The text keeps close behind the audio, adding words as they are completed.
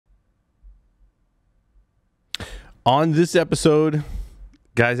On this episode,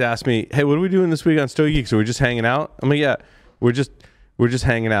 guys asked me, "Hey, what are we doing this week on Stogie Geeks? Are we just hanging out?" I'm like, "Yeah, we're just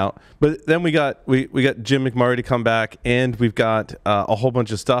hanging out." But then we got Jim McMurray to come back, and we've got a whole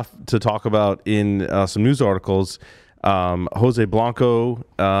bunch of stuff to talk about in some news articles. Jose Blanco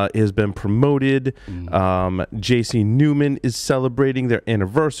has been promoted. JC Newman is celebrating their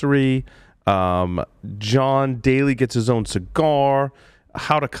anniversary. John Daly gets his own cigar.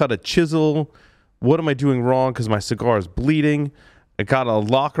 How to cut a chisel. What am I doing wrong because my cigar is bleeding? I got a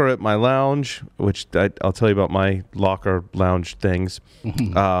locker at my lounge, which I'll tell you about my locker lounge things.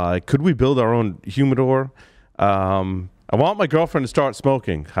 Could we build our own humidor? I want my girlfriend to start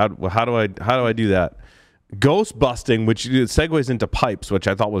smoking. How do I do that? Ghost busting, which segues into pipes, which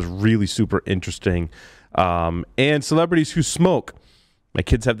I thought was really super interesting. And celebrities who smoke. My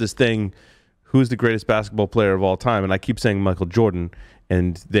kids have this thing, who's the greatest basketball player of all time? And I keep saying Michael Jordan,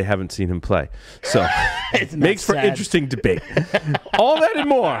 and they haven't seen him play. So it makes for interesting debate. All that and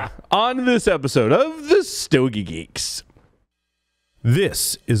more on this episode of the Stogie Geeks.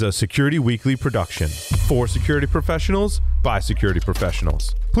 This is a Security Weekly production for security professionals by security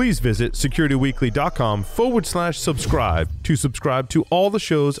professionals. Please visit securityweekly.com/subscribe to subscribe to all the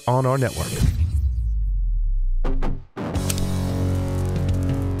shows on our network.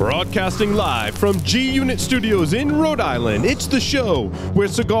 Broadcasting live from G-Unit Studios in Rhode Island, it's the show where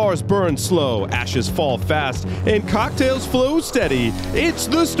cigars burn slow, ashes fall fast, and cocktails flow steady. It's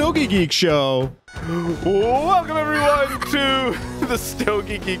the Stogie Geek Show. Welcome, everyone, to the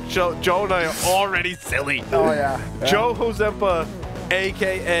Stogie Geek Show. Joe and I are already silly. Oh, yeah. Joe Hozempa,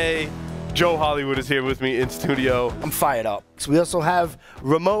 a.k.a. Joe Hollywood, is here with me in studio. I'm fired up. So we also have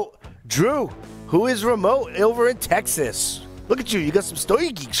Remote Drew, who is remote over in Texas. Look at you. You got some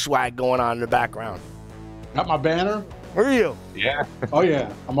Stogie Geek swag going on in the background. Got my banner? Where are you? Yeah. Oh,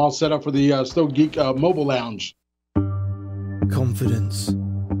 yeah. I'm all set up for the Stogie Geek mobile lounge. Confidence.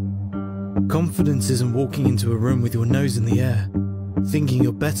 Confidence isn't walking into a room with your nose in the air, thinking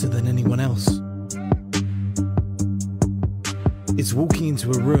you're better than anyone else. It's walking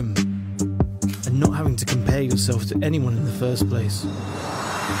into a room and not having to compare yourself to anyone in the first place.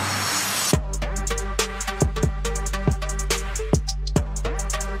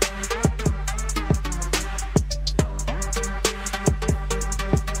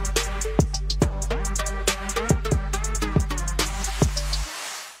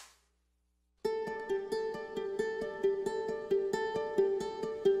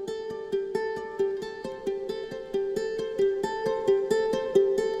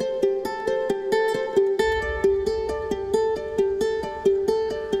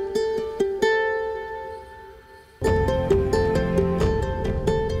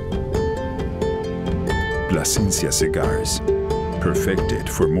 Plasencia Cigars, perfected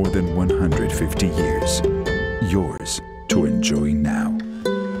for more than 150 years. Yours to enjoy now.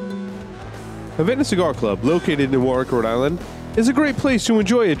 Havana Cigar Club, located in Warwick, Rhode Island, is a great place to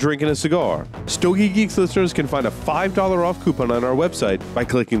enjoy a drink and a cigar. Stogie Geeks listeners can find a $5 off coupon on our website by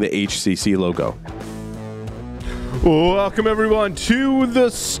clicking the HCC logo. Welcome, everyone, to the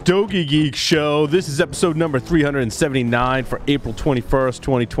Stogie Geek Show. This is episode number 379 for April 21st,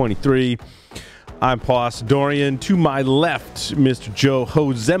 2023. I'm Paul Dorian. To my left, Mr. Joe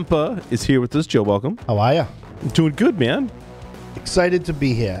Hozempa is here with us. Joe, welcome. How are you? Doing good, man. Excited to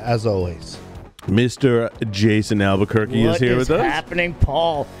be here, as always. Mr. Jason Albuquerque is here with us. What is happening,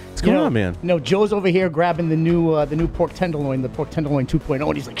 Paul? What's going on, man? No, Joe's over here grabbing the new pork tenderloin, the pork tenderloin 2.0,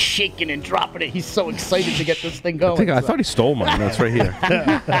 and he's like shaking and dropping it. He's so excited to get this thing going. I thought he stole mine. That's right here.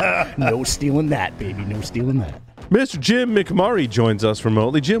 No stealing that, baby. No stealing that. Mr. Jim McMurray joins us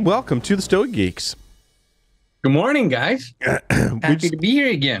remotely. Jim, welcome to the Stogie Geeks. Good morning, guys. Happy to be here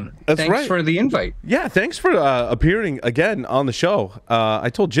again. Thanks for the invite. Yeah, thanks for appearing again on the show. I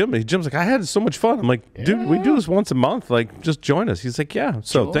told Jim, Jim's like, I had so much fun. I'm like, dude, we do this once a month. Like, just join us. He's like, yeah.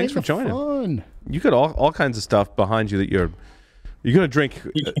 So thanks for joining. Fun. You got all kinds of stuff behind you that you're gonna drink.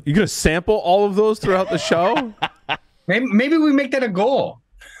 You're gonna sample all of those throughout the show. Maybe we make that a goal.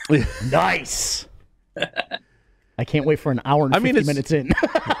 Nice. I can't wait for an hour and 50 minutes in.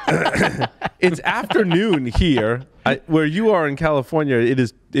 It's afternoon here, where you are in California.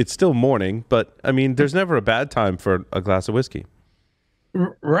 It's still morning, but I mean, there's never a bad time for a glass of whiskey.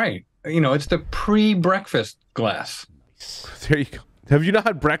 Right. You know, it's the pre-breakfast glass. There you go. Have you not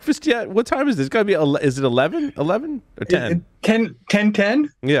had breakfast yet? What time is this? It's got to be, is it 11? 11 or 10? 10?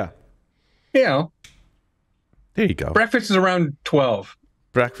 Yeah. You know. There you go. Breakfast is around 12.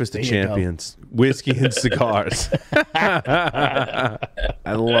 Breakfast of champions. Whiskey and cigars. I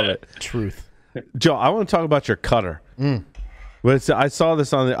love it. Truth. Joe, I want to talk about your cutter. But I saw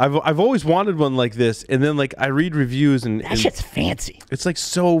this on the. I've always wanted one like this, and then like I read reviews and That shit's fancy. It's like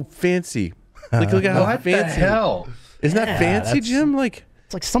so fancy. Like look at how What fancy. the hell? Isn't that fancy, Jim? Like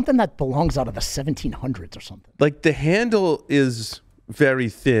it's like something that belongs out of the 1700s or something. Like the handle is very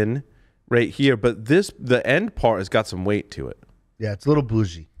thin right here, but the end part has got some weight to it. Yeah, it's a little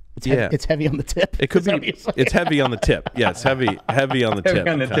bougie. It's heavy on the tip. It could be. It's heavy on the tip. Yeah, it's heavy on the tip. Heavy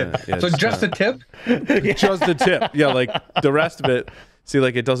on the tip. Yeah, so just the tip? Just the tip. Yeah, like the rest of it. See,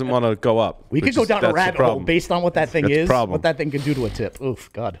 like it doesn't want to go up. We could go down a rabbit hole based on what that thing is. What that thing can do to a tip.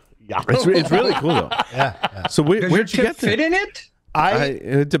 Oof, God. Yeah. It's really cool though. Yeah. So where'd you get fit in it?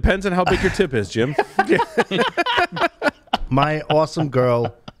 It depends on how big your tip is, Jim. My awesome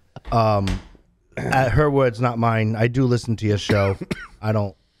girl, at her words, not mine. I do listen to your show. I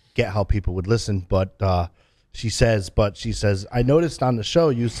don't get how people would listen, but she says, I noticed on the show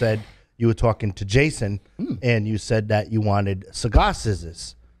you said you were talking to Jason and you said that you wanted cigar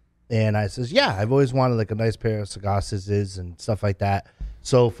scissors. And I says, yeah, I've always wanted like a nice pair of cigar scissors and stuff like that.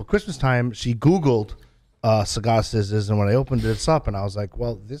 So for Christmas time, she Googled cigar scissors, and when I opened this up, and I was like,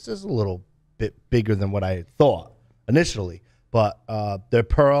 well, this is a little bit bigger than what I thought initially. But they're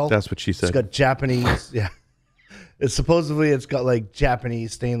pearl. That's what she said. It's got Japanese, yeah. It's got like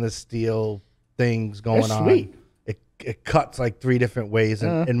Japanese stainless steel things going on. Sweet. It cuts like 3 different ways,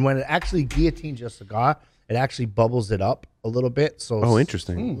 and when it actually guillotines your cigar, it actually bubbles it up a little bit. So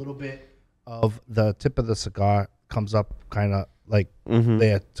interesting. A little bit of the tip of the cigar comes up kind of like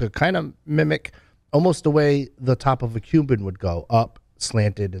there to kind of mimic almost the way the top of a Cuban would go up,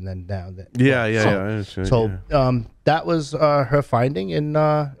 slanted, and then down. So that was her finding, and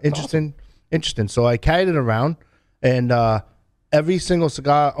interesting. So I carried it around, and every single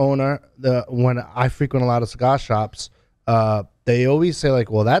cigar owner, when I frequent a lot of cigar shops, they always say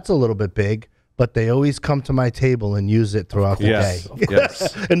like, well, that's a little bit big, but they always come to my table and use it throughout the day.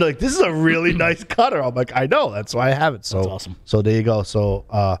 Yes. And like, this is a really nice cutter. I'm like, I know, that's why I have it. So that's awesome. So there you go.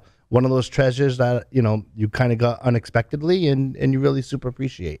 So one of those treasures that you kind of got unexpectedly, and you really super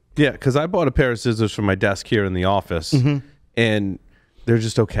appreciate. Yeah, because I bought a pair of scissors for my desk here in the office, and they're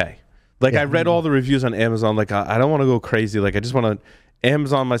just okay. Like I read all the reviews on Amazon. Like I don't want to go crazy. Like I just want to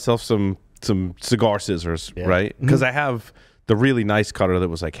Amazon myself some cigar scissors, right? Because I have the really nice cutter that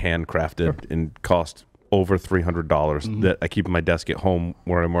was like handcrafted and cost over $300 that I keep in my desk at home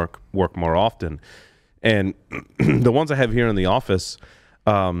where I work more often. And the ones I have here in the office,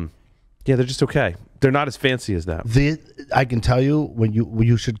 they're just okay. They're not as fancy as that. I can tell you when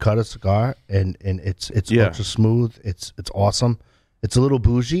you should cut a cigar, and it's ultra smooth. It's awesome. It's a little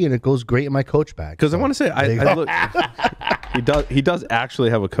bougie, and it goes great in my Coach bag. Because I want to say, I look, he does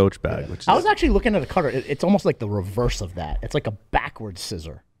actually have a Coach bag. Which I was actually looking at a cutter. It's almost like the reverse of that. It's like a backwards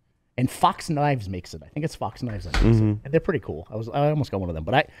scissor. And Fox Knives makes it. I think it's Fox Knives that makes it. And they're pretty cool. I almost got one of them,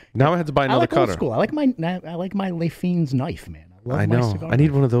 but now I have to buy another cutter. Old school. I like my Le Fiends knife, man. I know. I need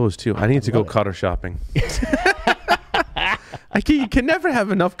one of those too. I need to go cutter shopping. You can never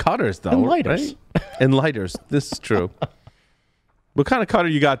have enough cutters, though. And lighters. Right? And lighters. This is true. What kind of cutter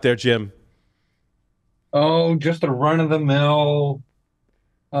you got there, Jim? Oh, just a run-of-the-mill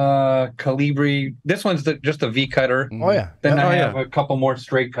Calibri. This one's just a V cutter. Oh, yeah. Then I have a couple more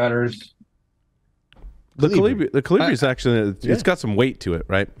straight cutters. The Calibri is actually, it's got some weight to it,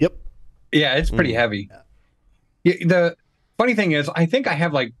 right? Yep. Yeah, it's pretty heavy. Yeah, the funny thing is, I think I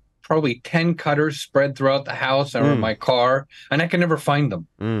have like probably 10 cutters spread throughout the house or in my car, and I can never find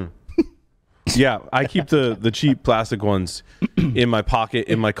them. Yeah, I keep the cheap plastic ones in my pocket,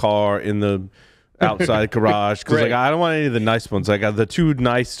 in my car, in the outside garage, because like I don't want any of the nice ones. I got the 2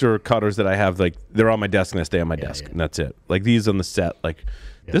 nicer cutters that I have, like they're on my desk and I stay on my desk, and that's it. Like these on the set, like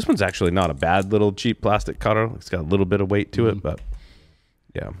this one's actually not a bad little cheap plastic cutter. It's got a little bit of weight to it, but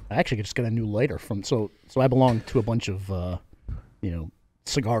yeah. I actually just got a new lighter from so I belong to a bunch of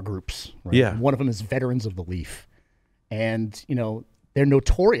cigar groups. Right? Yeah, one of them is Veterans of the Leaf, and they're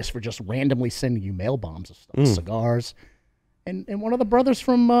notorious for just randomly sending you mail bombs of stuff, cigars. And one of the brothers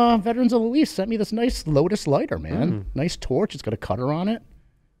from Veterans of the Leaf sent me this nice Lotus lighter, man. Nice torch. It's got a cutter on it.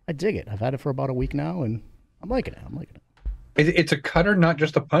 I dig it. I've had it for about a week now, and I'm liking it. It's a cutter, not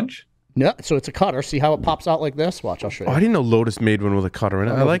just a punch? No, so it's a cutter. See how it pops out like this? Watch, I'll show you. Oh, I didn't know Lotus made one with a cutter in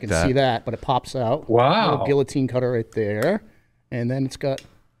it. I like that. You can see that, but it pops out. Wow. Little guillotine cutter right there. And then it's got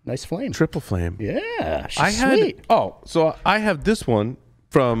nice flame. Triple flame. Yeah, sweet. So I have this one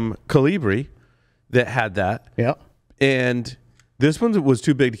from Calibri that had that. Yeah. And this one was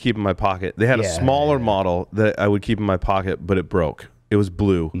too big to keep in my pocket. They had a smaller model that I would keep in my pocket, but it broke. It was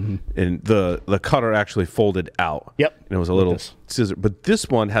blue, and the cutter actually folded out. Yep. And it was a little scissor. But this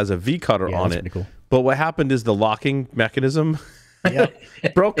one has a V cutter on it. Pretty cool. But what happened is the locking mechanism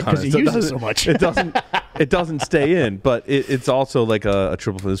broke on Because it. you So use it doesn't- so much. It doesn't stay in, but it's also like a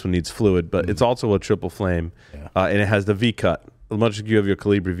triple flame. This one needs fluid, but it's also a triple flame, and it has the V cut. Much like you have your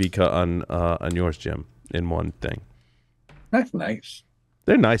Calibri V cut on yours, Jim, in one thing. That's nice.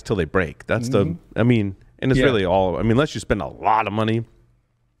 They're nice till they break. That's the. I mean, and it's Yeah. really all. I mean, unless you spend a lot of money,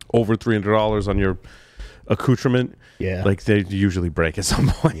 over $300 on your accoutrement. Yeah. Like they usually break at some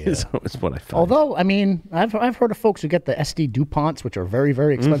point. Is what I found. Although, I mean, I've heard of folks who get the SD DuPonts, which are very,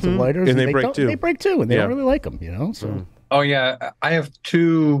 very expensive lighters. And they break don't- too. They break too, and they Yeah. don't really like them, you know? So, Oh yeah, I have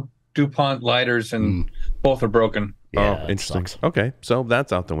 2 DuPont lighters, and both are broken. yeah, Oh, it interesting. sucks. Okay, so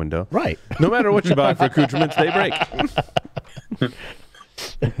that's out the window. Right. No matter what you buy for accoutrements, they break.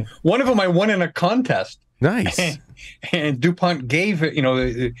 One of them I won in a contest. Nice. And DuPont gave it,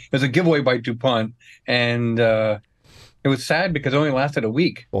 it was a giveaway by DuPont, and it was sad because it only lasted a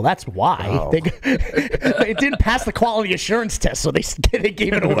week. Well, that's why. Oh. It didn't pass the quality assurance test, so they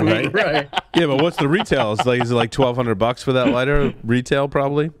gave it away. Right. Yeah, but what's the retail? Is it like $1,200 for that lighter? Retail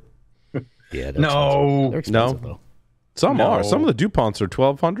probably. Yeah, No. They're expensive, No. though. Some No. are. Some of the DuPonts are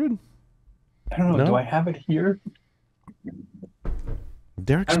 $1,200. I don't know. No? Do I have it here?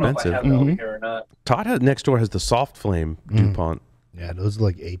 They're I don't know if I expensive. have it over here or not. Todd next door has the soft flame DuPont. Yeah, those are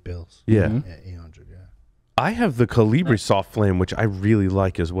like $8. Yeah. Yeah, 800. Yeah. I have the Calibri soft flame, which I really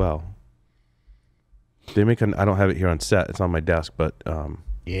like as well. They make I don't have it here on set. It's on my desk, but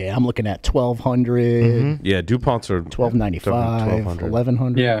Yeah, I'm looking at 1,200, yeah, DuPonts are 1,295, 1,200.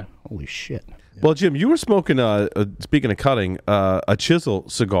 1,100. Yeah. Holy shit. Well, Jim, you were smoking, speaking of cutting, a chisel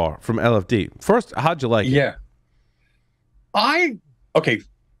cigar from LFD. First, how'd you like it? Yeah. Okay.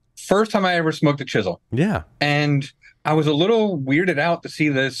 First time I ever smoked a chisel. Yeah. And I was a little weirded out to see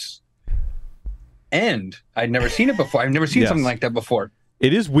this end. I'd never seen it before. I've never seen Yes. something like that before.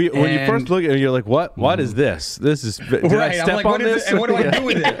 It is weird. When you first And- look at it, you're like, what? What is this? This is, did I Right. step I'm like, on what is this? it? And what do I do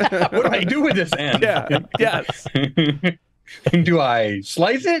with it? What do I do with this end? Yeah. Yes. Do I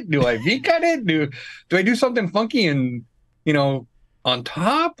slice it? Do I V-cut it? Do I do something funky and, on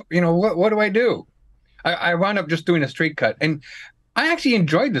top? What do I do? I wound up just doing a straight cut. And I actually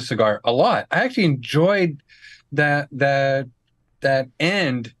enjoyed the cigar a lot. I actually enjoyed that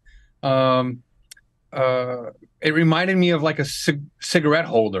end. It reminded me of like a cigarette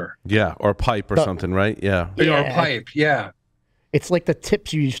holder. Yeah. Or a pipe or something, right? Yeah. Or a Yeah. pipe. Yeah. It's like the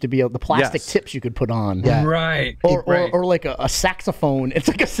tips you used to be able, the plastic Yes. tips you could put on. Yeah. Right. Or, right. or like a saxophone. It's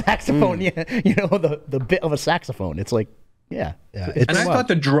like a saxophone. Yeah. The bit of a saxophone. It's like, yeah. Yeah, And I it's thought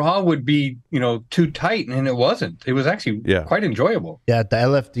the draw would be, too tight, and it wasn't. It was actually quite enjoyable. Yeah, the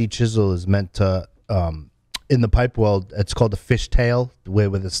LFD chisel is meant to, in the pipe world, it's called the fishtail, where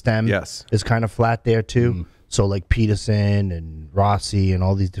the stem Yes. is kind of flat there too. So like Peterson and Rossi and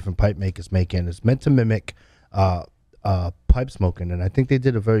all these different pipe makers making it's meant to mimic pipe smoking, and I think they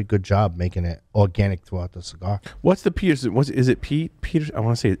did a very good job making it organic throughout the cigar. What's the Peterson? Is it Pete Peterson? I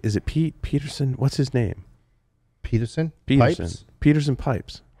want to say, is it Pete Peterson? What's his name? Peterson? Peterson. Pipes? Peterson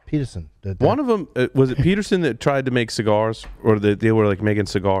Pipes. Peterson. One of them, was it Peterson that tried to make cigars, or they were like making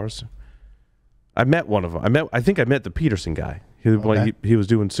cigars? I met one of them. I think I met the Peterson guy. He was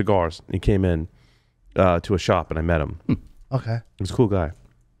doing cigars. He came in to a shop, and I met him. Okay. He was a cool guy.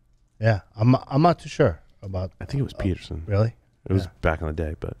 Yeah, I'm not too sure about. I think it was Peterson. Really? It was back in the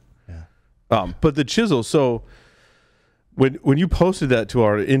day, but Yeah. but the chisel. So when you posted that to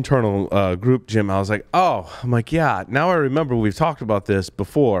our internal group, Jim, I was like, oh, I'm like, yeah. Now I remember we've talked about this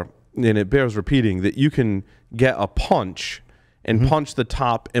before, and it bears repeating that you can get a punch and punch the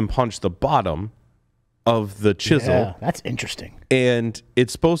top and punch the bottom of the chisel, Yeah, that's interesting. and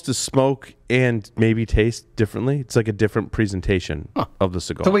it's supposed to smoke and maybe taste differently. It's like a different presentation of the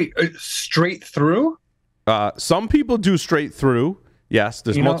cigar. So wait, straight through? Some people do straight through. Yes,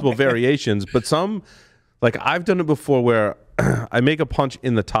 there's multiple variations, but some, like I've done it before where I make a punch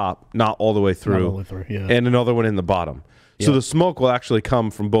in the top, not all the way through, all the way through, yeah. and another one in the bottom. So the smoke will actually come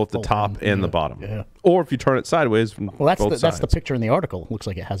from both the top and the bottom. Yeah. Or if you turn it sideways, from Well, both that's the sides. picture in the article. Looks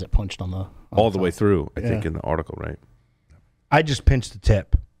like it has it punched on the all the way through, I think, Yeah. in the article, right? I just pinched the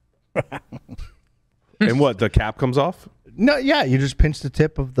tip. And what, the cap comes off? No, yeah, you just pinch the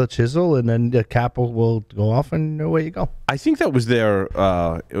tip of the chisel, and then the cap will go off, and away you go. I think that was their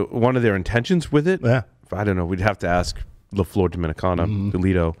one of their intentions with it. Yeah. I don't know. We'd have to ask La Flor Dominicana,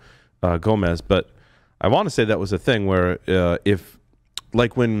 Delito, Gomez, but I want to say that was a thing where if,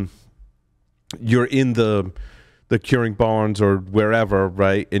 like, when you're in the curing barns or wherever,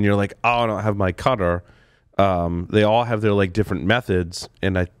 right, and you're like, oh, I don't have my cutter. They all have their like different methods,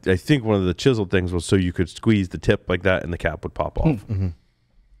 and I think one of the chisel things was so you could squeeze the tip like that, and the cap would pop off.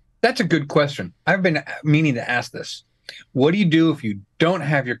 That's a good question. I've been meaning to ask this. What do you do if you don't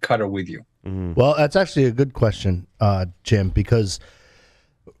have your cutter with you? Well, that's actually a good question, Jim, because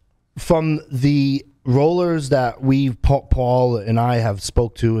from the rollers that Paul and I have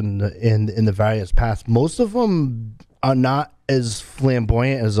spoke to in the various paths, most of them are not as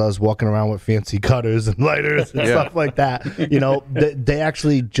flamboyant as us walking around with fancy cutters and lighters and stuff like that. You know, they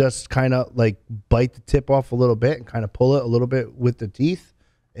actually just kind of like bite the tip off a little bit and kind of pull it a little bit with the teeth.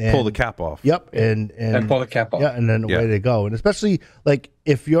 And pull the cap off. Yep, and pull the cap off. Yeah, and then away they go. And especially like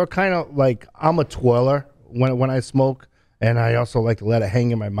if you're kind of like, I'm a twirler when I smoke, and I also like to let it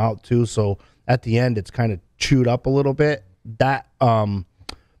hang in my mouth too. So at the end, it's kind of chewed up a little bit. That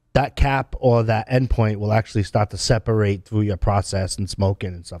cap or that end point will actually start to separate through your process and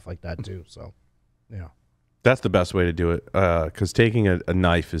smoking and stuff like that too. So, yeah, that's the best way to do it. Because taking a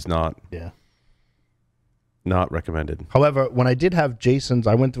knife is not recommended. However, when I did have Jason's,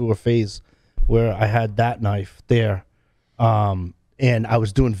 I went through a phase where I had that knife there, and I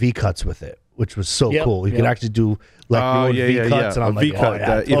was doing V cuts with it, which was so cool. You could actually do like V cuts, and I'm like,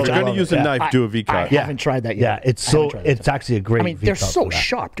 if you're going to use a knife, do a V cut. I haven't tried that yet. Yeah, it's actually a great. I mean, V they're cut so for that.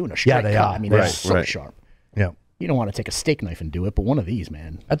 sharp doing a straight cut. I mean, they're so sharp. Yeah, you don't want to take a steak knife and do it, but one of these,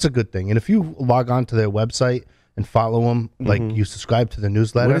 man, that's a good thing. And if you log on to their website and follow them, like you subscribe to the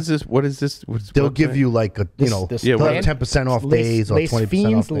newsletter. What is this? They'll give you like a they'll have 10% off days or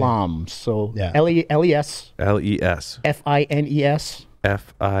 20% off days. Lams. So yeah. LES LES FINES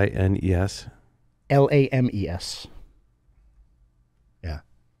FINES LAMES. Yeah.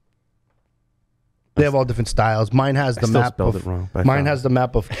 They have all different styles. Mine has the map of mine has the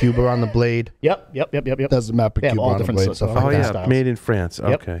map of Cuba on the blade. Yep. There's the map of Cuba on the blade. Stuff like that. styles. Made in France.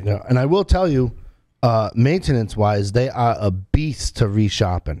 Okay. Yeah, and I will tell you, maintenance wise, they are a beast to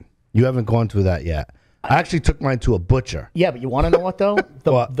reshopping. You haven't gone through that yet. I actually took mine to a butcher. Yeah, but you want to know what though?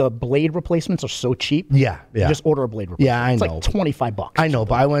 The blade replacements are so cheap. Yeah. You just order a blade replacement. Yeah, I know. It's like $25. I know,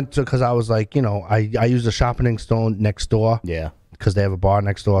 but I went to because I was like, you know, I used a sharpening stone next door. Yeah. Because they have a bar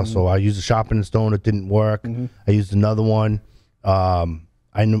next door, so I used a sharpening stone. It didn't work. I used another one.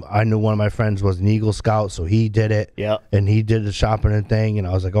 I knew one of my friends was an Eagle Scout, so he did it. Yeah. And he did the sharpening thing, and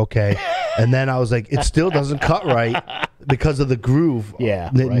I was like, okay. And then I was like, it still doesn't cut right because of the groove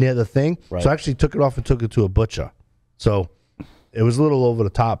near the thing. Right. So I actually took it off and took it to a butcher. So it was a little over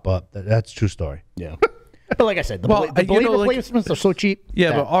the top, but that's a true story. Yeah. But like I said, the blade replacements are so cheap.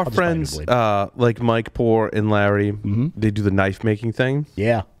 Yeah, but our friends like Mike Poor and Larry, they do the knife making thing.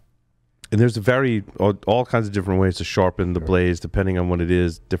 Yeah. And there's all kinds of different ways to sharpen the blades, depending on what it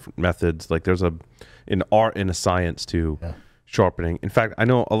is, different methods. Like there's an art and a science to sharpening. In fact, I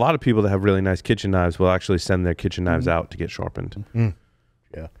know a lot of people that have really nice kitchen knives will actually send their kitchen knives out to get sharpened.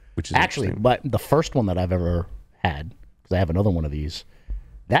 Yeah. Which is actually, but the first one that I've ever had, because I have another one of these,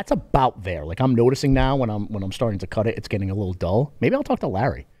 that's about there. Like I'm noticing now when I'm starting to cut it, it's getting a little dull. Maybe I'll talk to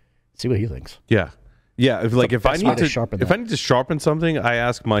Larry, see what he thinks. Yeah. Yeah, if I need to sharpen something, I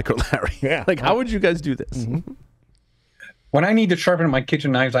ask Mike or Larry. Yeah. Like, how would you guys do this? When I need to sharpen my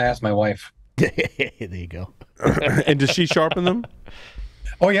kitchen knives, I ask my wife. There you go. And does she sharpen them?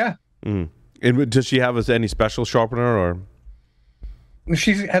 Oh yeah. And does she have any special sharpener or?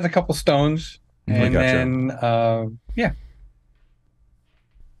 She has a couple stones, and then yeah.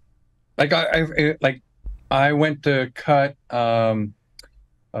 Like I went to cut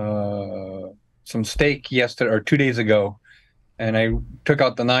some steak yesterday or 2 days ago, and I took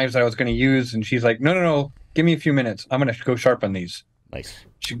out the knives that I was going to use, and she's like, no, give me a few minutes. I'm going to go sharpen these. Nice.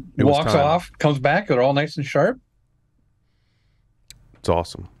 She walks off, comes back, they're all nice and sharp. It's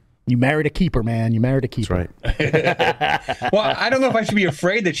awesome. You married a keeper, man. You married a keeper. That's right. Well, I don't know if I should be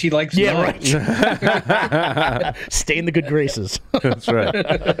afraid that she likes knives. Right. Stay in the good graces. That's right.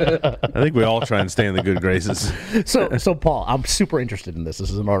 I think we all try and stay in the good graces. So Paul, I'm super interested in this. This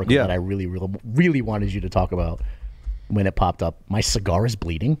is an article that I really, really, really wanted you to talk about when it popped up. My cigar is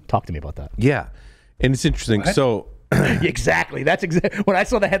bleeding. Talk to me about that. Yeah. And it's interesting. What? So exactly. That's when I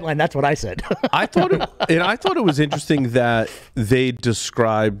saw the headline, that's what I said. I thought it was interesting that they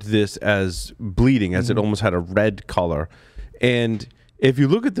described this as bleeding, as it almost had a red color. And if you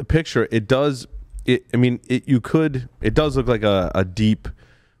look at the picture, it does look like a deep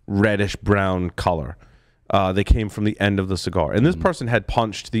reddish brown color. They came from the end of the cigar. And this person had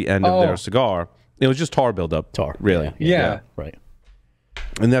punched the end of their cigar. It was just tar buildup. Tar. Really. Yeah. Right.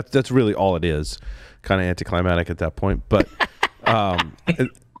 And that's really all it is. Kind of anticlimactic at that point, but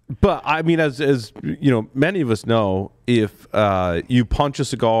but I mean, as you know, many of us know, if you punch a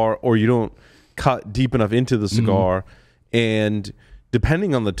cigar or you don't cut deep enough into the cigar, and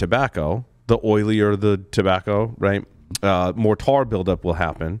depending on the tobacco, the oilier the tobacco, right, more tar buildup will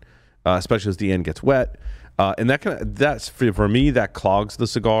happen, especially as the end gets wet. And that's for me, that clogs the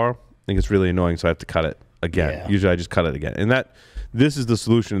cigar. I think it's really annoying, so I have to cut it again. Yeah. Usually I just cut it again. And this is the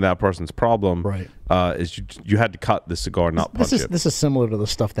solution to that person's problem. Right. Is you had to cut the cigar, not punch it. This is similar to the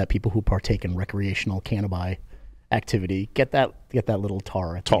stuff that people who partake in recreational cannabis activity get that little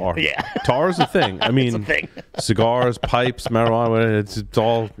tar. At the Tar. end. Yeah. Tar is a thing. I mean, a thing. cigars, pipes, marijuana, it's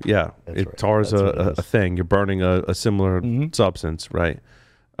all, yeah. right. Tar is That's what it a is. thing. You're burning a similar substance, right?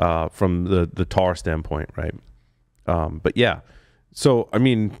 From the tar standpoint, right? But yeah. So, I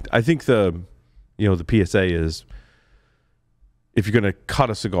mean, I think the PSA is, if you're going to cut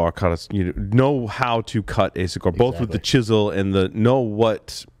a cigar, know how to cut a cigar, both with the chisel and know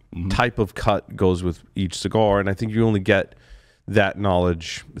what type of cut goes with each cigar. And I think you only get that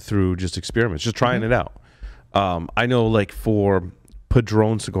knowledge through just experiments, just trying it out. I know, like, for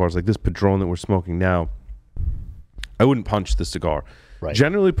Padron cigars, like this Padron that we're smoking now, I wouldn't punch the cigar. Right.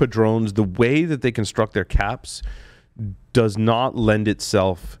 Generally, Padrones, the way that they construct their caps does not lend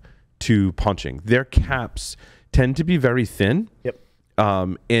itself to punching. Their caps tend to be very thin. Yep.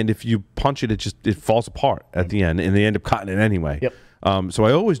 And if you punch it, it falls apart at the end, and they end up cutting it anyway. Yep. So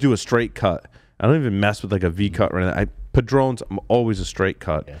I always do a straight cut. I don't even mess with like a V cut or anything. Padrones, I'm always a straight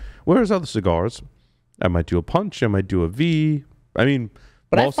cut. Yeah. Whereas other cigars, I might do a punch, I might do a V. I mean,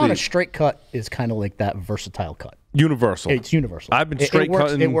 But I mostly found a straight cut is kind of like that versatile cut. universal. It's universal. I've been straight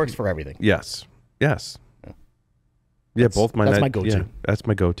cutting. It works for everything. Yes. Yeah, both my that's night- my go-to. Yeah, that's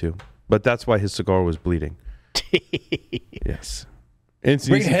my go-to. But that's why his cigar was bleeding. Yes. And it's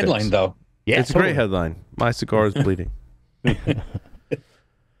an Great easy headline, fix. though. Yeah, It's a great headline. My cigar is bleeding. Where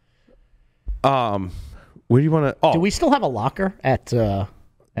do you want to? Oh, Do we still have a locker at do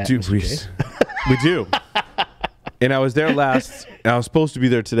Mr. we? J's? We do. And I was there last. And I was supposed to be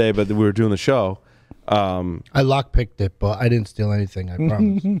there today, but we were doing the show. I lockpicked it, but I didn't steal anything. I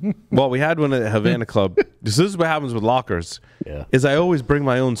promise. Well, we had one at the Havana Club. This is what happens with lockers. Yeah. Is I always bring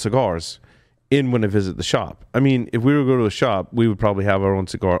my own cigars in when I visit the shop. I mean, if we were to go to a shop, we would probably have our own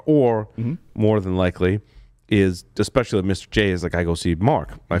cigar, or more than likely, especially at Mr. J, is like I go see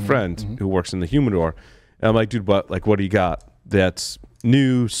Mark, my friend who works in the humidor, and I'm like, dude, what do you got that's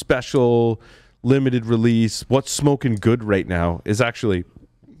new, special, limited release? What's smoking good right now? Is actually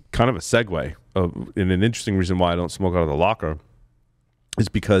kind of a segue and an interesting reason why I don't smoke out of the locker is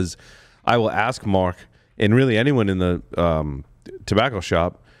because I will ask Mark and really anyone in the tobacco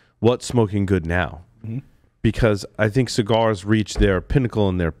shop, what's smoking good now? Because I think cigars reach their pinnacle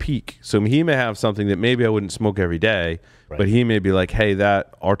and their peak. So he may have something that maybe I wouldn't smoke every day, but he may be like, hey,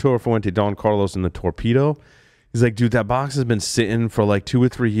 that Arturo Fuente, Don Carlos, and the Torpedo, he's like, dude, that box has been sitting for like 2 or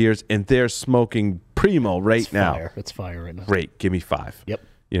 3 years, and they're smoking primo right now. Fire. It's fire right now. Great, give me 5. Yep.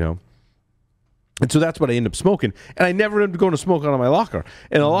 You know? And so that's what I end up smoking. And I never end up going to smoke out of my locker.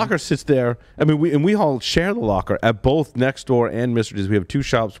 And the locker sits there. I mean, we all share the locker at both Next Door and Mr. D's. We have 2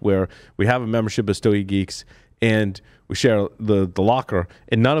 shops where we have a membership of Stogie Geeks, and we share the locker.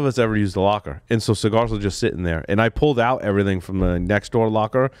 And none of us ever use the locker. And so cigars will just sit in there. And I pulled out everything from the Next Door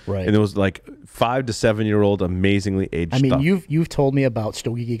locker. Right. And it was like 5 to 7 year old, amazingly aged I mean, stuff. you've told me about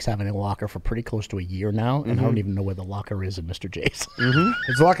Stogie Geeks having a locker for pretty close to a year now, and I don't even know where the locker is in Mr. J's.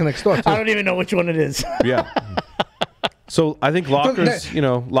 It's a locker next door, too. I don't even know which one it is. Yeah. So I think lockers,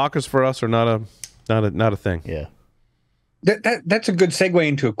 lockers for us are not a thing. Yeah. That's a good segue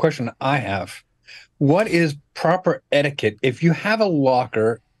into a question I have. What is proper etiquette if you have a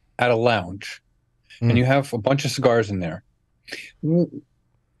locker at a lounge and you have a bunch of cigars in there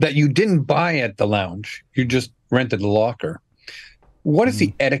that you didn't buy at the lounge, you just rented the locker? What is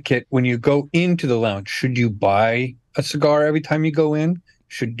the etiquette when you go into the lounge? Should you buy a cigar every time you go in?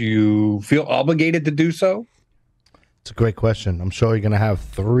 Should you feel obligated to do so? It's a great question. I'm sure you're going to have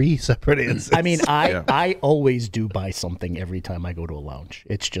 3 separate answers. I mean, I always do buy something every time I go to a lounge.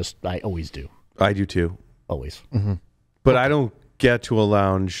 It's just, I always do. I do too. Always. But I don't get to a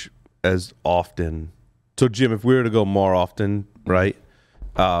lounge as often. So, Jim, if we were to go more often, right,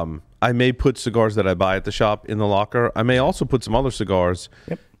 I may put cigars that I buy at the shop in the locker. I may also put some other cigars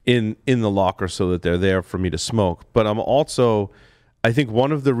in the locker so that they're there for me to smoke. But I'm also, I think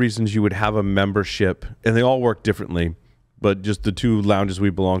one of the reasons you would have a membership, and they all work differently, but just the 2 lounges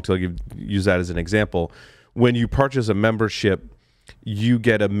we belong to, I'll use that as an example. When you purchase a membership, you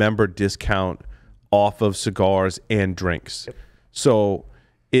get a member discount off of cigars and drinks. So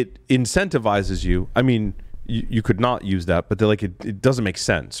it incentivizes you. I mean, you could not use that, but like it doesn't make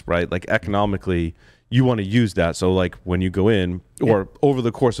sense, right? Like economically, you want to use that. So like when you go in or over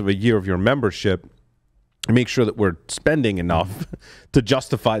the course of a year of your membership, make sure that we're spending enough to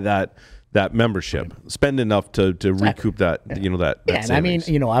justify that membership. Spend enough to recoup that, that Yeah, and savings.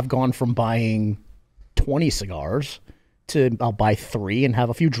 I mean, I've gone from buying 20 cigars to I'll buy 3 and have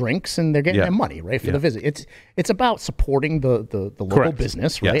a few drinks, and they're getting their money, right, for the visit. It's about supporting the local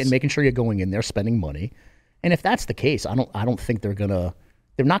business, right, and making sure you're going in there spending money. And if that's the case, I don't think they're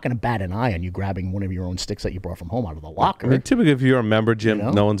not gonna bat an eye on you grabbing one of your own sticks that you brought from home out of the locker. I mean, typically, if you're a member, Jim,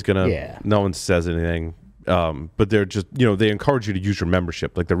 no one says anything. But they're just, they encourage you to use your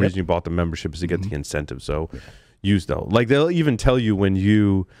membership. Like the reason you bought the membership is to get the incentive. So use though. Like they'll even tell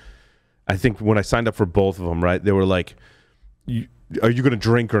you I think when I signed up for both of them, right, they were like, are you going to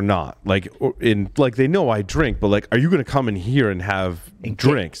drink or not? Like, they know I drink, but like, are you going to come in here and have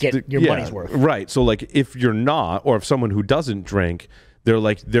drinks? Get your money's worth. Right. So like, if you're not, or if someone who doesn't drink, they're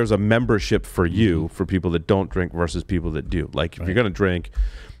like, there's a membership for you for people that don't drink versus people that do. Like, if you're going to drink,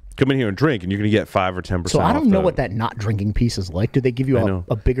 come in here and drink, and you're going to get 5 or 10%. So I don't know what that not drinking piece is like. Do they give you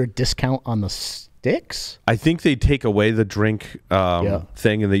a bigger discount on the sticks? I think they take away the drink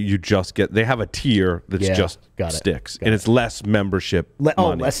thing, and that you just get. They have a tier that's just sticks, and it's less membership.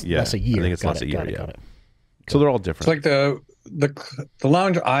 Money. Less a year. I think it's less a year. Got it. So they're all different. It's like the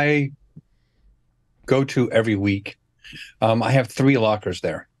lounge I go to every week. I have 3 lockers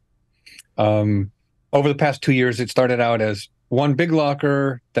there. Over the past 2 years, it started out as one big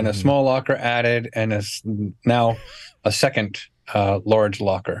locker, then a small locker added, and now a second large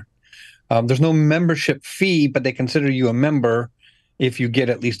locker. There's no membership fee, but they consider you a member if you get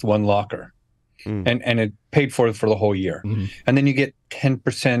at least one locker, and it paid for the whole year. And then you get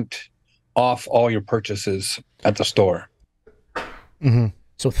 10% off all your purchases at the store.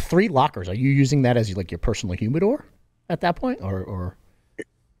 So 3 lockers. Are you using that as your personal humidor at that point, or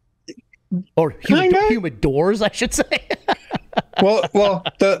humidors, I should say? well,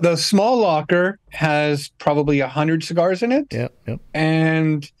 the small locker has probably 100 cigars in it. Yep.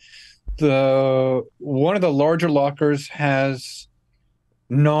 And one of the larger lockers has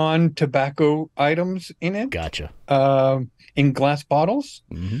non-tobacco items in it. Gotcha. In glass bottles.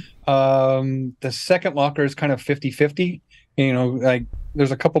 The second locker is kind of 50-50. Like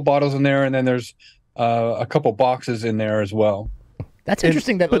there's a couple bottles in there, and then there's a couple boxes in there as well. That's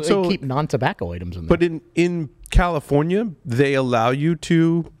interesting that they keep non-tobacco items in there. But in California, they allow you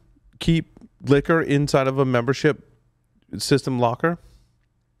to keep liquor inside of a membership system locker?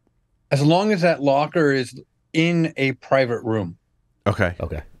 As long as that locker is in a private room. Okay.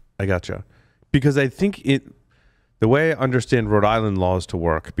 I gotcha. Because I think the way I understand Rhode Island laws to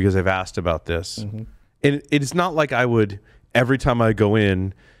work, because I've asked about this, and it's not like I would, every time I go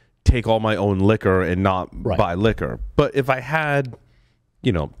in, take all my own liquor and not buy liquor. But if I had,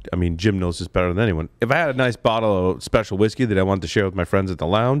 Jim knows this better than anyone. If I had a nice bottle of special whiskey that I wanted to share with my friends at the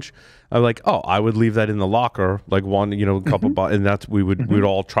lounge, I'm like, I would leave that in the locker, like one, a couple bottles, and that's we'd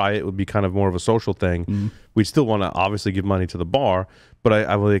all try it. It would be kind of more of a social thing. We'd still want to obviously give money to the bar, but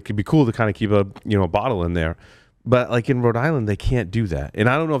it could be cool to kind of keep a bottle in there. But like in Rhode Island, they can't do that, and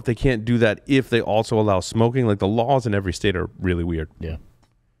I don't know if they can't do that if they also allow smoking. Like the laws in every state are really weird. Yeah.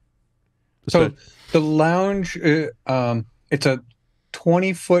 So the lounge, it's a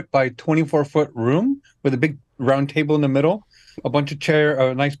 20-foot by 24-foot room with a big round table in the middle, a bunch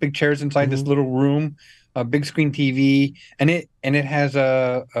of nice big chairs inside this little room, a big screen TV, and it has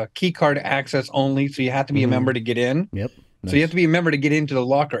a key card access only, so you have to be a member to get in. Yep. So you have to be a member to get into the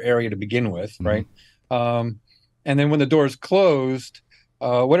locker area to begin with, right? And then when the door is closed,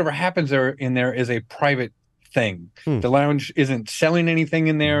 whatever happens in there is a private thing. The lounge isn't selling anything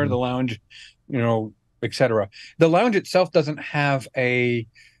in there. The lounge, etc. The lounge itself doesn't have a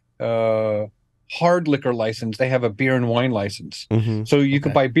hard liquor license. They have a beer and wine license. So you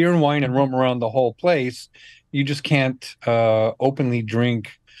could buy beer and wine and roam around the whole place. You just can't openly drink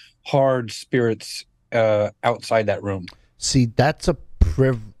hard spirits outside that room. See, that's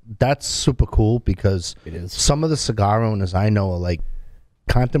that's super cool, because it is. Some of the cigar owners I know are like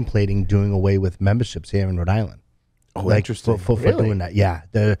contemplating doing away with memberships here in Rhode Island. Oh, like interesting. For doing that. Yeah.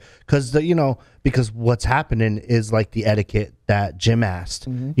 Because what's happening is like the etiquette that Jim asked,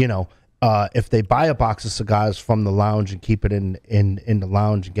 if they buy a box of cigars from the lounge and keep it in the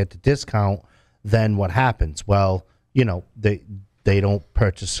lounge and get the discount, then what happens? Well, they don't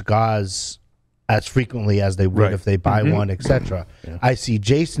purchase cigars as frequently as they would if they buy one, etc. Yeah. I see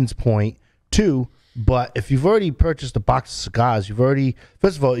Jason's point too, but if you've already purchased a box of cigars, you've already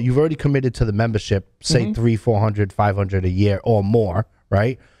committed to the membership, say $300, $400, $500 a year or more,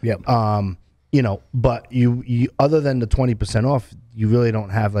 right? Yep. But you other than the 20% off, you really don't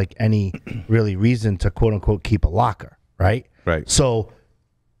have like any really reason to quote unquote keep a locker, right? Right. So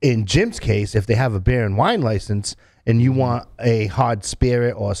in Jim's case, if they have a beer and wine license and you want a hard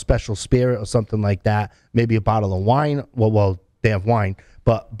spirit or a special spirit or something like that, maybe a bottle of wine. Well, they have wine,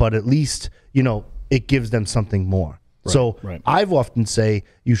 but at least it gives them something more. So I've often say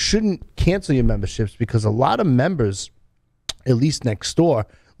you shouldn't cancel your memberships because a lot of members, at least next door,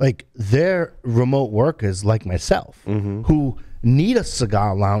 like they're remote workers like myself who need a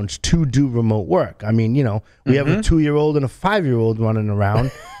cigar lounge to do remote work. I mean, we have a 2-year-old and a 5-year-old running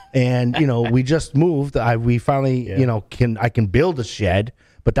around and, we just moved. We finally, I can build a shed,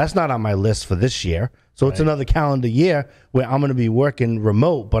 but that's not on my list for this year. So it's another calendar year where I'm going to be working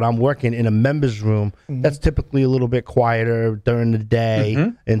remote, but I'm working in a members room that's typically a little bit quieter during the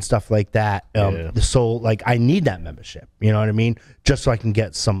day and stuff like that. So like I need that membership, you know what I mean? Just so I can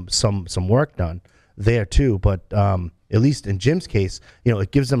get some work done there too. But at least in Jim's case,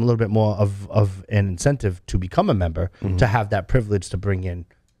 it gives them a little bit more of an incentive to become a member, to have that privilege to bring in,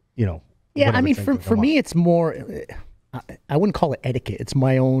 Yeah, I mean, for me, it's more, I wouldn't call it etiquette. It's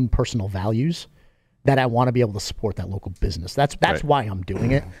my own personal values that I want to be able to support that local business. That's why I'm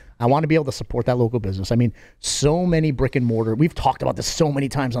doing it. I want to be able to support that local business. I mean, so many brick and mortar, we've talked about this so many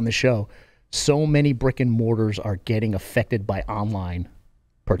times on the show, so many brick and mortars are getting affected by online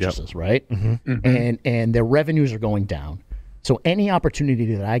purchases, right? And their revenues are going down. So any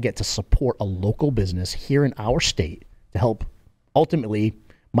opportunity that I get to support a local business here in our state to help ultimately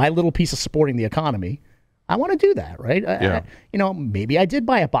my little piece of supporting the economy, I want to do that, right? Maybe I did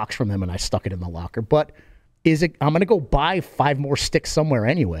buy a box from them and I stuck it in the locker, but I'm going to go buy 5 more sticks somewhere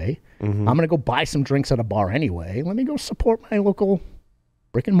anyway. I'm going to go buy some drinks at a bar anyway. Let me go support my local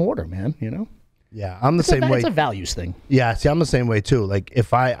brick and mortar, man, Yeah, I'm the same way. It's a values thing. Yeah, see, I'm the same way too. Like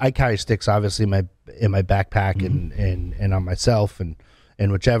if I carry sticks, obviously in my backpack and on myself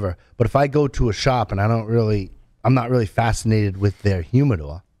and whichever. But if I go to a shop and I'm not really fascinated with their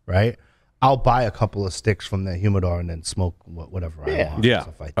humidor, right? I'll buy a couple of sticks from their humidor and then smoke whatever I want. Yeah,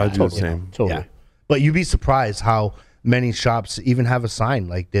 stuff like I that. do the same. Totally. Yeah. But you'd be surprised how many shops even have a sign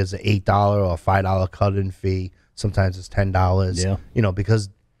like there's an $8 or $5 cut-in fee. Sometimes it's $10. Yeah. Because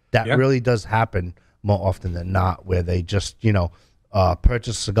that really does happen more often than not, where they just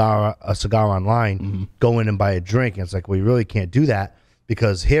purchase a cigar online, go in and buy a drink, and it's like, well, you really can't do that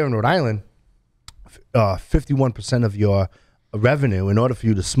because here in Rhode Island, 51% of your revenue, in order for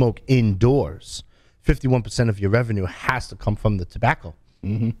you to smoke indoors, 51% of your revenue has to come from the tobacco,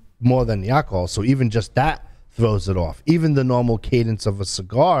 more than the alcohol. So even just that throws it off. Even the normal cadence of a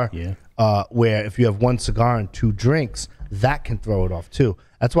cigar, where if you have 1 cigar and 2 drinks, that can throw it off too.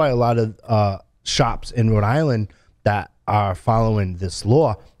 That's why a lot of shops in Rhode Island that are following this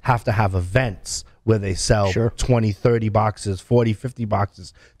law have to have events where they sell 20, 30 boxes, 40, 50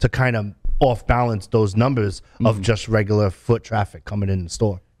 boxes to kind of off balance those numbers of just regular foot traffic coming in the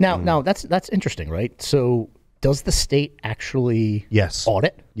store. Now that's interesting, right? So does the state actually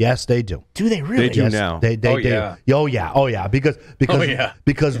audit? Yes, they do. Do they really? They do now. They do. Yeah. Oh yeah.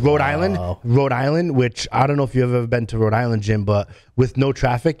 Because Rhode Island, which I don't know if you've ever been to Rhode Island, Jim, but with no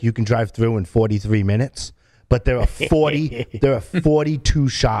traffic, you can drive through in 43 minutes. But there are 42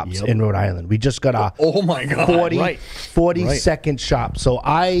 shops in Rhode Island. We just got a 42nd shop. So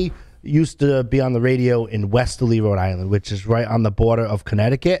I used to be on the radio in Westerly, Rhode Island, which is right on the border of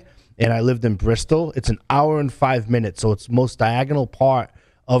Connecticut, and I lived in Bristol. It's an hour and 5 minutes, so it's the most diagonal part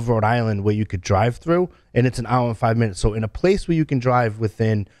of Rhode Island where you could drive through, and it's an hour and 5 minutes. So in a place where you can drive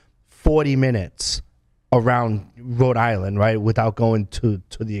within 40 minutes around Rhode Island, right, without going to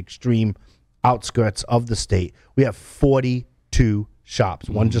the extreme outskirts of the state, we have 42 shops.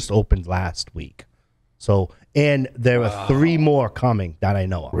 One just opened last week. So, and there are 3 more coming that I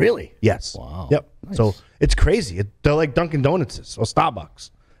know of. Really? Yes. Wow. Yep. Nice. So it's crazy. They're like Dunkin' Donuts or Starbucks.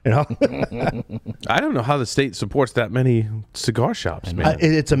 I don't know how the state supports that many cigar shops, man.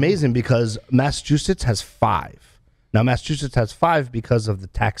 It's amazing because Massachusetts has 5. Now, Massachusetts has 5 because of the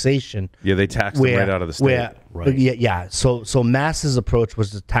taxation. Yeah, they tax them right out of the state. Yeah. So Mass's approach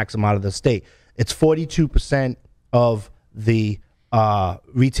was to tax them out of the state. It's 42% of the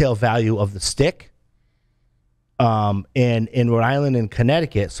retail value of the stick. And in Rhode Island and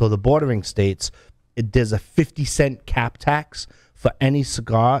Connecticut, so the bordering states, there's a 50-cent cap tax for any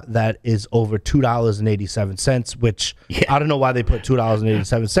cigar that is over $2.87, which I don't know why they put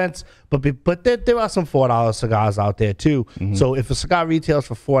 $2.87, but there are some $4 cigars out there too. So if a cigar retails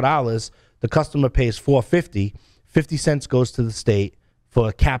for $4, the customer pays $4.50. 50 cents goes to the state for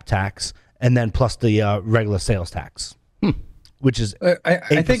a cap tax, and then plus the regular sales tax, which is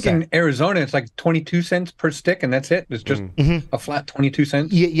I think in Arizona it's like 22 cents per stick, and that's it. It's just a flat 22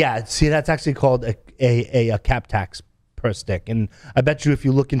 cents. Yeah. See, that's actually called a cap tax per stick, and I bet you if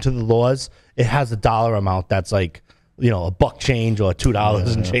you look into the laws, it has a dollar amount that's like, a buck change or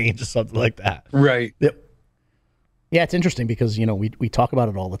 $2 and change or something like that. Right. Yep. Yeah, it's interesting because we talk about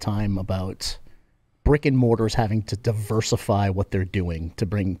it all the time about brick and mortars having to diversify what they're doing to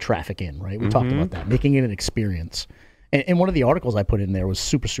bring traffic in, right? We talked about that, making it an experience. And one of the articles I put in there was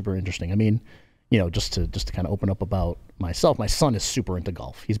super, super interesting. I mean, you know, just to kind of open up about myself, my son is super into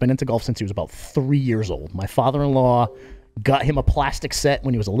golf. He's been into golf since he was about 3 years old. My father-in-law got him a plastic set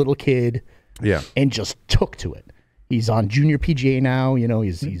when he was a little kid, and just took to it. He's on junior PGA now. You know,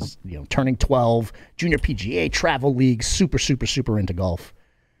 he's you know, turning 12. Junior PGA, travel league, super, super, super into golf.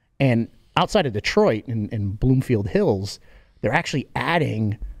 And outside of Detroit in Bloomfield Hills, they're actually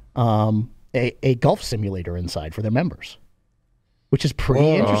adding a golf simulator inside for their members, which is pretty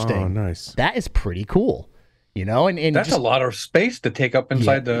interesting. Oh, nice. That is pretty cool. You know, and that's just, a lot of space to take up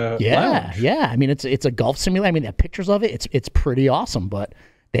inside the lounge. Yeah. I mean, it's a golf simulator. I mean, they have pictures of it. It's pretty awesome, but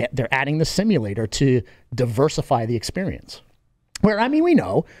they're adding the simulator to diversify the experience. Where, I mean, we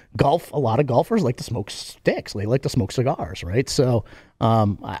know golf, a lot of golfers like to smoke sticks. They like to smoke cigars, right? So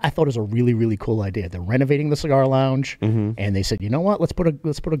I thought it was a really, really cool idea. They're renovating the cigar lounge, and they said, you know what? Let's put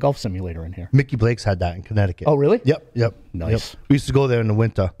a golf simulator in here. Mickey Blake's had that in Connecticut. Oh, really? Yep. Nice. Yep. We used to go there in the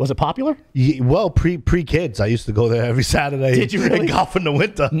winter. Was it popular? Well, pre kids, I used to go there every Saturday. Did you really? And golf in the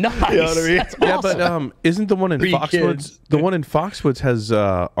winter. Nice. You know what I mean? That's Yeah, awesome. but isn't the one in Foxwoods? The one in Foxwoods has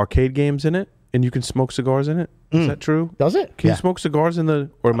arcade games in it, and you can smoke cigars in it. Is that true? Does it? Can you smoke cigars in the?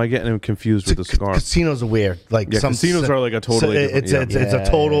 Or am I getting confused with the cigar? Casinos are weird. Like casinos are like a totally. Different, it's a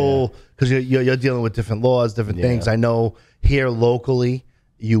total because you're dealing with different laws, different things. I know here locally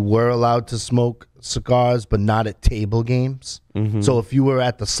you were allowed to smoke cigars, but not at table games. So if you were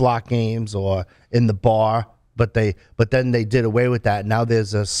at the slot games or in the bar, but then they did away with that. Now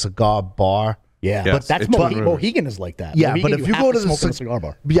there's a cigar bar. Yeah, Yes, but that's it's Mohegan is like that. Yeah, Mohegan, but if you go to smoke in the a cigar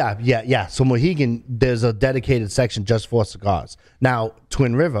bar. Yeah. So Mohegan, there's a dedicated section just for cigars. Now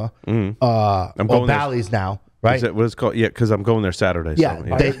Twin River, or Bally's now, right? Is that what it's called? Yeah, because I'm going there Saturday. Yeah, So,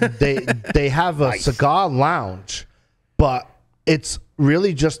 they have a cigar lounge, but it's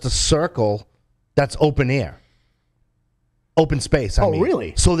really just a circle that's open air, open space. I mean.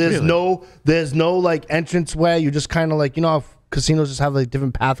 Really? So there's no like entranceway. You just kind of like, you know, if casinos just have like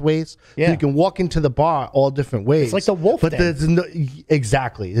different pathways. Yeah. So you can walk into the bar all different ways. It's like the Wolf But Den. there's no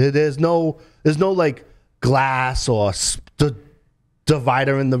exactly. There's no like glass or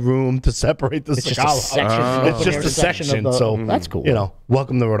divider in the room to separate the It's just cigar a section. lounge. It's open just air a section. of the- So that's cool. You know,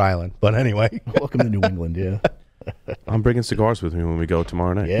 welcome to Rhode Island. But anyway. Welcome to New England. Yeah. I'm bringing cigars with me when we go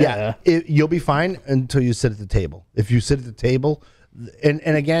tomorrow night. Yeah. You'll be fine until you sit at the table. If you sit at the table, and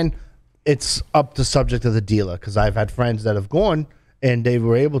again, it's up to subject of the dealer, because I've had friends that have gone and they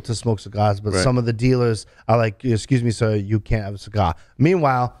were able to smoke cigars, but some of the dealers are like, excuse me, sir, you can't have a cigar.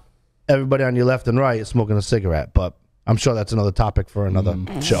 Meanwhile, everybody on your left and right is smoking a cigarette, but I'm sure that's another topic for another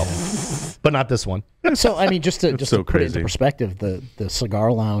show, but not this one. So, I mean, just to put it into crazy. perspective, the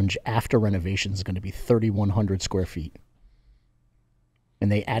cigar lounge after renovation is going to be 3,100 square feet.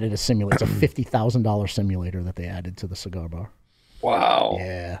 And they added a simulator. It's a $50,000 simulator that they added to the cigar bar. Wow.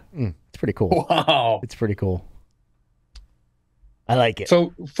 Yeah. It's pretty cool. Wow. It's pretty cool. I like it.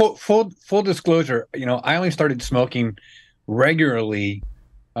 So full disclosure, you know, I only started smoking regularly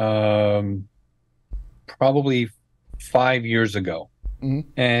probably 5 years ago.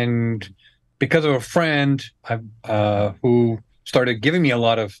 And because of a friend who started giving me a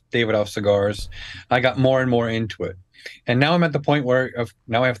lot of Davidoff cigars, I got more and more into it. And now I'm at the point where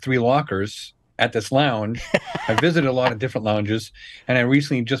now I have 3 lockers at this lounge. I visited a lot of different lounges, and I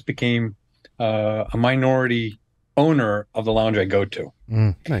recently just became a minority owner of the lounge I go to.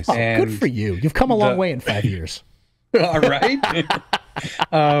 Nice. Oh, and good for you. You've come a long way in 5 years. All right.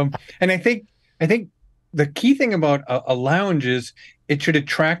 And I think the key thing about a lounge is it should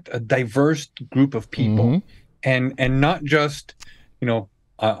attract a diverse group of people, and not just, you know,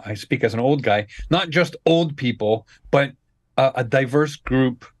 I speak as an old guy, not just old people, but a diverse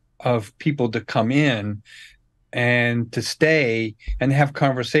group of people to come in and to stay and have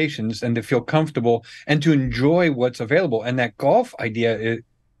conversations and to feel comfortable and to enjoy what's available. And that golf idea,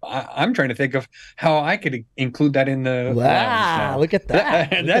 I'm trying to think of how I could include that in the Wow, lounge. look at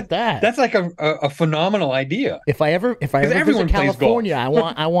that. Look at that. That's like a phenomenal idea. If I ever everyone visit plays golf. California,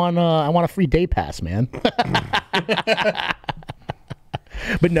 I want a free day pass, man.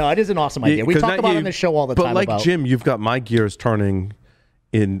 But no, it is an awesome idea. We 'cause talk not about you- it on the show all the but time. like about, Jim, you've got my gears turning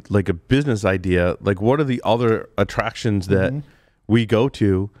in like a business idea. Like, what are the other attractions that we go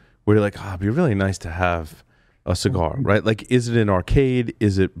to where you're like, oh, it'd be really nice to have a cigar, right? Like, is it an arcade?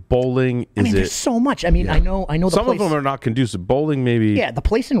 Is it bowling? I mean, there's so much. I mean, I know. The Some place, of them are not conducive. Bowling, maybe. Yeah, the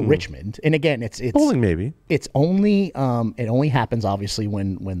place in Richmond, and again, it's Bowling, maybe. It's only it only happens obviously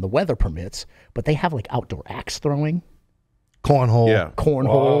when the weather permits. But they have like outdoor axe throwing.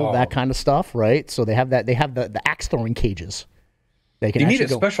 cornhole, that kind of stuff, right? So they have that. They have the axe throwing cages. They can You need a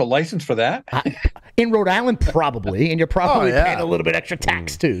actually go- special license for that? in Rhode Island, probably, and you're probably paying a little bit extra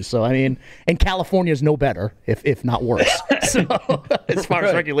tax too. So I mean, and California is no better, if not worse. So as far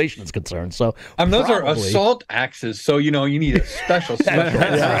as regulation is concerned, so those are assault axes, so you need a special.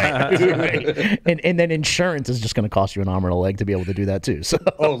 right. And then insurance is just going to cost you an arm and a leg to be able to do that too. So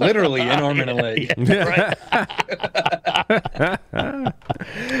literally an arm and a leg.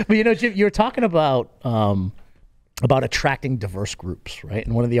 But Jim, you're talking about attracting diverse groups, right?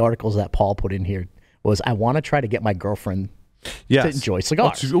 And one of the articles that Paul put in here was, I want to try to get my girlfriend to enjoy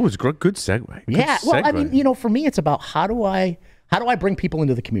cigars. It was a good segue. Yeah. Well, I mean, for me, it's about how do I bring people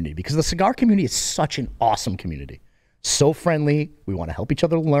into the community? Because the cigar community is such an awesome community. So friendly. We want to help each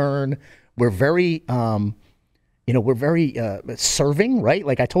other learn. We're very, serving, right?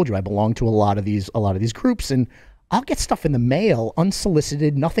 Like I told you, I belong to a lot of these groups, and I'll get stuff in the mail,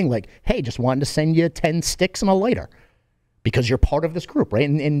 unsolicited, nothing like, hey, just wanted to send you 10 sticks and a lighter because you're part of this group, right?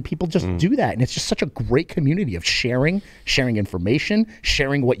 And people just do that. And it's just such a great community of sharing information,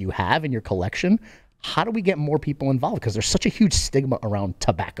 sharing what you have in your collection. How do we get more people involved? Because there's such a huge stigma around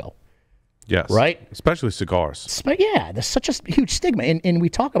tobacco. Yes. Right? Especially cigars. But yeah, there's such a huge stigma. And we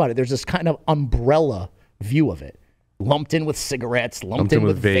talk about it. There's this kind of umbrella view of it. Lumped in with cigarettes, lumped in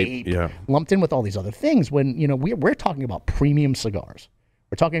with vape, lumped in with all these other things. When we're talking about premium cigars,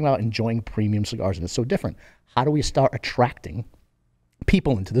 we're talking about enjoying premium cigars, and it's so different. How do we start attracting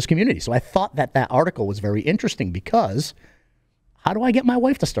people into this community? So I thought that article was very interesting because how do I get my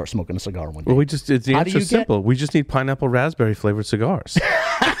wife to start smoking a cigar one day? Well, the answer is simple. We just need pineapple raspberry flavored cigars.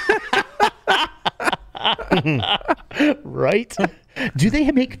 Right? Do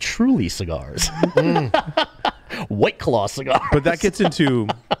they make Truly cigars? White Claw cigars. But that gets into,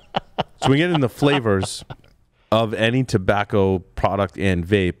 so we get into flavors of any tobacco product and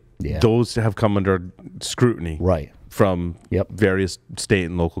vape. Yeah. Those have come under scrutiny, right, from various state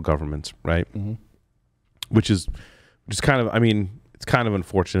and local governments, right? Mm-hmm. Which is kind of, I mean, it's kind of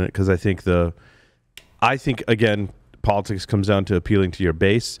unfortunate because I think again, politics comes down to appealing to your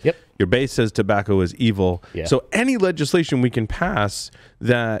base. Yep. Your base says tobacco is evil. Yeah. So any legislation we can pass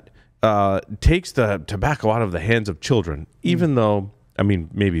that takes the tobacco out of the hands of children, even though, I mean,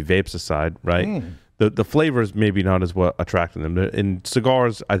 maybe vapes aside, right? The flavors maybe not as what attracting them. And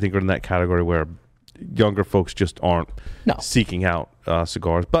cigars, I think, are in that category where younger folks just aren't seeking out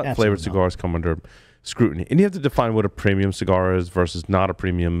cigars, but flavored cigars come under scrutiny. And you have to define what a premium cigar is versus not a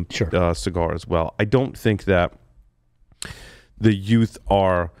premium cigar as well. I don't think that the youth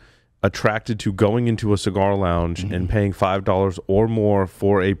are attracted to going into a cigar lounge and paying $5 or more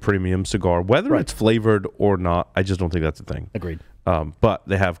for a premium cigar, whether it's flavored or not. I just don't think that's a thing. Agreed. But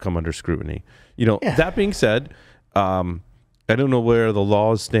they have come under scrutiny. That being said, I don't know where the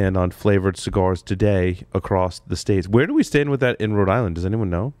laws stand on flavored cigars today across the states. Where do we stand with that in Rhode Island? Does anyone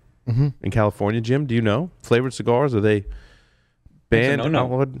know? In California, Jim, do you know? Flavored cigars, are they banned?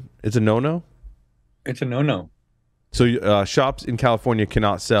 It's a no-no? It's a no-no. So shops in California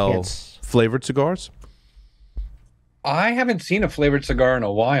cannot sell flavored cigars? I haven't seen a flavored cigar in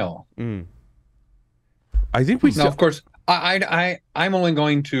a while. I think we now, of course, I'm only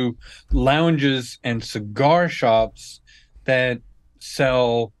going to lounges and cigar shops that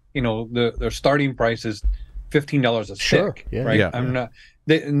sell, their starting price is $15 a stick, right? Yeah. I'm not.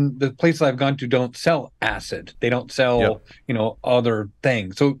 The places I've gone to don't sell acid. They don't sell, other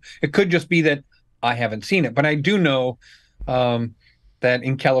things. So it could just be that I haven't seen it, but I do know that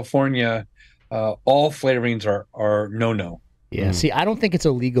in California, all flavorings are no-no. Yeah. See, I don't think it's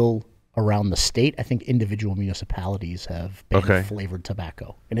illegal around the state. I think individual municipalities have banned flavored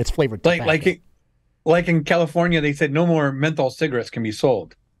tobacco, and it's flavored tobacco. Like in California, they said no more menthol cigarettes can be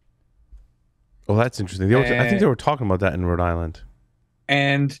sold. Well, that's interesting. I think they were talking about that in Rhode Island.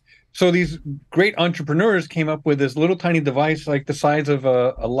 And so these great entrepreneurs came up with this little tiny device like the size of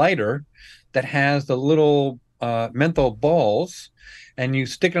a lighter that has the little menthol balls, and you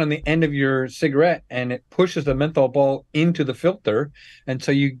stick it on the end of your cigarette, and it pushes the menthol ball into the filter, and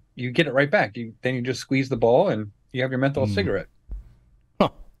so you get it right back. Then you just squeeze the ball, and you have your menthol cigarette.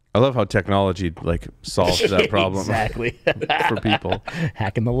 I love how technology solves that problem. Exactly. For people.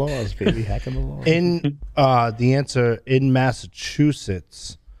 Hacking the laws, baby. Hacking the laws. In the answer in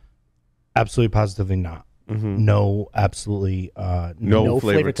Massachusetts, absolutely positively not. No, absolutely no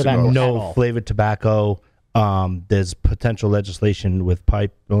flavored tobacco. No flavored tobacco. There's potential legislation with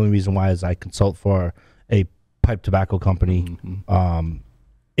pipe. The only reason why is I consult for a pipe tobacco company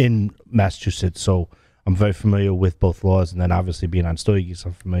in Massachusetts, so I'm very familiar with both laws, and then obviously being on stogies,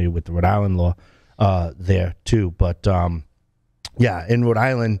 I'm familiar with the Rhode Island law there too. But Yeah, in Rhode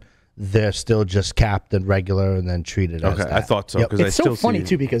Island, they're still just capped and regular, and then treated as Okay, that. I thought so Yep. because I It's still so funny see,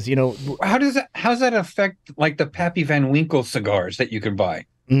 too because How's that affect like the Pappy Van Winkle cigars that you can buy?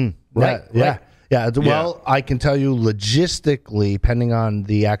 Right, Yeah. Well, I can tell you logistically, depending on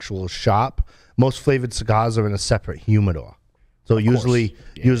the actual shop, most flavored cigars are in a separate humidor. So usually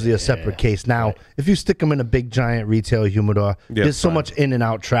a separate case. Now, if you stick them in a big giant retail humidor, there's so much in and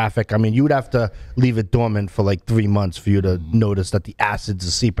out traffic. I mean, you would have to leave it dormant for like 3 months for you to notice that the acids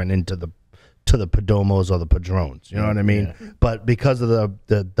are seeping into the Perdomos or the Padrones. You know what I mean? Yeah. But because of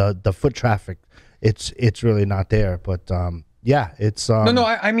the foot traffic, it's really not there. But it's No,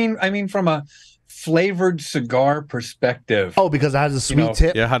 I mean from a flavored cigar perspective. Oh, because it has a sweet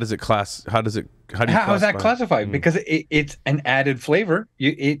tip. Yeah, how is that classified? Because it's an added flavor.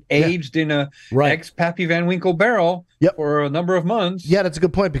 It aged in a ex Pappy Van Winkle barrel for a number of months. Yeah, that's a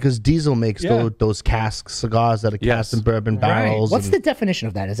good point because Diesel makes those cask cigars that are cast in bourbon barrels. What's the definition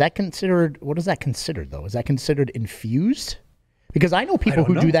of that? Is that considered? What is that considered though? Is that considered infused? Because I know people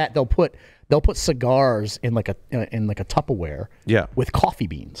who do that. They'll put cigars in like a Tupperware with coffee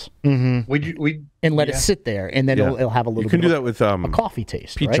beans. Mm-hmm. And let it sit there, and then it'll have a little. You can bit do of that with a coffee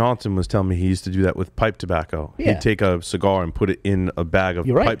taste. Pete Johnson was telling me he used to do that with pipe tobacco. Yeah. He'd take a cigar and put it in a bag of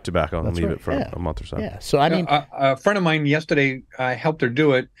pipe tobacco and leave it for a month or so. Yeah. So I mean, a friend of mine yesterday, I helped her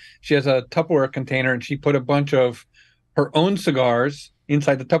do it. She has a Tupperware container, and she put a bunch of her own cigars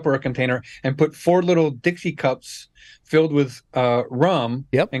inside the Tupperware container and put 4 little Dixie cups filled with rum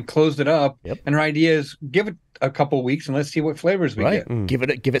and closed it up. And her idea is give it a couple weeks and let's see what flavors we get. Give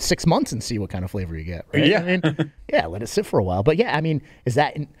it 6 months and see what kind of flavor you get. Right? Yeah. Let it sit for a while. But I mean, is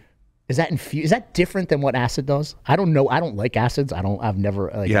that infused? Is that different than what acid does? I don't know. I don't like acids. I've never.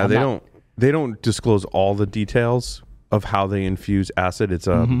 They don't disclose all the details of how they infuse acid. It's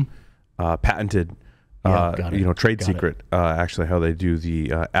a patented, trade secret. Actually, how they do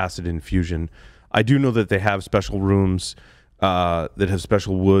the acid infusion. I do know that they have special rooms that have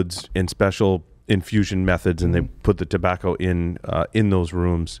special woods and special infusion methods, and they put the tobacco in those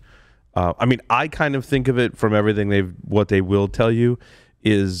rooms. I mean, I kind of think of it from everything what they will tell you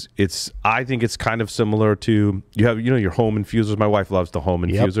is I think it's kind of similar to you have your home infusers. My wife loves the home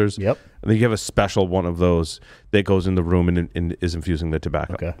infusers. Yep. And then you have a special one of those that goes in the room and is infusing the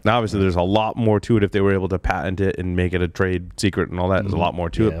tobacco. Okay. Now, obviously, there's a lot more to it. If they were able to patent it and make it a trade secret and all that, there's a lot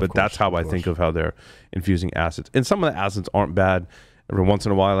more to it. But that's how I think of how they're infusing acids. And some of the acids aren't bad. Every once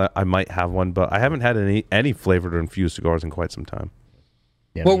in a while, I might have one, but I haven't had any flavored or infused cigars in quite some time.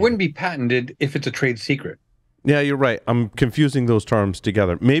 Yeah, well, it wouldn't be patented if it's a trade secret. Yeah, you're right. I'm confusing those terms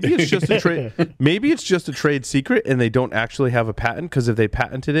together. Maybe it's just a trade. Maybe it's just a trade secret, and they don't actually have a patent. Because if they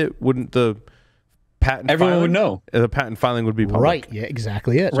patented it, wouldn't the patent? Everyone would know. The patent filing would be public. Right. Yeah.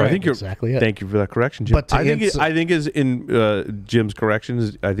 Exactly it. So I think you're exactly it. Thank you for that correction, Jim. But I think is in Jim's correction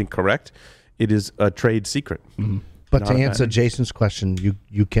is I think correct. It is a trade secret. Mm-hmm. But to answer Jason's question,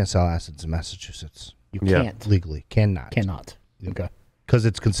 you can't sell acids in Massachusetts. You can't legally cannot. Okay. Because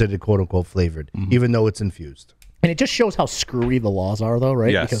it's considered "quote unquote" flavored, even though it's infused. And it just shows how screwy the laws are, though,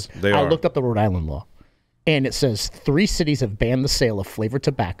 right? Yes, because they I are. looked up the Rhode Island law, and it says 3 cities have banned the sale of flavored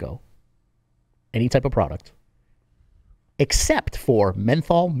tobacco, any type of product, except for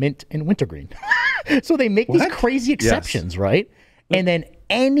menthol, mint, and wintergreen. So they make these crazy exceptions, right? And then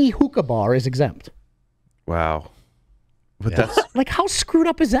any hookah bar is exempt. Wow. But that's Like, how screwed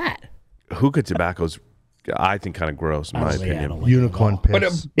up is that? hookah tobacco's. I think kind of gross, in my opinion. Unicorn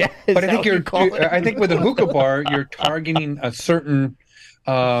piss. But I think I think with a hookah bar, you're targeting a certain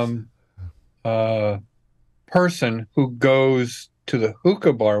person who goes to the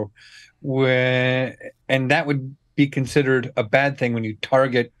hookah bar, and that would be considered a bad thing when you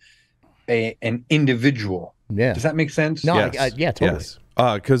target an individual. Yeah. Does that make sense? No, Yes. yeah, totally. Yes.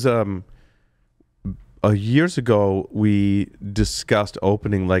 Because years ago, we discussed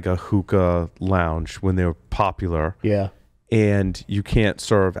opening like a hookah lounge when they were popular. Yeah. And you can't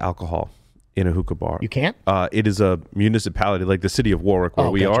serve alcohol in a hookah bar. You can't? It is a municipality, like the city of Warwick, where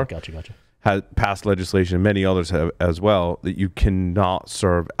we are. Gotcha. Has passed legislation, and many others have as well, that you cannot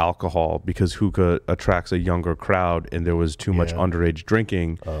serve alcohol because hookah attracts a younger crowd, and there was too much underage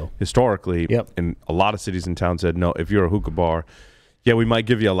drinking historically. Yep. And a lot of cities and towns said, no, if you're a hookah bar, we might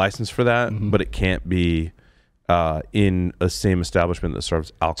give you a license for that, but it can't be in a same establishment that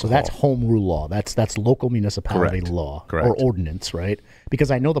serves alcohol. So that's home rule law. That's local municipality law or ordinance, right?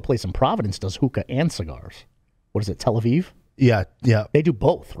 Because I know the place in Providence does hookah and cigars. What is it, Tel Aviv? Yeah, yeah. They do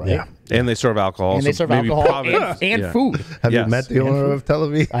both, right? Yeah. And they serve alcohol. And they so serve maybe alcohol Providence- and yeah. food. Have Yes. you met the owner of Tel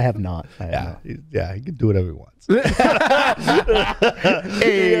Aviv? I have not. I have Yeah, not. he can do whatever he wants.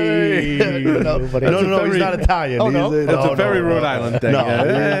 Hey. No, he's not Italian. Oh, no? That's a very Rhode Island thing. No,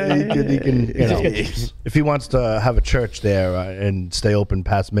 Yeah. he can you know, if he wants to have a church there and stay open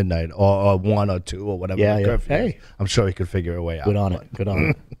past midnight or 1 or 2 or whatever. Yeah, the yeah. curfew is, Hey. I'm sure he could figure a way out. Good on it. Good on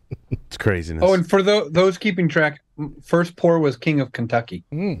it. It's craziness. Oh, and for those keeping track, first pour was King of Kentucky.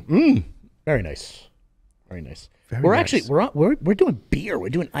 Very nice. Very nice. We're nice. actually we're doing beer. We're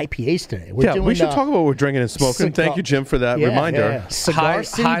doing IPAs today. We're yeah, doing, we should talk about what we're drinking and smoking. cigar- Thank you, Jim, for that Yeah, reminder. yeah. Cigar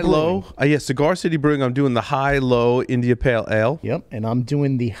City high low. Brewing. Yeah, Cigar City Brewing. I'm doing the high low India Pale Ale. Yep, and I'm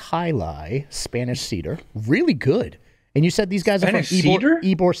doing the High Lie Spanish Cedar. Really good. And you said these guys Spanish are from Cedar?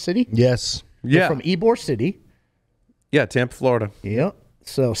 Ybor City? Yes. They're Yeah, from Ybor City. yeah, Tampa, Florida. Yep.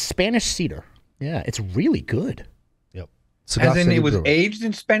 So Spanish Cedar. Yeah, it's really good. Yep. As in, City it was Brewery. aged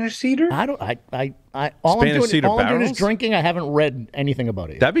in Spanish cedar. I don't. All Spanish cedar I'm doing is barrels? drinking. I haven't read anything about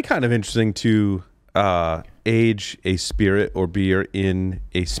it. Yet. That'd be kind of interesting to age a spirit or beer in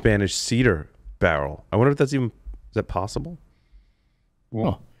a Spanish cedar barrel. I wonder if that's even is that possible?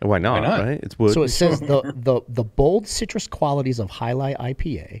 Well, Why not? Why not? Right? It's wood. so it says the bold citrus qualities of High Lie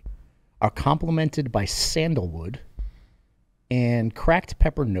IPA are complemented by sandalwood and cracked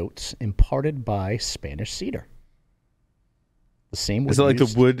pepper notes imparted by Spanish cedar. The same wood Is it like the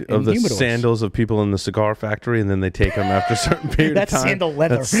used wood in of the humidors. sandals of people in the cigar factory, and then they take them after a certain period That's of time? sandal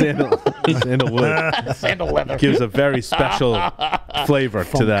leather. That's sandalwood. Sandal leather. Gives a very special flavor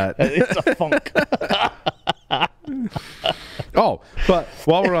to that. It's a funk. Oh, but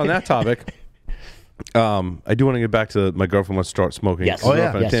while we're on that topic, I do want to get back to my girlfriend wants to start smoking. Yes. My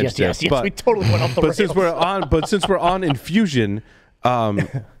girlfriend yes, tangent yes, yes, there. yes. But, We totally went off the but rails. since we're on infusion,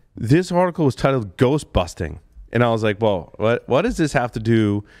 this article was titled "Ghost Busting," and I was like, "Well, what does this have to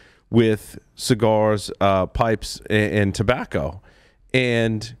do with cigars, pipes, and tobacco?"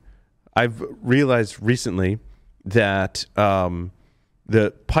 And I've realized recently that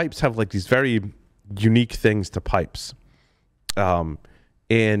the pipes have like these very unique things to pipes.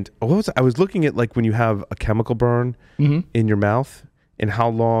 And I was looking at like when you have a chemical burn in your mouth and how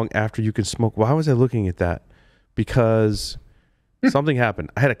long after you can smoke. Why was I looking at that? Because something happened.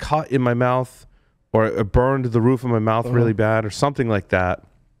 I had a cut in my mouth, or it burned the roof of my mouth really bad, or something like that.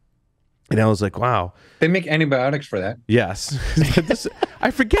 And I was like, wow. They make antibiotics for that. Yes.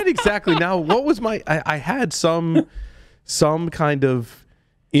 I forget exactly now. What was I had some kind of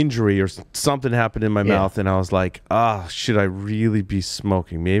injury or something happened in my mouth, and I was like, should I really be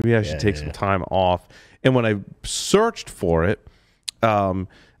smoking? Maybe I should take some time off. And when I searched for it,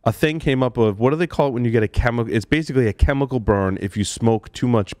 a thing came up of, what do they call it when you get a chemical? It's basically a chemical burn if you smoke too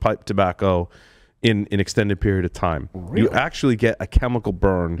much pipe tobacco in an extended period of time. Really? You actually get a chemical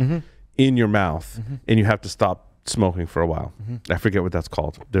burn in your mouth, and you have to stop smoking for a while. I forget what that's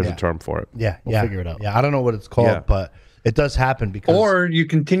called. There's a term for it. Yeah, We'll figure it out. Yeah, I don't know what it's called, but it does happen because Or you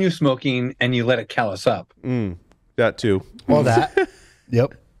continue smoking and you let it callous up. That too. all that.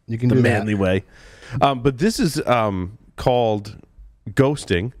 Yep, you can The do manly way. But this is called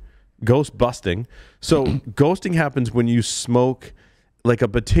ghosting, ghost busting. So ghosting happens when you smoke like a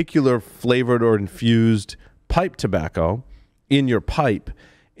particular flavored or infused pipe tobacco in your pipe,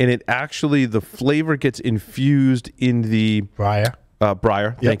 and it actually, the flavor gets infused in the Briar.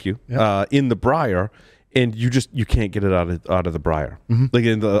 briar. Thank you. In the briar, and you can't get it out of the briar. Like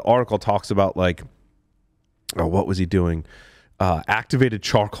in the article talks about like, what was he doing? Activated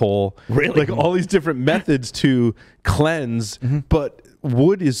charcoal, Really? like all these different methods to cleanse. But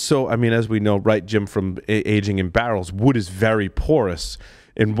wood is so, I mean, as we know, right, Jim, from aging in barrels, wood is very porous.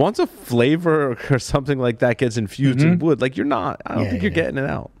 And once a flavor or something like that gets infused in wood, like I don't think you're getting it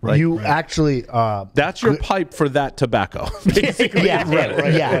out. Like, You actually that's your pipe for that tobacco. Basically. Yeah.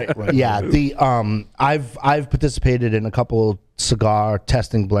 The I've participated in a couple cigar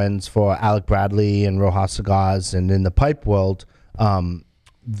testing blends for Alec Bradley and Rojas Cigars, and in the pipe world,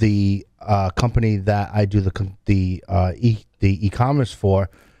 the company that I do the e-commerce for,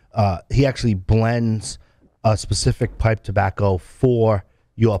 he actually blends a specific pipe tobacco for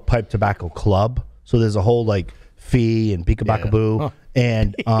your pipe tobacco club. So there's a whole like fee and peekaboo,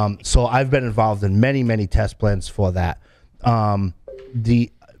 and so I've been involved in many test blends for that.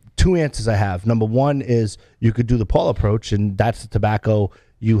 The two answers I have: number one is you could do the pull approach, and that's the tobacco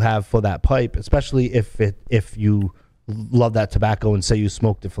you have for that pipe, especially if you love that tobacco and say you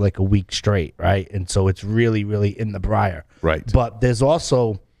smoked it for like a week straight, right? And so it's really in the briar, Right. But there's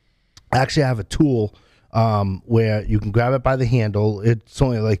also, actually I have a tool where you can grab it by the handle. It's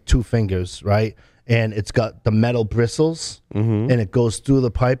only like 2 fingers, right? and it's got the metal bristles, and it goes through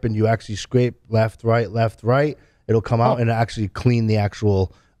the pipe, and you actually scrape left, right. It'll come out and actually clean the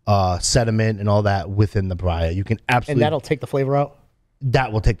actual sediment and all that within the briar. You can absolutely, And that'll take the flavor out?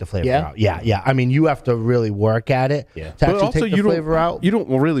 that will take the flavor Yeah? out. Yeah. I mean, you have to really work at it to actually take the flavor out. You don't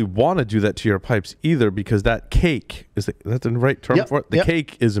really want to do that to your pipes either, because that cake that's the right term for it. The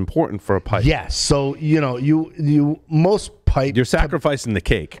cake is important for a pipe. Yes. So you most pipe. You're sacrificing the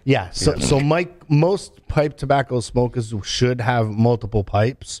cake. Yeah. So Mike, most pipe tobacco smokers should have multiple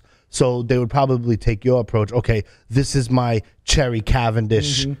pipes. So they would probably take your approach. Okay, this is my cherry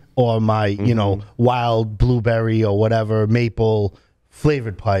Cavendish or my wild blueberry or whatever maple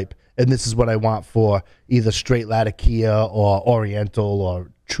flavored pipe, and this is what I want for either straight Latakia or Oriental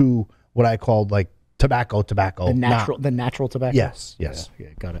or true, what I called like tobacco. The natural tobacco? Yes. Yeah,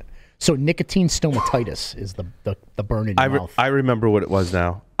 got it. So nicotine stomatitis is the burn in your mouth. I remember what it was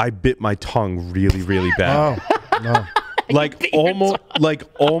now. I bit my tongue really, really bad. Oh, no.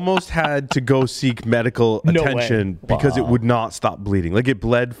 almost had to go seek medical attention because it would not stop bleeding. Like, it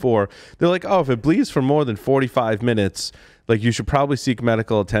bled for, they're like, oh, if it bleeds for more than 45 minutes, like, you should probably seek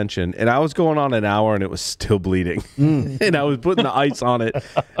medical attention. And I was going on an hour and it was still bleeding. And I was putting the ice on it.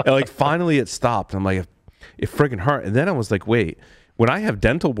 And like, finally it stopped. I'm like, it friggin' hurt. And then I was like, wait, when I have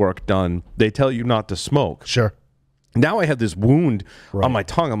dental work done, they tell you not to smoke. Sure. Now I have this wound on my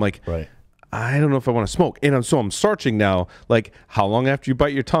tongue. I'm like, I don't know if I want to smoke. And I'm searching now, like, how long after you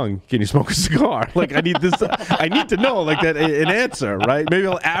bite your tongue can you smoke a cigar? Like, I need this, I need to know, like, that an answer, right? Maybe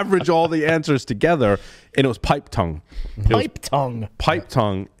I'll average all the answers together. And it was pipe tongue. Pipe tongue. Pipe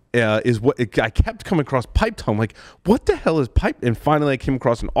tongue is what, I kept coming across pipe tongue. Like, what the hell is pipe? And finally I came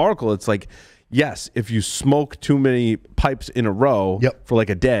across an article. It's like, yes, if you smoke too many pipes in a row for like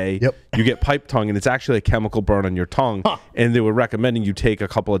a day, you get pipe tongue, and it's actually a chemical burn on your tongue. And they were recommending you take a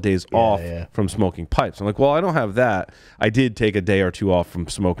couple of days off from smoking pipes. I'm like, well, I don't have that. I did take a day or two off from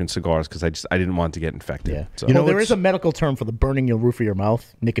smoking cigars because I didn't want to get infected. Yeah. So. There is a medical term for the burning the roof of your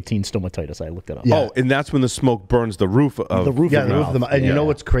mouth, nicotine stomatitis. I looked it up. Oh, and that's when the smoke burns the roof of the roof of the roof of the mouth. And you know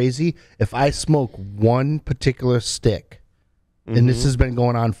what's crazy? If I smoke one particular stick, and this has been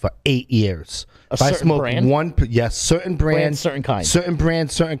going on for 8 years. If I smoke brand? certain brand, certain kind. certain brand,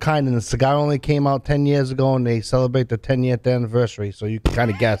 certain kind, and the cigar only came out 10 years ago, and they celebrate the 10th anniversary, so you can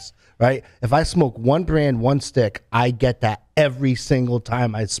kind of guess, right? If I smoke one brand, one stick, I get that every single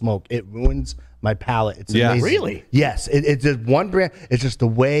time I smoke. It ruins my palate. It's amazing. Really? Yes. It's just one brand. It's just the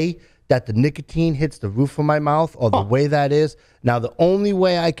way that the nicotine hits the roof of my mouth, or the way that is. Now, the only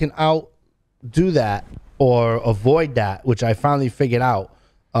way I can outdo that or avoid that, which I finally figured out,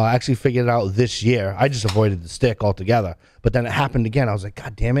 actually figured it out this year. I just avoided the stick altogether. But then it happened again. I was like,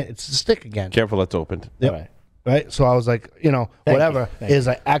 God damn it, it's the stick again. Careful, that's opened. Yep. Right? So I was like, whatever.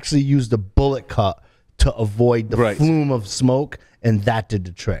 I actually used a bullet cut to avoid the flume of smoke, and that did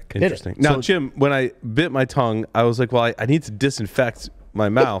the trick. Interesting. Now, So, Jim, when I bit my tongue, I was like, well, I need to disinfect my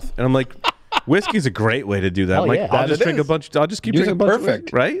mouth. And I'm like, whiskey's a great way to do that. I'm like, I'll just drink a bunch. I'll just keep drinking a bunch of whiskey.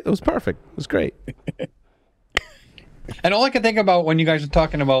 Right? It was perfect. It was great. And all I can think about when you guys are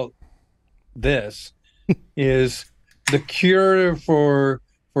talking about this is the cure for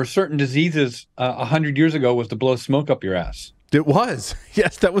certain diseases 100 years ago was to blow smoke up your ass. It was.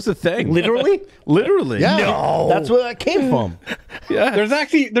 Yes, that was a thing. Literally? Literally. Yeah. No. That's where that came from. Yeah. There's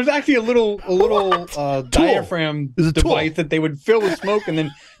actually a little diaphragm device that they would fill with smoke and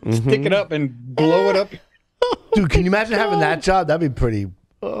then stick it up and blow it up. Dude, can you imagine having that job? That'd be pretty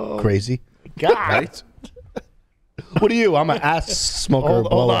crazy. God. Right? What are you? I'm an ass smoker.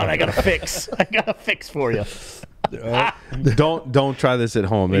 Hold on, I got a fix. I got a fix for you. Don't try this at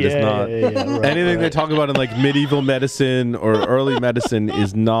home. It is not anything they talk about in like medieval medicine or early medicine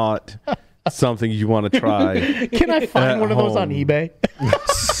is not something you want to try. Can I find one of those on eBay?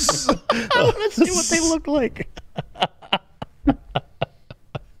 I want to see what they look like. Can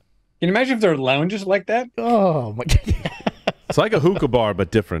you imagine if there are lounges like that? Oh my God. It's like a hookah bar, but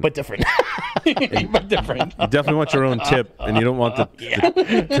different. But different. But different. You definitely want your own tip, and you don't want to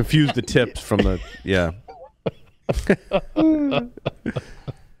confuse the tips from the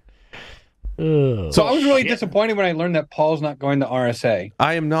So I was really disappointed when I learned that Paul's not going to RSA.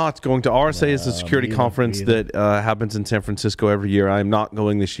 I am not going to RSA. Is a security conference that happens in San Francisco every year. I am not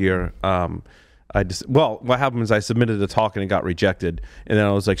going this year. What happened is I submitted a talk and it got rejected, and then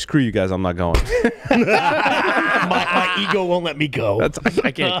I was like, "Screw you guys, I'm not going." my ego won't let me go.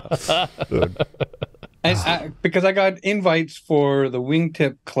 I can't. Because I got invites for the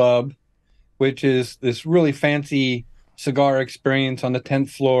Wingtip Club, which is this really fancy cigar experience on the 10th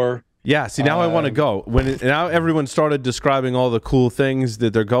floor Yeah, see, now I want to go. Now everyone started describing all the cool things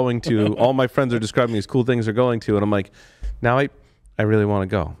that they're going to. All my friends are describing these cool things they're going to, and I'm like, now I really want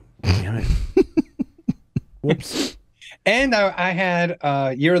to go. Damn it. Whoops. And I had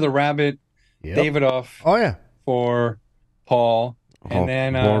Year of the Rabbit, Davidoff. Oh yeah. For Paul. And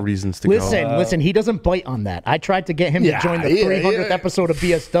then more reasons to listen, go. Listen, he doesn't bite on that. I tried to get him to join the 300th episode of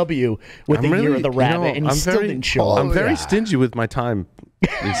BSW with the Year of the Rabbit, and he still didn't show up. I'm very stingy with my time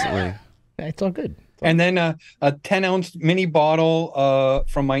recently. It's all good. And then a 10-ounce mini bottle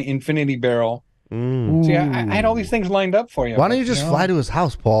from my Infinity Barrel. See, I had all these things lined up for you. Why don't you just fly to his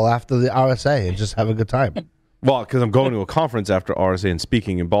house, Paul, after the RSA and just have a good time? Well, because I'm going to a conference after RSA and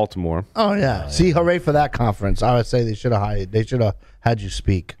speaking in Baltimore. Oh yeah. See, hooray for that conference. RSA, they should have had you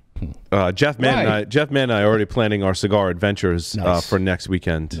speak. Jeff Mann and I are already planning our cigar adventures for next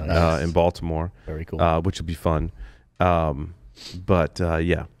weekend in Baltimore. Very cool. Which will be fun. Yeah.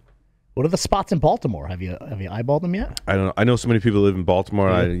 What are the spots in Baltimore? Have you eyeballed them yet? I don't know. I know so many people who live in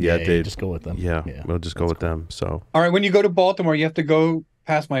Baltimore. They just go with them. Yeah, we'll just go with them. So, all right, when you go to Baltimore, you have to go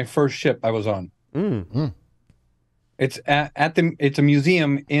past my first ship I was on. It's it's a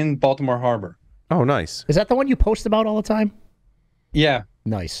museum in Baltimore Harbor. Oh, nice. Is that the one you post about all the time? Yeah.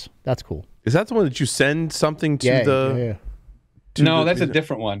 Nice. That's cool. Is that the one that you send something to the? Yeah. No, that's a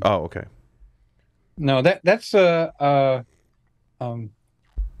different one. Oh, okay. No, that's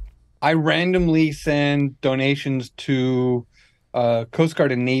I randomly send donations to Coast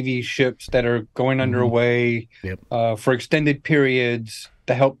Guard and Navy ships that are going underway for extended periods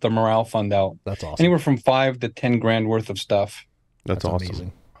to help the morale fund out. That's awesome. Anywhere from $5 to $10,000 worth of stuff. That's awesome.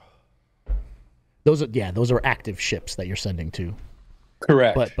 Amazing. Those are active ships that you're sending to.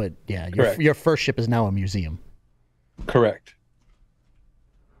 Correct. But your first ship is now a museum. Correct.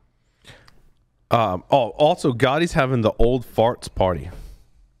 Also, Gotti's having the old farts party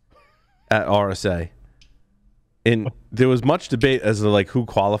at RSA, and there was much debate as to like who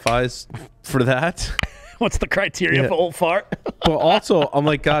qualifies for that. What's the criteria for old fart? Well, also, I'm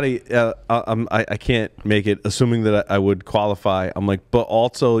like, Gotti, I can't make it, assuming that I would qualify. I'm like, but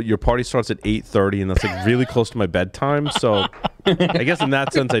also, your party starts at 8:30, and that's like really close to my bedtime. So, I guess in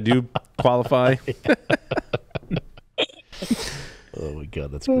that sense, I do qualify. Oh my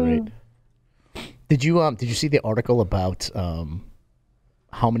god, that's great. Did you see the article about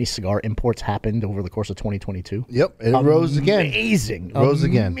how many cigar imports happened over the course of 2022? Yep, it rose again. Amazing. Rose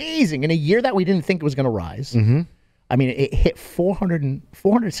again. Amazing. In a year that we didn't think it was going to rise. Mm-hmm. I mean, it hit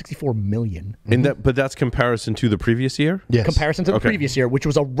 464 million. But that's comparison to the previous year? Yes. Comparison to the previous year, which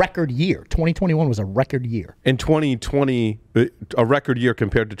was a record year. 2021 was a record year. In 2020, a record year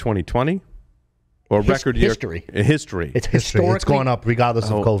compared to 2020? Or record year? History. History. It's historically. It's going up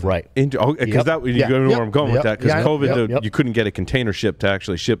regardless of COVID. Right. Because you know where I'm going with that. Because COVID, you couldn't get a container ship to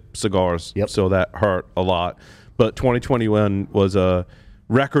actually ship cigars. Yep. So that hurt a lot. But 2021 was a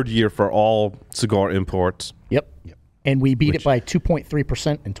record year for all cigar imports. Yep. And we beat it by 2.3% in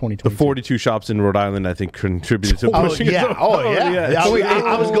 2022. The 42 shops in Rhode Island, I think, contributed to pushing it.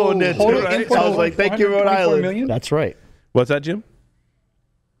 I was going there too. Right? I was like, thank you, Rhode Island. Million? That's right. What's that, Jim?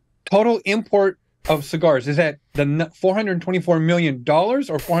 Total import of cigars, is that the $424 million or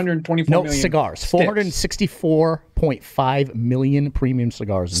 424 million? Cigars. 464.5 million premium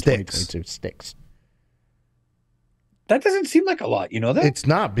cigars in 2022. Sticks. That doesn't seem like a lot, you know that? It's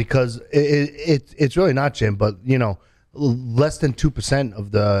not, because it's really not, Jim, but you know, less than 2%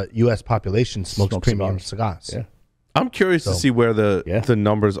 of the U.S. population smokes premium cigars. Yeah. I'm curious to see where the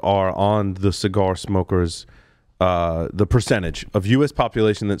numbers are on the cigar smokers. The percentage of U.S.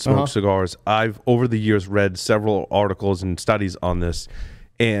 population that smokes cigars. I've, over the years, read several articles and studies on this,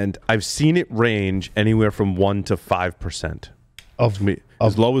 and I've seen it range anywhere from 1% to 5%.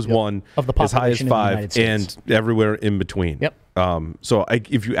 As low as 1, of the as high as population 5, and everywhere in between. Yep. So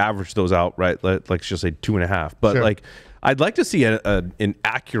if you average those out, right, let's just say 2.5. But like, I'd like to see an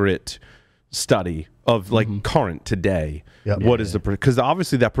accurate study of like current today. What is the because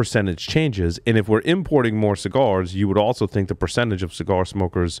obviously that percentage changes, and if we're importing more cigars, you would also think the percentage of cigar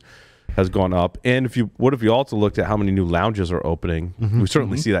smokers has gone up. And if you also looked at how many new lounges are opening, we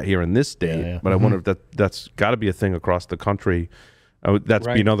certainly see that here in this state. But I wonder if that's got to be a thing across the country. That's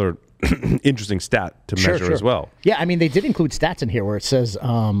be another interesting stat to measure as well. Yeah, I mean, they did include stats in here where it says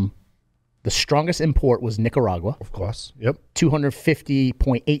the strongest import was Nicaragua. Of course. Yep.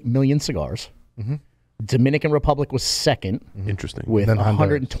 250.8 million cigars. Dominican Republic was second. Interesting. With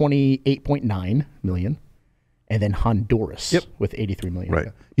 128.9 million. And then Honduras with 83 million. Right.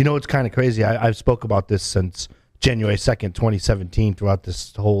 You know, it's kind of crazy. I've spoke about this since January 2nd, 2017 throughout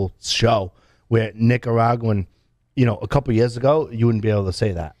this whole show, where Nicaraguan you know, a couple years ago, you wouldn't be able to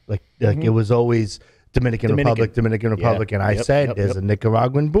say that. Like it was always Dominican Republic, and I said there's a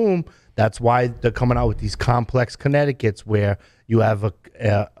Nicaraguan boom. That's why they're coming out with these complex Connecticut's where you have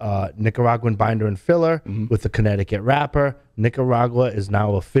a Nicaraguan binder and filler with a Connecticut wrapper. Nicaragua is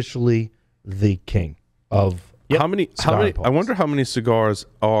now officially the king of How many? I wonder how many cigars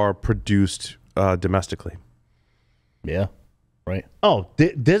are produced domestically. Yeah, right. Oh,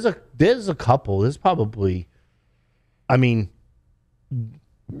 there's a couple. There's probably, I mean,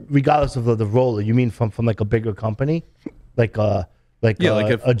 regardless of the roller, you mean from like a bigger company, like a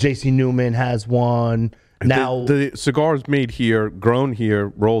JC Newman has one. Now the cigars made here, grown here,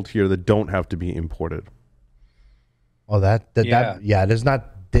 rolled here that don't have to be imported. Oh, there's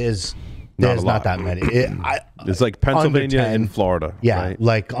not that many. It's like Pennsylvania and Florida. Yeah, right?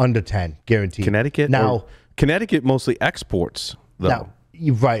 like under 10, guaranteed. Connecticut? Now, Connecticut mostly exports, though. Now,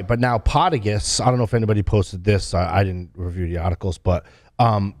 right, but now Potagus, I don't know if anybody posted this. I didn't review the articles, but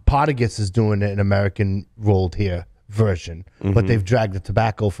Potagus is doing an American rolled here version, but they've dragged the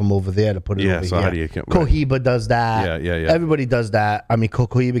tobacco from over there to put it over so here. How do you Cohiba does that. Yeah. Everybody does that. I mean,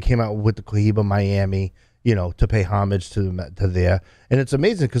 Cohiba came out with the Cohiba Miami, you know, to pay homage to there. And it's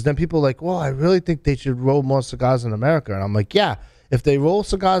amazing because then people are like, well, I really think they should roll more cigars in America. And I'm like, yeah, if they roll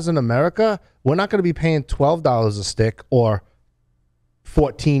cigars in America, we're not going to be paying $12 a stick or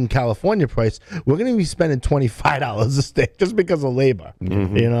 $14 California price. We're going to be spending $25 a stick just because of labor.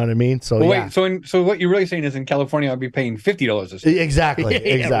 You know what I mean? So wait, so what you're really saying is in California, I'll be paying $50 a stick. Exactly.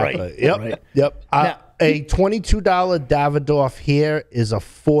 Yep. A $22 Davidoff here is a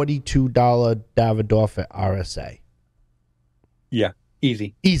 $42 Davidoff at RSA. Yeah,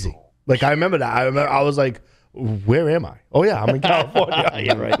 easy. Like I remember that. I was like, where am I? Oh yeah, I'm in California.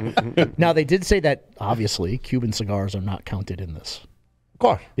 Yeah, right. Now they did say that obviously Cuban cigars are not counted in this. Of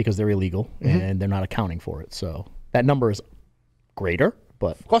course, because they're illegal and they're not accounting for it. So that number is greater,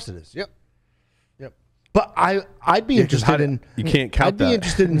 but of course it is. Yep. But I'd be interested in. You can't count that. I'd be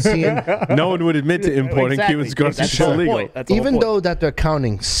interested in seeing. No one would admit to importing Cuban cigars. It's illegal. Even though that they're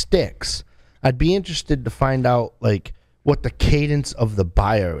counting sticks, I'd be interested to find out like what the cadence of the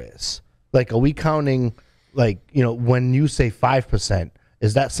buyer is. Like, are we counting? Like, you know, when you say 5%,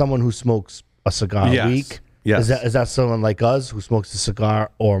 is that someone who smokes a cigar a week? Yes. Is that someone like us who smokes a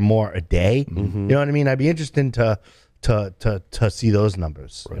cigar or more a day? You know what I mean? I'd be interested to see those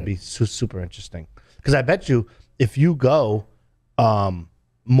numbers. It'd be super interesting. Because I bet you if you go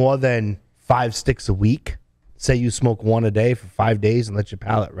more than 5 sticks a week, say you smoke one a day for 5 days and let your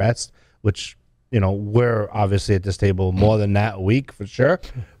palate rest, which, you know, we're obviously at this table more than that a week for sure.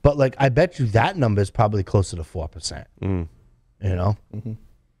 But like, I bet you that number is probably closer to 4%. You know?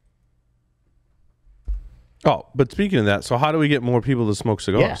 Oh, but speaking of that, so how do we get more people to smoke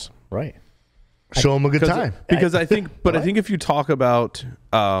cigars? Yeah, right. Show them a good time. Because I think if you talk about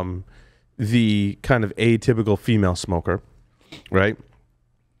the kind of atypical female smoker, right?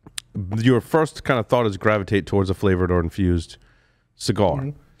 Your first kind of thought is gravitate towards a flavored or infused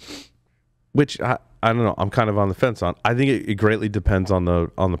cigar, which I don't know. I'm kind of on the fence on. I think it greatly depends on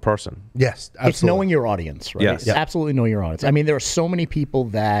the person. Yes, absolutely. It's knowing your audience, right? Yes. It's absolutely know your audience. I mean, there are so many people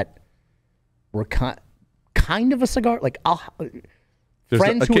that were kind of a cigar, like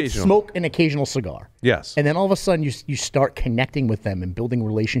friends who would smoke an occasional cigar. Yes. And then all of a sudden you start connecting with them and building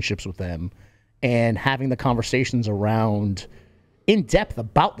relationships with them and having the conversations around in depth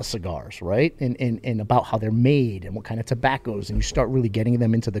about the cigars, right? And about how they're made and what kind of tobaccos. And you start really getting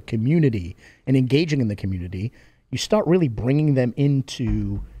them into the community and engaging in the community. You start really bringing them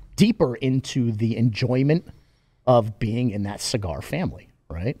deeper into the enjoyment of being in that cigar family,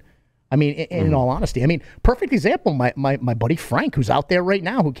 right? I mean, in all honesty, I mean, perfect example, my buddy Frank, who's out there right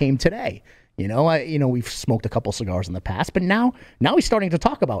now, who came today. You know, we've smoked a couple cigars in the past, but now he's starting to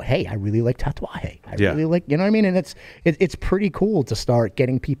talk about, hey, I really like Tatuaje. I really like, you know what I mean? And it's pretty cool to start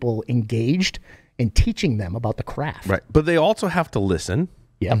getting people engaged and teaching them about the craft. Right. But they also have to listen.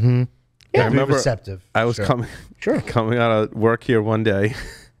 Yeah. I remember receptive. I was coming out of work here one day,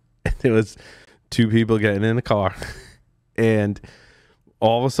 and there was 2 people getting in the car, and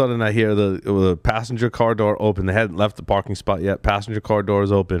all of a sudden I hear the passenger car door open. They hadn't left the parking spot yet. Passenger car door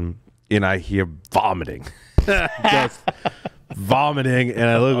is open, and I hear vomiting. Just vomiting, and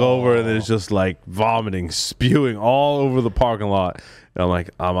I look over, and there's just like vomiting, spewing all over the parking lot. And I'm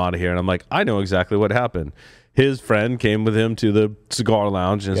like, I'm out of here. And I'm like, I know exactly what happened. His friend came with him to the cigar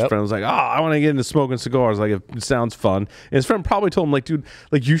lounge, and his friend was like, I want to get into smoking cigars. Like, it sounds fun. And his friend probably told him, like, dude,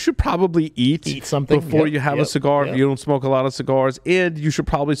 like, you should probably eat something before you have a cigar if you don't smoke a lot of cigars, and you should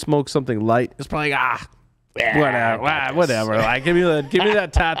probably smoke something light. It's probably like, whatever. Like, give me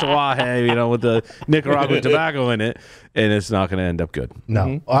that tatuaje, you know, with the Nicaraguan tobacco in it, and it's not going to end up good.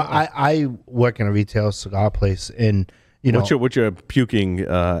 No, I work in a retail cigar place, and you know, what's your puking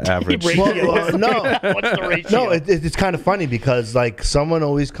average? no, What's the ratio? no, it's kind of funny because like someone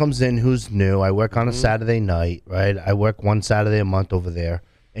always comes in who's new. I work on a Saturday night, right? I work one Saturday a month over there,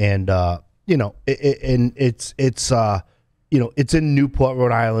 and you know, it's you know, it's in Newport,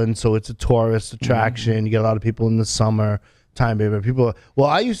 Rhode Island, so it's a tourist attraction. You get a lot of people in the summer time, baby. People, well,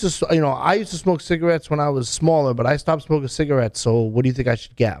 I used to smoke cigarettes when I was smaller, but I stopped smoking cigarettes. So what do you think I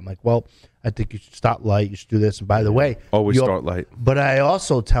should get? I'm like, well, I think you should start light. You should do this. And by the way, always start light. But I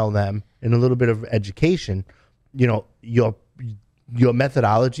also tell them in a little bit of education, you know, your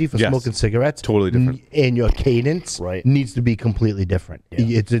methodology for smoking cigarettes totally different, and your cadence needs to be completely different.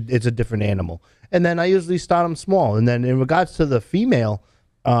 It's a different animal. And then I usually start them small. And then in regards to the female,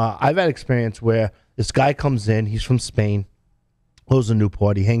 I've had experience where this guy comes in. He's from Spain, lives in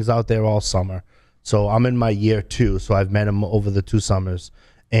Newport. He hangs out there all summer. So I'm in my year 2. So I've met him over the 2 summers.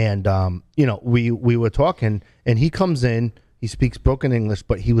 And, you know, we were talking, and he comes in. He speaks broken English,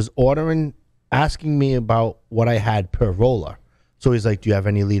 but he was asking me about what I had per roller. So he's like, do you have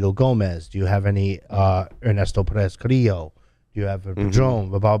any Lido Gomez? Do you have any Ernesto Perez Carrillo? Do you have a Padron?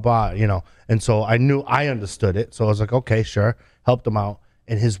 Blah, blah, blah, you know. And so I understood it. So I was like, okay, sure. Helped him out.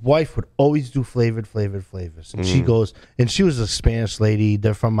 And his wife would always do flavored flavors. And she goes, and she was a Spanish lady.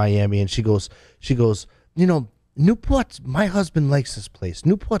 They're from Miami. And she goes, you know, Newport's, my husband likes this place.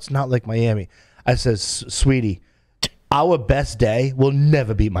 Newport's not like Miami. I says, sweetie, our best day will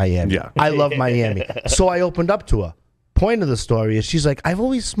never beat Miami. Yeah. I love Miami. So I opened up to her. Point of the story is she's like, I've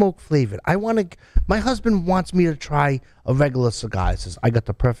always smoked flavored. My husband wants me to try a regular cigar. I says, I got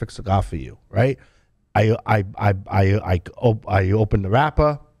the perfect cigar for you, right? I opened the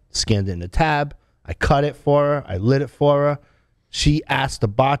wrapper, scanned it in the tab, I cut it for her, I lit it for her. She asked the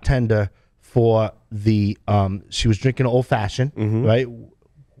bartender for the she was drinking an old fashioned, right,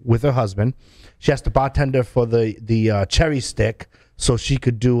 with her husband. She asked the bartender for the cherry stick so she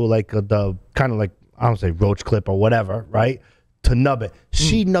could do like the kind of like, I don't say roach clip or whatever, right? To nub it.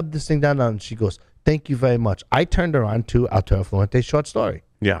 She nubbed this thing down and she goes, thank you very much. I turned her on to Arturo Fluente's short story.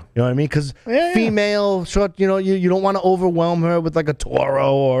 Yeah. You know what I mean? Because female short, you know, you don't want to overwhelm her with like a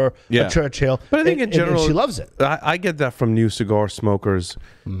Toro or a Churchill. But I think in general, and she loves it. I get that from new cigar smokers.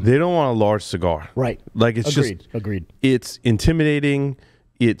 They don't want a large cigar. Right. Like it's Agreed. It's intimidating.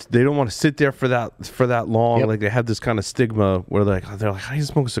 They don't want to sit there for that long. Like they have this kind of stigma where they're like, how do you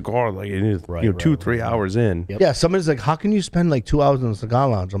smoke a cigar? Like, you know, 2-3 hours in. Yeah, somebody's like, how can you spend like 2 hours in a cigar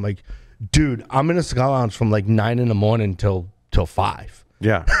lounge? I'm like, dude, I'm in a cigar lounge from like 9 in the morning till 5.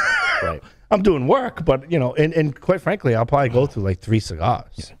 Yeah. Right. I'm doing work, but you know, and quite frankly, I'll probably go through like 3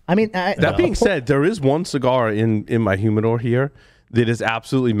 cigars. Yeah. I mean, that being said, there is one cigar in my humidor here that is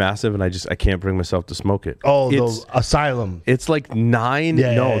absolutely massive, and I can't bring myself to smoke it. Oh, the Asylum. It's like 9.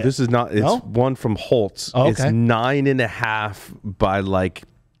 This is not. It's one from Holtz. Oh, okay. It's 9.5 by like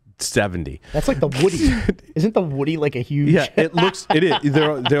 70. That's like the Woody. Isn't the Woody like a huge? Yeah, it looks. It is.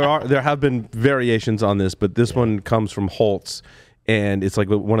 There have been variations on this, but this one comes from Holtz, and it's like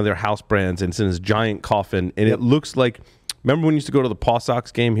one of their house brands, and it's in this giant coffin, and it looks like. Remember when you used to go to the Paw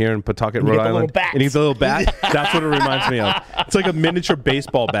Sox game here in Pawtucket, Rhode Island? And you get the little bat? That's what it reminds me of. It's like a miniature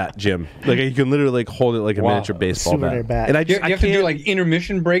baseball bat, Jim. Like you can literally like hold it like a miniature baseball bat. And you have to do like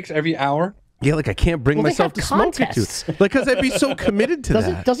intermission breaks every hour? Yeah, like I can't bring myself to smoke it to. Like, because I'd be so committed to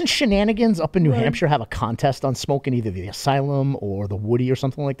that. Doesn't Shenanigans up in New Hampshire have a contest on smoking either the Asylum or the Woody or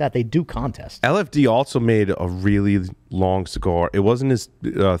something like that? They do contests. LFD also made a really long cigar. It wasn't as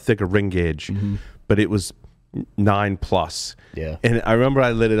thick a ring gauge, but it was 9+. Yeah. And I remember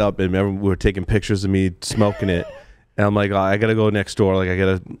I lit it up, and remember we were taking pictures of me smoking it. And I'm like, I gotta go next door. Like I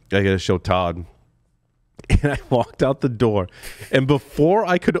gotta show Todd. And I walked out the door, and before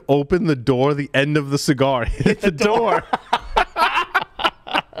I could open the door, the end of the cigar hit the door.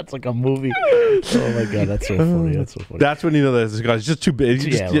 That's like a movie. Oh my god, that's so funny. That's so funny. That's when you know that the cigar is just too big.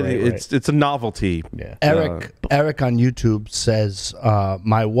 It's a novelty. Yeah. Eric on YouTube says,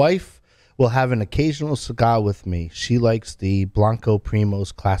 my wife will have an occasional cigar with me. She likes the Blanco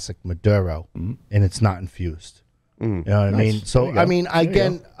Primo's Classic Maduro, and it's not infused. You know what I mean? So I mean,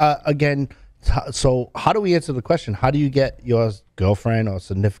 again. So how do we answer the question? How do you get your girlfriend or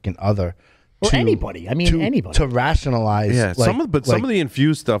significant other or anybody? I mean, anybody to rationalize? Yeah, some of the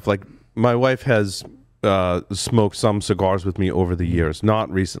infused stuff. Like my wife has smoked some cigars with me over the years,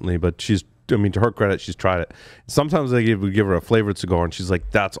 not recently, but she's I mean, to her credit, she's tried it. Sometimes I would give her a flavored cigar, and she's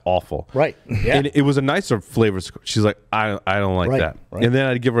like, "That's awful." Right. Yeah. And it was a nicer flavored cigar. She's like, "I don't like that." Right. And then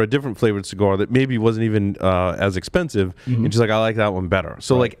I'd give her a different flavored cigar that maybe wasn't even as expensive, and she's like, "I like that one better."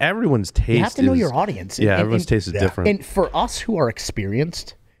 So like everyone's taste. You have to know your audience. Yeah, everyone's taste is different. And for us who are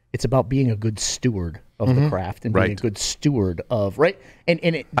experienced, it's about being a good steward of the craft and being a good steward of this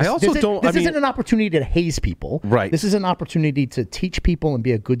isn't an opportunity to haze people. Right. This is an opportunity to teach people and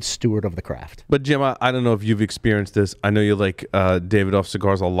be a good steward of the craft. But Jim, I don't know if you've experienced this. I know you like Davidoff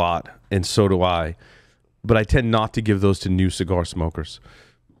cigars a lot, and so do I. But I tend not to give those to new cigar smokers.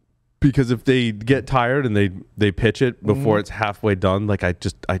 Because if they get tired and they pitch it before it's halfway done, like I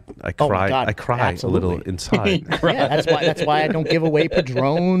cry. Oh my God, I cry absolutely. a little inside. Yeah, that's why I don't give away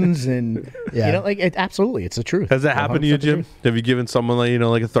Padrones and you know, like absolutely, it's the truth. Has that happened to you, Jim? Have you given someone like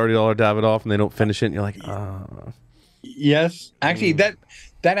like a $30 Davidoff and they don't finish it, and you're like, Yes, actually, that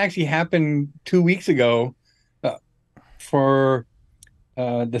actually happened 2 weeks ago for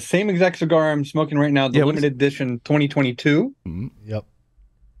the same exact cigar I'm smoking right now, the limited edition 2022. Yep.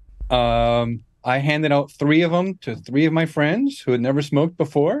 I handed out 3 of them to 3 of my friends who had never smoked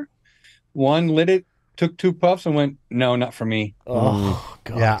before. One lit it, took 2 puffs, and went, "No, not for me." Oh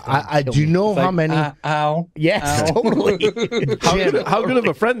God! Yeah, I do you know how many? Ow! Yes, totally. how good of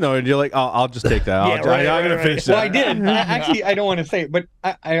a friend though? And you're like, I'll just take that. I'm gonna finish that. Well, I did. Actually, I don't want to say it, but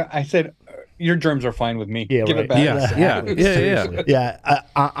I said, "Your germs are fine with me. Yeah, Give right. it back." Yeah.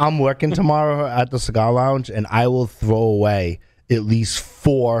 I'm working tomorrow at the cigar lounge, and I will throw away at least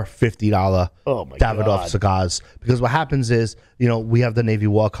 4 $50 Davidoff God. cigars, because what happens is, we have the Navy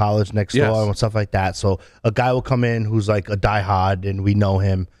War College next door and stuff like that. So a guy will come in who's like a diehard, and we know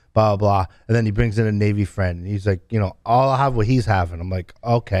him, blah blah blah, and then he brings in a Navy friend, and he's like, I'll have what he's having. I'm like,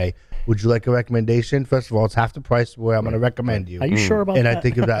 okay, would you like a recommendation? First of all, it's half the price where I'm going to recommend you. Are you sure about that? that? I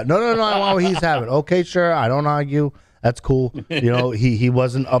think of that. No, I want what he's having. Okay, sure, I don't argue. That's cool. He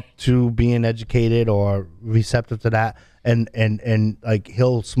wasn't up to being educated or receptive to that, and like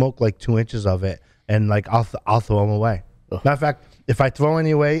he'll smoke like 2 inches of it, and like I'll throw him away. Matter of fact, if I throw any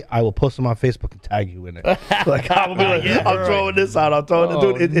away, I will post them on Facebook and tag you in it. Like I'll be like, I'm throwing this out. I'm throwing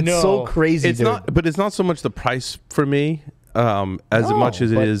it, dude. It's so crazy. It's dude. not, but it's not so much the price for me, as much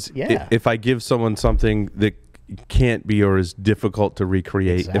as it is if I give someone something that can't be or is difficult to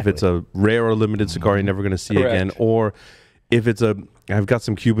recreate. If it's a rare or limited cigar you're never going to see again, or if it's I've got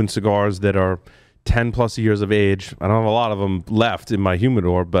some Cuban cigars that are 10 plus years of age. I don't have a lot of them left in my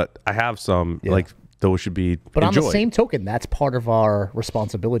humidor, but I have some. Like those should be But enjoyed. on the same token, that's part of our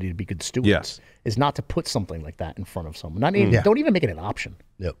responsibility to be good stewards. Is not to put something like that in front of someone. Don't even make it an option.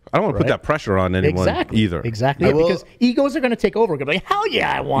 Yep. I don't want to put that pressure on anyone either. Exactly. Yeah, because egos are going to take over. Going to be like, hell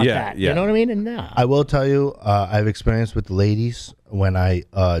yeah, I want that. You know what I mean? And I will tell you, I've experienced with the ladies when I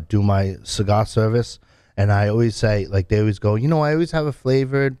do my cigar service, and I always say, like, they always go, I always have a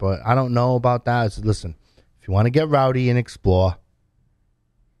flavored, but I don't know about that. I said, listen, if you want to get rowdy and explore,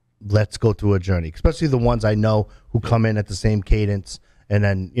 let's go through a journey, especially the ones I know who come in at the same cadence. And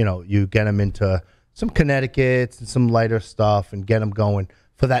then, you get them into some Connecticut's and some lighter stuff and get them going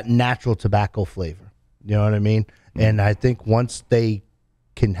for that natural tobacco flavor. You know what I mean? And I think once they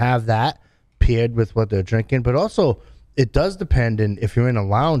can have that paired with what they're drinking, but also it does depend, and if you're in a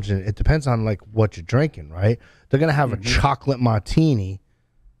lounge, and it depends on like what you're drinking, right? They're going to have a chocolate martini.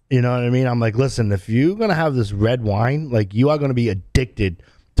 You know what I mean? I'm like, listen, if you're going to have this red wine, like you are going to be addicted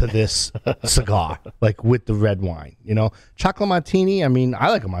to this cigar, like with the red wine, chocolate martini. I mean, I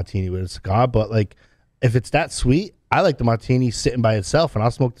like a martini with a cigar, but like if it's that sweet, I like the martini sitting by itself, and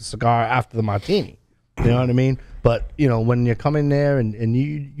I'll smoke the cigar after the martini. You know what I mean? But when you come in there and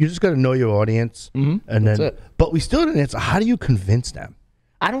you just got to know your audience, and then, but we still didn't answer. How do you convince them?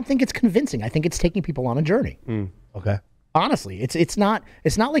 I don't think it's convincing. I think it's taking people on a journey. Okay. Honestly, it's not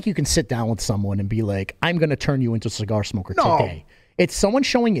like you can sit down with someone and be like, I'm going to turn you into a cigar smoker today. It's someone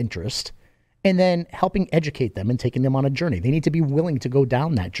showing interest and then helping educate them and taking them on a journey. They need to be willing to go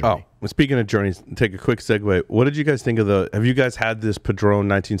down that journey. Well, speaking of journeys, take a quick segue. What did you guys think of have you guys had this Padron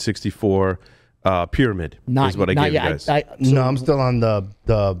 1964 pyramid? Is what I gave you guys. No, I'm still on the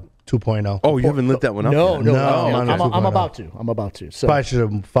 2.0. Oh, you haven't lit that one up No, yet? no. I'm 2.0. about to. So Probably should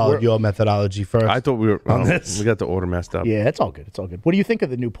have followed your methodology first. I thought we were on this. We got the order messed up. Yeah, it's all good. What do you think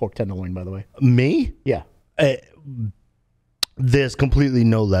of the new pork tenderloin, by the way? Me? Yeah. There's completely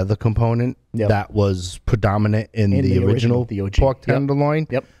no leather component that was predominant in the original the OG. pork tenderloin.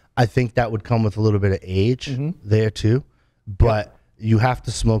 Yep. I think that would come with a little bit of age there too, but you have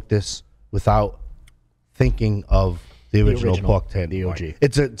to smoke this without thinking of the original pork tenderloin.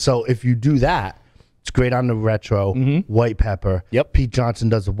 The OG. So if you do that, It's great on the retro. White pepper. Yep. Pete Johnson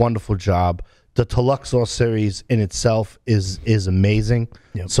does a wonderful job. The Toluxor series in itself is amazing.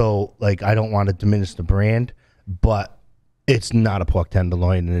 Yep. So like I don't want to diminish the brand, but it's not a pork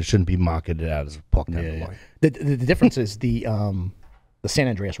tenderloin, and it shouldn't be marketed as a pork tenderloin. The difference is the San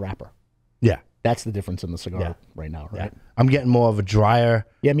Andreas wrapper. Yeah. That's the difference in the cigar right now, right? I'm getting more of a drier.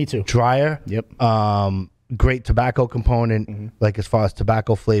 Yeah, me too. Drier. Yep. Great tobacco component, like as far as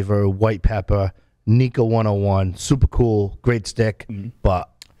tobacco flavor, white pepper, Nika 101, super cool, great stick. But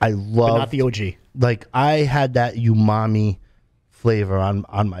I love But not the OG. Like I had that umami flavor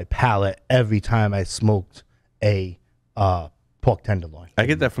on my palate every time I smoked a pork tenderloin. I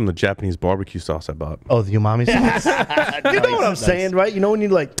get that from the Japanese barbecue sauce I bought. Oh, the umami sauce. You know what I'm saying, right? You know when you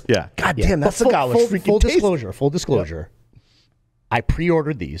like, Yeah. God damn, that cigar was freaking full tasty. disclosure. Full disclosure. I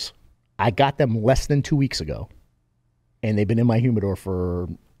pre-ordered these. I got them less than 2 weeks ago, and they've been in my humidor for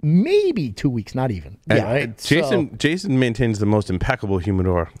maybe 2 weeks, not even. And right? Jason maintains the most impeccable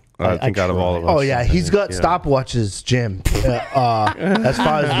humidor, I think, out of all of us. Oh yeah, he's got stopwatches, Jim. As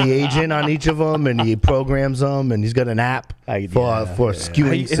far as the agent on each of them, and he programs them, and he's got an app for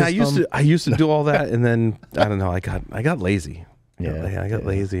skewing system. I used to do all that, and then I don't know. I got lazy. I got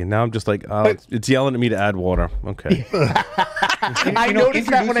lazy, and now I'm just like, oh, it's yelling at me to add water. Okay. I noticed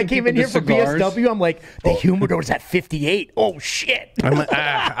that when I came in here for cigars. BSW, I'm like, the humidor's at 58. Oh shit! I'm like,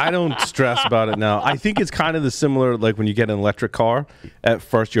 I don't stress about it now. I think it's kind of the similar, like when you get an electric car. At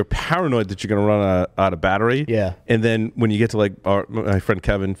first, you're paranoid that you're going to run out of battery. Yeah. And then when you get to like my friend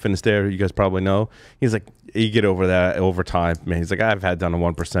Kevin Finisterre, you guys probably know, he's like, you get over that over time. Man, he's like, I've had down to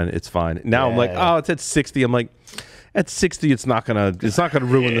 1%. It's fine. Now I'm like, oh, it's at 60. I'm like, at 60, it's not gonna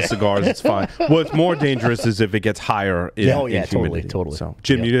ruin the cigars. It's fine. What's more dangerous is if it gets higher in, in humidity. Totally. So,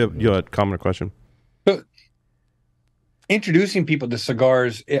 Jim, you had a comment or question? So, introducing people to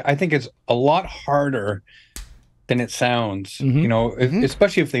cigars, I think it's a lot harder than it sounds. You know,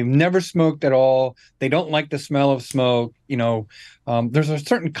 especially if they've never smoked at all, they don't like the smell of smoke. You know, there's a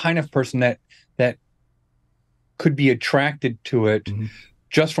certain kind of person that could be attracted to it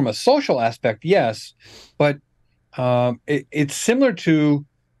just from a social aspect, yes, but it's similar to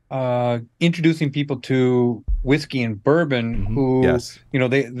introducing people to whiskey and bourbon who, you know,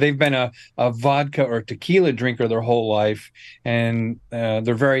 they've been a vodka or tequila drinker their whole life, and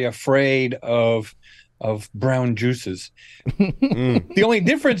they're very afraid of brown juices. The only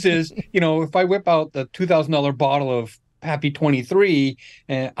difference is, you know, if I whip out the $2,000 bottle of Pappy 23,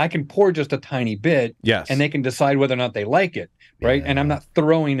 and I can pour just a tiny bit, and they can decide whether or not they like it, right? And I'm not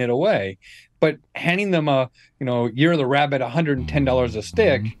throwing it away. But handing them a, you know, Year of the Rabbit, $110 a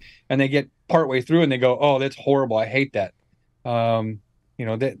stick, and they get partway through and they go, oh, that's horrible. I hate that. You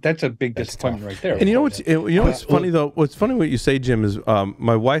know, that's a big disappointment right there. And you know what's funny though? What's funny what you say, Jim, is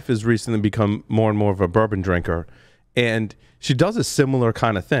my wife has recently become more and more of a bourbon drinker, and she does a similar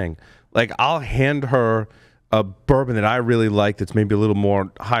kind of thing. Like I'll hand her a bourbon that I really like that's maybe a little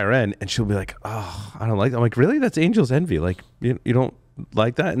more higher end, and she'll be like, oh, I don't like that. I'm like, really? That's Angel's Envy. Like you don't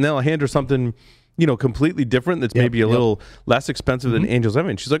like that? And then I'll hand her something, you know, completely different that's maybe a little less expensive than Angel's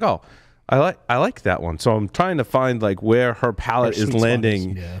Envy. And she's like, oh, I like that one. So I'm trying to find like where her palate is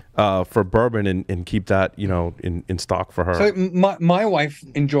landing for bourbon and keep that, you know, in stock for her. So my wife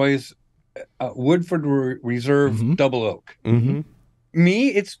enjoys Woodford Reserve Double Oak. Me,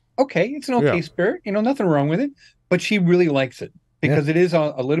 it's okay. It's an okay spirit. You know, nothing wrong with it. But she really likes it because it is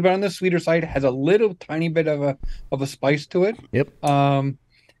a little bit on the sweeter side. Has a little tiny bit of a spice to it. And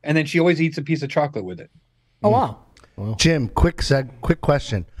then she always eats a piece of chocolate with it. Oh wow. Jim, quick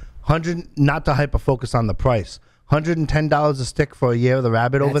question. Not to hyper focus on the price. $110 a stick for a Year of the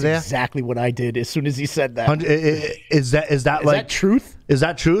Rabbit over there. Exactly what I did as soon as he said that. Is that like truth? Is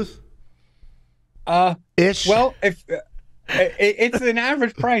that truth? Ish. Well, if it's an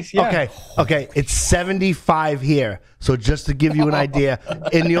average price, yeah. Okay. It's 75 here. So just to give you an idea,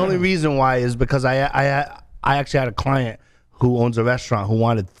 and the only reason why is because I actually had a client who owns a restaurant who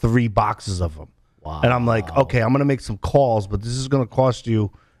wanted 3 boxes of them. Wow. And I'm like, okay, I'm gonna make some calls, but this is gonna cost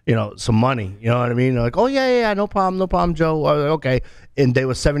you, you know, some money. You know what I mean? They're like, oh yeah, no problem, Joe. Like, okay, and they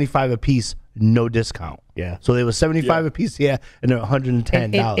were 75 a piece, no discount. Yeah. So they were 75 a piece here, and they're $110.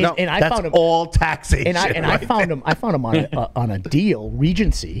 And I that's found them all taxation. I found them on a deal.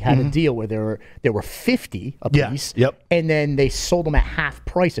 Regency had a deal where there were 50 a piece. Yep. And then they sold them at half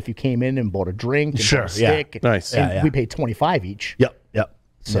price if you came in and bought a drink and bought a stick. Nice. And we paid $25 each. Yep.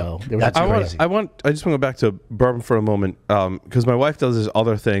 So that's crazy. I just want to go back to bourbon for a moment because my wife does this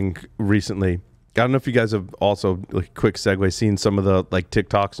other thing recently. I don't know if you guys have also, like, quick segue, seen some of the like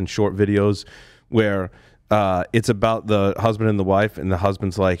TikToks and short videos where it's about the husband and the wife, and the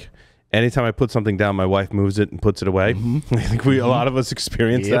husband's like, anytime I put something down, my wife moves it and puts it away. I think a lot of us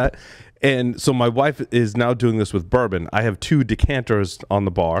experience that. And so my wife is now doing this with bourbon. I have 2 decanters on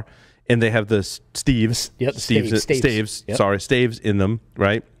the bar, and they have the staves. Yep, Staves. Sorry, staves in them,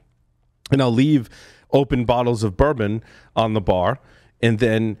 right? And I'll leave open bottles of bourbon on the bar, and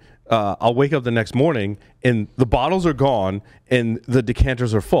then I'll wake up the next morning, and the bottles are gone, and the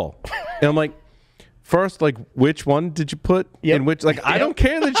decanters are full. And I'm like, first, like, which one did you put in which? Like, I don't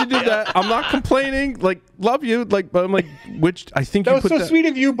care that you did that. I'm not complaining. Like, love you. Like, but I'm like, which? I think that you was put so that. sweet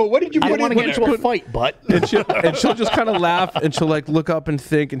of you. But what did you I put don't want in to get there? into a fight, but And she'll just kind of laugh, and she'll like look up and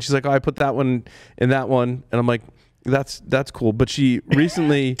think, and she's like, "Oh, I put that one in that one," and I'm like, "That's cool." But she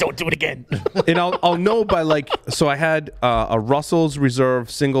recently don't do it again. and I'll know by like, so I had a Russell's Reserve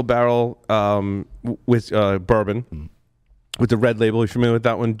single barrel with bourbon with the red label. Are you familiar with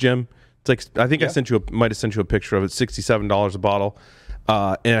that one, Jim? It's like, I think I might have sent you a picture of it. $67 a bottle,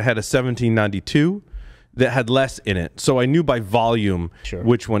 and it had a 1792 that had less in it. So I knew by volume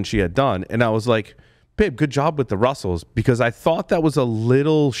which one she had done, and I was like, "Babe, good job with the Russells," because I thought that was a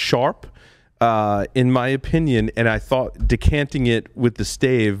little sharp, in my opinion, and I thought decanting it with the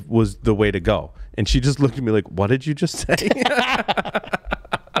stave was the way to go. And she just looked at me like, "What did you just say?"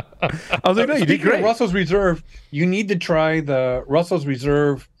 I was like, "No, you did great." Russell's Reserve, you need to try the Russell's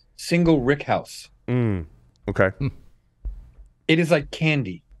Reserve single rick house. Okay. It is like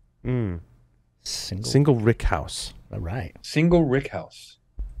candy. Single Rick House. All right. Single rick house.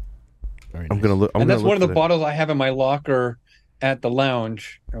 Very I'm nice. gonna look. And that's one of the bottles I have in my locker at the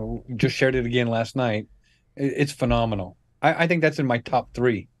lounge. Just shared it again last night. It's phenomenal. I think that's in my top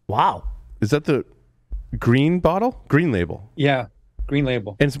 3. Wow. Is that the green bottle? Green label. Yeah, green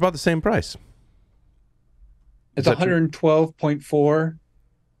label. And it's about the same price. It's 112.4.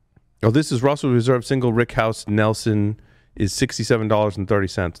 Oh, this is Russell Reserve Single Rick House Nelson is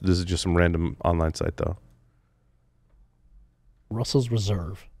 $67.30. This is just some random online site though. Russell's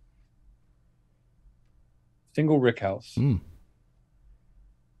Reserve. Single rick house.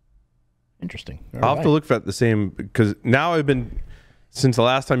 Interesting. I'll have to look for the same, because now I've been, since the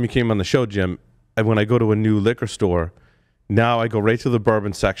last time you came on the show, Jim, when I go to a new liquor store, now I go right to the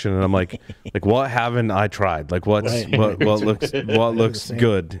bourbon section and I'm like what haven't I tried? Like what looks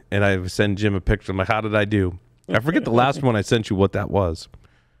good? And I send Jim a picture. I'm like, how did I do? I forget the last one I sent you what that was.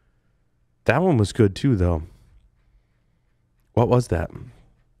 That one was good too, though. What was that?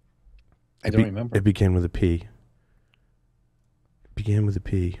 I don't remember. It began with a P. Began with a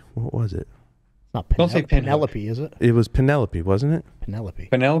P. What was it? It's not Don't say Penelope, is it? It was Penelope, wasn't it? Penelope.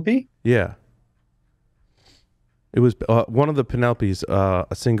 Penelope? Yeah. It was one of the Penelopes,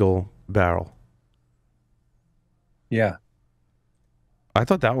 a single barrel. Yeah. I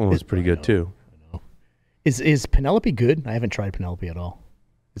thought that one was pretty good too. Is Penelope good? I haven't tried Penelope at all.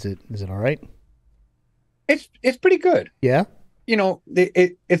 Is it all right? It's pretty good. Yeah. You know,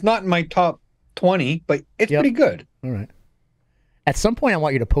 it's not in my top 20, but it's pretty good. All right. At some point, I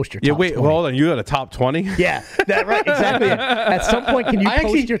want you to post your top 20. Hold on. You got a top 20? Yeah, that right, exactly. At some point, can you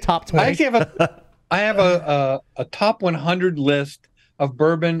post your top 20? I actually have a top 100 list of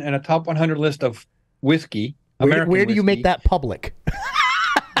bourbon and a top 100 list of whiskey. Where do you make that public?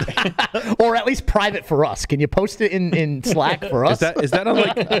 Or at least private for us. Can you post it in Slack for us? Is that on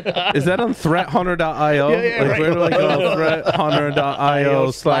threathunter.io? Yeah, like, where do I go?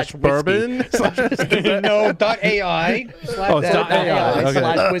 threathunter.io/bourbon? No, .ai. Oh, it's .ai.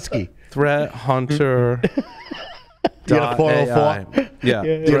 Okay. / whiskey. Threat Hunter. You got a 404? Yeah,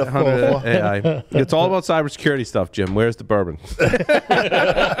 Threat Hunter AI. It's all about cybersecurity stuff, Jim. Where's the bourbon?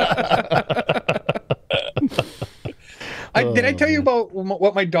 Did I tell you about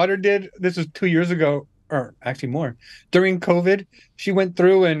what my daughter did? This was 2 years ago, or actually more. During COVID, she went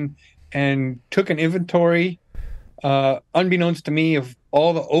through and took an inventory, unbeknownst to me, of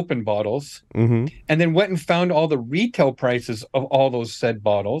all the open bottles, and then went and found all the retail prices of all those said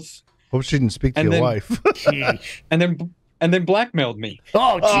bottles. Hope she didn't speak to your wife. and then blackmailed me.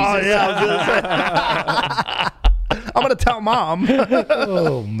 Oh, Jesus. Oh, yeah, I'm gonna tell Mom.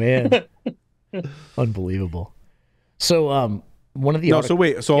 Oh man, unbelievable. So, one of the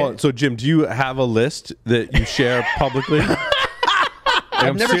So Jim, do you have a list that you share publicly?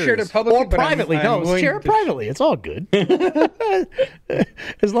 I've never shared it publicly or privately. Share it privately. It's all good.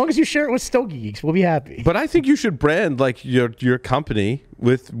 As long as you share it with Stogie Geeks, we'll be happy. But I think you should brand like your company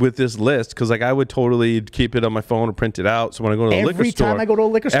with this list, because like I would totally keep it on my phone or print it out. So when I go to the liquor store, every time I go to a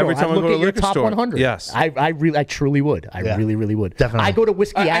liquor store, I look at your top 100. Yes, I truly would. I really would. Definitely. I go to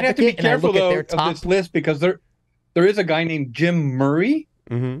Whiskey I'd have to be Advocate and I careful look at though their of top this list, because there is a guy named Jim Murray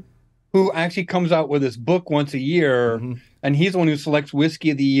who actually comes out with this book once a year, and he's the one who selects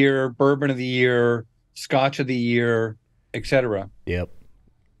whiskey of the year, bourbon of the year, scotch of the year, etc. Yep.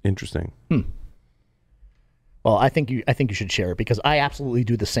 Interesting. Well, I think you should share it because I absolutely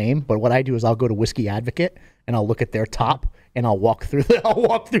do the same. But what I do is I'll go to Whiskey Advocate and I'll look at their top and I'll walk through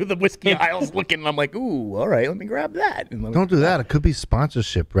the whiskey aisles looking, and I'm like, ooh, all right, let me grab that. And Don't do that. It could be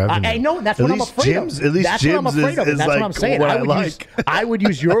sponsorship revenue. I know. That's what I'm afraid of. At least that's what I'm afraid of. And that's what I'm saying. I would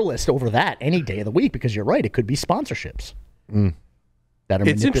use your list over that any day of the week because you're right. It could be sponsorships. That are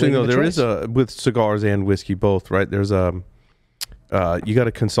It's interesting though. There is choice. with cigars and whiskey both, right? There's you got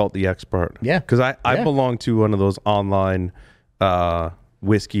to consult the expert. Yeah. Because I belong to one of those online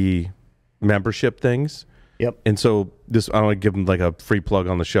whiskey membership things. Yep. And so this, I don't want to give them like a free plug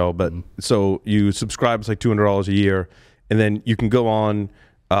on the show, but so you subscribe, it's like $200 a year, and then you can go on,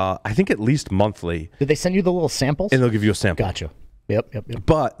 I think at least monthly. Did they send you the little samples? And they'll give you a sample. Gotcha. Yep.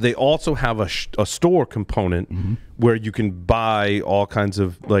 But they also have a store component where you can buy all kinds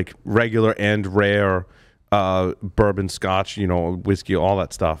of like regular and rare bourbon, scotch, whiskey, all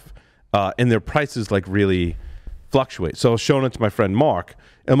that stuff. And their prices like really fluctuate. So I was showing it to my friend Mark.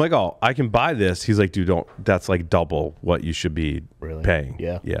 And I'm like, oh, I can buy this. He's like, dude, that's like double what you should be paying.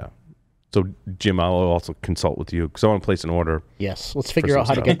 Yeah. So Jim, I'll also consult with you because I want to place an order. Yes. Let's figure out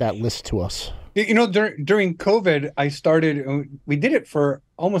how to get that list to us. During COVID, I started. We did it for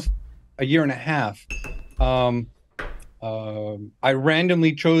almost a year and a half. I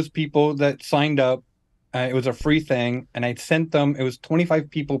randomly chose people that signed up. It was a free thing, and I sent them. It was 25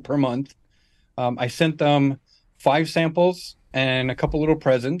 people per month. I sent them 5 samples and a couple little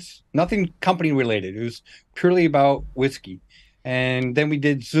presents. Nothing company related. It was purely about whiskey. And then we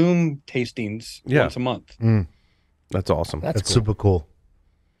did Zoom tastings once a month. That's awesome. That's cool. Super cool.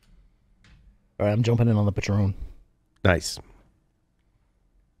 All right, I'm jumping in on the Patron. Nice.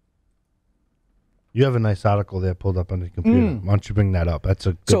 You have a nice article there pulled up on the computer. Why don't you bring that up? That's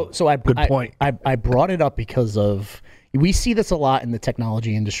a good, good point. I brought it up because we see this a lot in the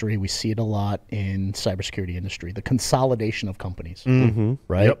technology industry. We see it a lot in cybersecurity industry, the consolidation of companies,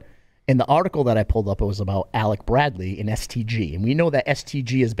 right? Yep. And the article that I pulled up, it was about Alec Bradley and STG. And we know that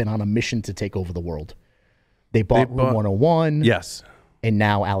STG has been on a mission to take over the world. They bought Room 101. Yes. And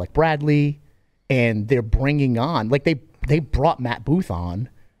now Alec Bradley. And they're bringing on, like they brought Matt Booth on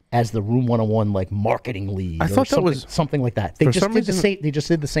as the Room 101 like marketing lead. I thought that was something like that. They just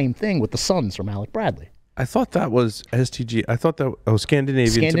did the same thing with the Sons from Alec Bradley. I thought that was STG. I thought that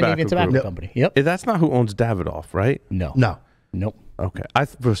Scandinavian Tobacco Company. Yep. That's not who owns Davidoff, right? No. Nope. Okay.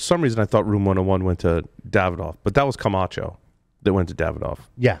 For some reason I thought Room 101 went to Davidoff, but that was Camacho that went to Davidoff.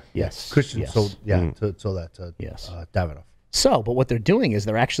 Yeah. Yes. Christian sold that to Davidoff. So, but what they're doing is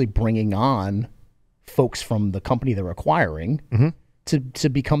they're actually bringing on folks from the company they're acquiring to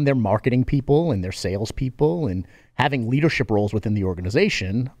become their marketing people and their sales people and having leadership roles within the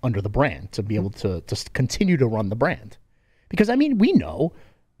organization under the brand to be able to continue to run the brand. Because, I mean, we know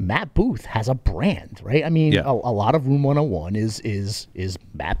Matt Booth has a brand, right? I mean, a lot of Room 101 is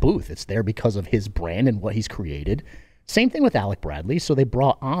Matt Booth. It's there because of his brand and what he's created. Same thing with Alec Bradley. So they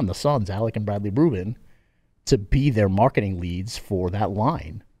brought on the Sons, Alec and Bradley Rubin, to be their marketing leads for that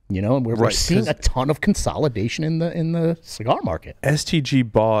line. And we're seeing a ton of consolidation in the cigar market. STG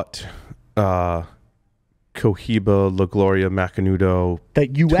bought Cohiba, La Gloria, Macanudo. The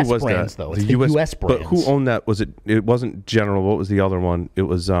U.S. brands, though. It's the U.S. brands. But who owned that? It wasn't General. What was the other one? It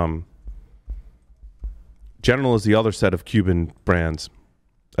was General is the other set of Cuban brands.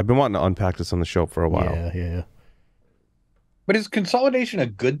 I've been wanting to unpack this on the show for a while. Yeah. But is consolidation a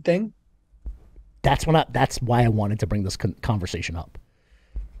good thing? That's why I wanted to bring this conversation up.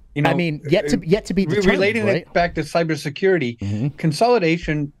 I mean, yet to be determined, relating right? it back to cybersecurity,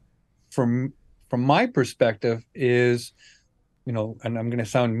 consolidation, from my perspective, is, and I'm going to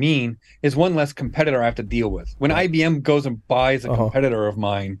sound mean, is one less competitor I have to deal with. When IBM goes and buys a competitor of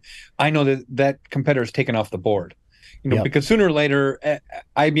mine, I know that competitor is taken off the board. Because sooner or later,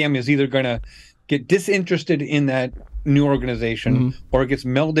 IBM is either going to get disinterested in that new organization or it gets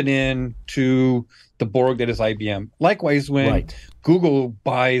melded in to the Borg that is IBM. Likewise, when Google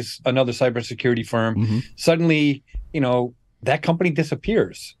buys another cybersecurity firm, suddenly, that company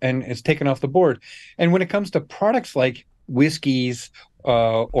disappears and is taken off the board. And when it comes to products like whiskeys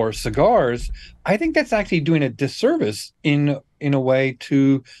or cigars, I think that's actually doing a disservice in a way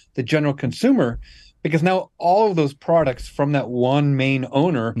to the general consumer, because now all of those products from that one main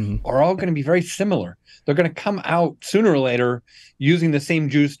owner are all going to be very similar. They're going to come out sooner or later using the same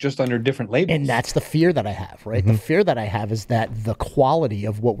juice, just under different labels. And that's the fear that I have, right? The fear that I have is that the quality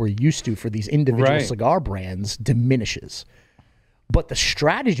of what we're used to for these individual cigar brands diminishes. But the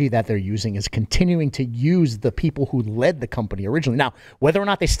strategy that they're using is continuing to use the people who led the company originally. Now, whether or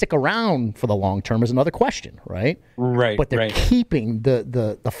not they stick around for the long term is another question, right? Right. But they're keeping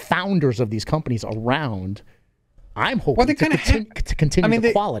the founders of these companies around. I'm hoping to continue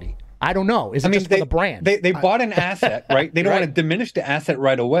the quality. I don't know. Is it just for the brand? They bought an asset, right? They don't want to diminish the asset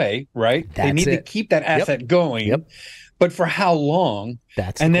right away, right? They need to keep that asset going. Yep. But for how long?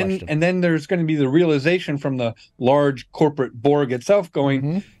 That's and the then question. and then there's going to be the realization from the large corporate Borg itself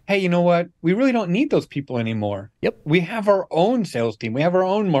going, hey, you know what? We really don't need those people anymore. Yep. We have our own sales team. We have our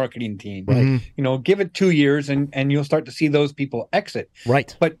own marketing team. Right. You know, give it 2 years and you'll start to see those people exit.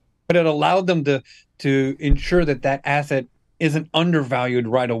 Right. But it allowed them to ensure that asset isn't undervalued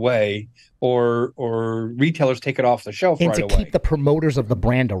right away, or retailers take it off the shelf and right to away. keep the promoters of the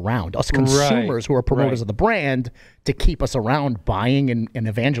brand around, us consumers who are promoters of the brand, to keep us around buying and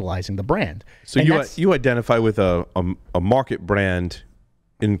evangelizing the brand. So you identify with a market brand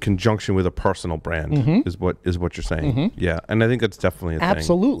in conjunction with a personal brand is what you're saying. Yeah, and I think that's definitely a thing.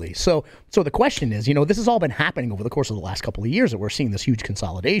 Absolutely. So the question is, this has all been happening over the course of the last couple of years that we're seeing this huge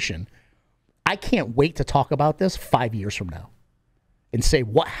consolidation. I can't wait to talk about this 5 years from now and say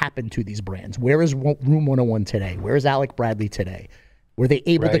what happened to these brands. Where is Room 101 today? Where is Alec Bradley today? Were they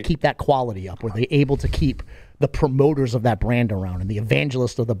able to keep that quality up? Were they able to keep the promoters of that brand around and the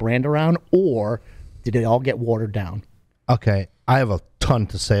evangelists of the brand around, or did it all get watered down? Okay, I have a ton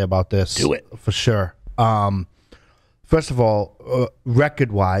to say about this. Do it. For sure. First of all,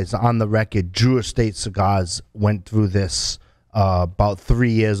 record-wise, on the record, Drew Estate Cigars went through this about 3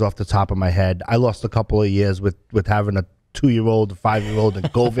 years off the top of my head. I lost a couple of years with having a 2-year-old, a 5-year-old,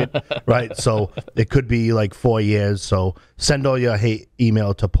 and COVID, right? So it could be like 4 years. So send all your hate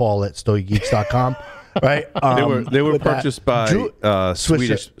email to paul@stogies.com, right? They were purchased by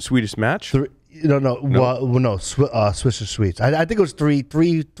Swedish Match. Swisher Sweets. I think it was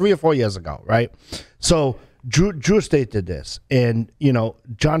three or 4 years ago, right? So Drew Estate did this, and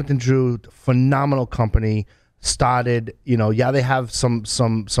Jonathan Drew, phenomenal company. Started, they have some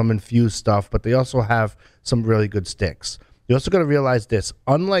infused stuff, but they also have some really good sticks. You also got to realize this: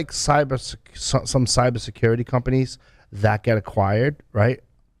 unlike some cybersecurity companies that get acquired, right,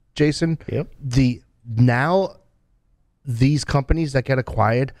 Jason? Yep. These companies that get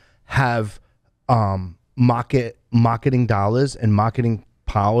acquired have marketing dollars and marketing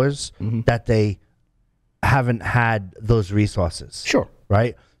powers that they haven't had those resources. Sure.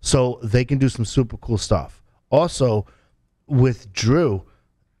 Right? So they can do some super cool stuff. Also, with Drew,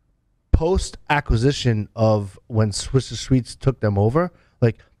 post-acquisition of when Swisher Sweets took them over,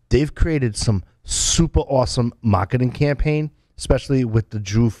 like, they've created some super awesome marketing campaign, especially with the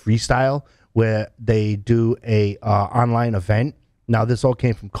Drew Freestyle, where they do a online event. Now, this all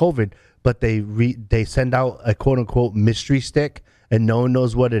came from COVID, but they send out a quote-unquote mystery stick, and no one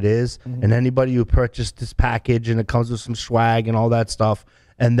knows what it is. And anybody who purchased this package, and it comes with some swag and all that stuff,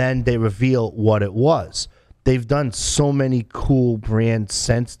 and then they reveal what it was. They've done so many cool brands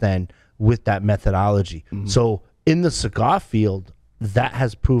since then with that methodology. So in the cigar field, that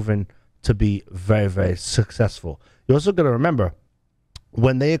has proven to be very, very successful. You also got to remember,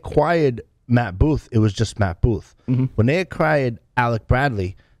 when they acquired Matt Booth, it was just Matt Booth. When they acquired Alec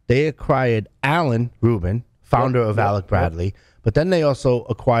Bradley, they acquired Alan Rubin, founder of Alec Bradley, but then they also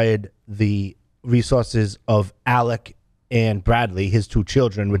acquired the resources of Alec and Bradley, his two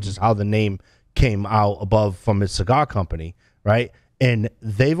children, which is how the name came out above from his cigar company, right? And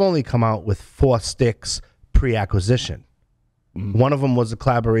they've only come out with 4 sticks pre-acquisition. One of them was a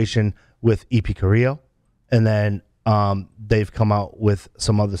collaboration with EP Carrillo, and then they've come out with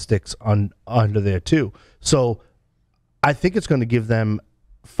some other sticks under there too. So I think it's going to give them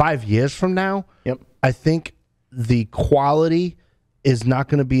 5 years from now. Yep. I think the quality is not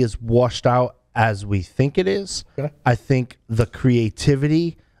going to be as washed out as we think it is. Okay. I think the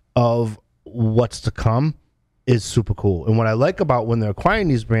creativity of what's to come is super cool. And what I like about when they're acquiring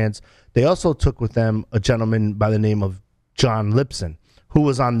these brands, they also took with them a gentleman by the name of John Lipson, who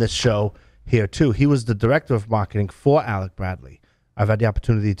was on this show here too. He was the director of marketing for Alec Bradley. I've had the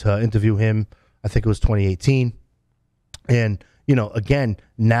opportunity to interview him. I think it was 2018. And, again,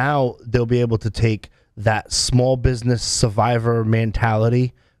 now they'll be able to take that small business survivor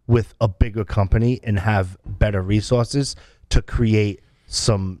mentality with a bigger company and have better resources to create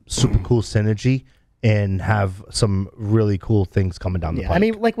some super cool synergy and have some really cool things coming down the pike. I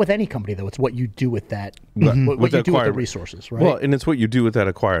mean, like with any company, though, it's what you do with that, what you do with the resources, right? Well, and it's what you do with that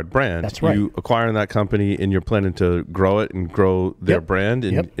acquired brand. That's right. You acquire that company and you're planning to grow it and grow their brand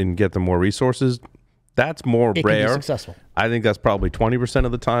and get them more resources. That's more it rare. Can be successful. I think that's probably 20%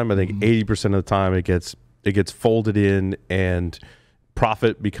 of the time. I think 80% of the time it gets folded in and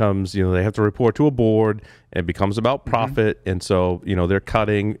profit becomes, they have to report to a board, and it becomes about profit, and so they're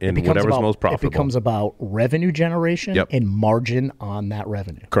cutting in whatever's most profitable. It becomes about revenue generation and margin on that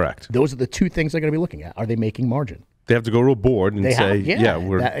revenue. Correct. Those are the two things they're going to be looking at. Are they making margin? They have to go to a board and say,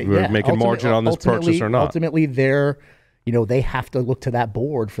 we're making margin on this purchase or not. Ultimately, they have to look to that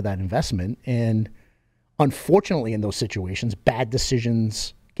board for that investment. And unfortunately, in those situations, bad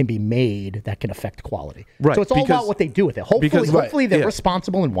decisions can be made that can affect quality. Right. So it's all about what they do with it. Hopefully they're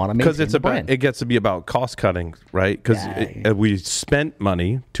responsible and want to maintain the brand. It gets to be about cost cutting, right? Because we spent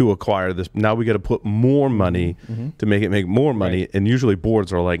money to acquire this. Now we got to put more money to make it make more money. Right. And usually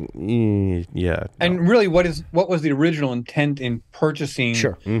boards are like, yeah. No. And really, what was the original intent in purchasing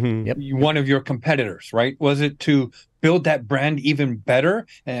one of your competitors, right? Was it to build that brand even better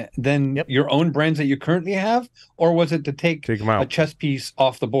than your own brands that you currently have? Or was it to take a chess piece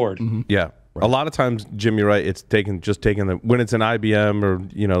off the board? Mm-hmm. Yeah. Right. A lot of tames, Jim, you're right. It's just taking when it's an IBM or,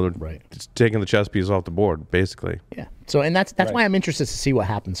 it's taking the chess piece off the board, basically. Yeah. So, and that's why I'm interested to see what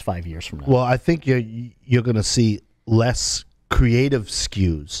happens 5 years from now. Well, I think you're going to see less creative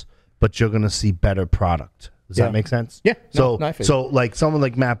SKUs, but you're going to see better product. Does that make sense? Yeah. So like someone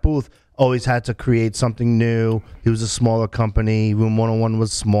like Matt Booth always had to create something new. He was a smaller company. Room 101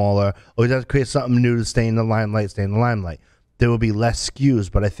 was smaller. Always had to create something new to stay in the limelight, There will be less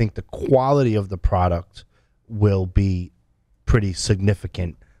SKUs, but I think the quality of the product will be pretty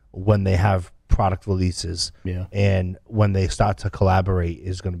significant when they have product releases. Yeah. And when they start to collaborate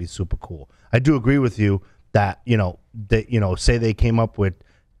is going to be super cool. I do agree with you that, say they came up with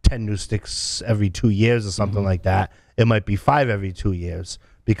 10 new sticks every 2 years or something like that. It might be 5 every 2 years.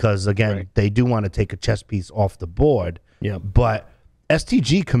 Because, again, they do want to take a chess piece off the board. Yeah. But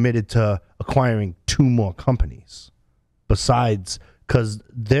STG committed to acquiring 2 more companies besides, because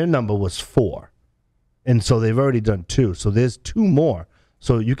their number was 4. And so they've already done 2. So there's 2 more.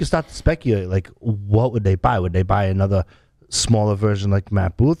 So you can start to speculate, like, what would they buy? Would they buy another smaller version like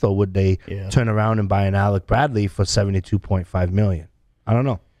Matt Booth, or would they turn around and buy an Alec Bradley for $72.5 million? I don't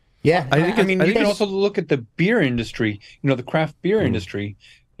know. Yeah, I mean, you can also look at the beer industry. The craft beer industry.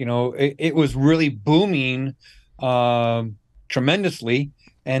 It was really booming tremendously,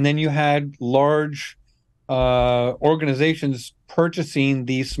 and then you had large organizations purchasing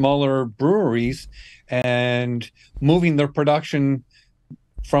these smaller breweries and moving their production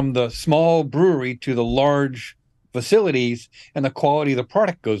from the small brewery to the large facilities, and the quality of the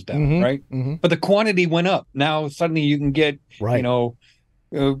product goes down, right? But the quantity went up. Now suddenly you can get,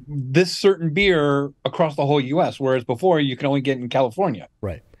 this certain beer across the whole U.S., whereas before you can only get in California.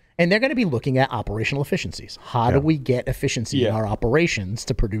 Right. And they're going to be looking at operational efficiencies. How do we get efficiency in our operations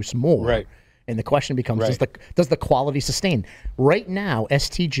to produce more? Right. And the question becomes, does the quality sustain? Right now,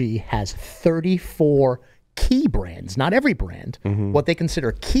 STG has 34 key brands, not every brand, what they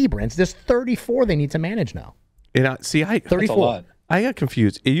consider key brands. There's 34 they need to manage now. And 34. That's a lot. I got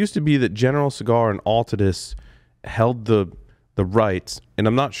confused. It used to be that General Cigar and Altadis held the rights, and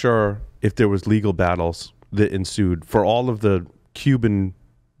I'm not sure if there was legal battles that ensued for all of the Cuban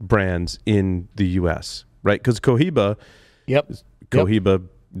brands in the U.S., right? Because Cohiba,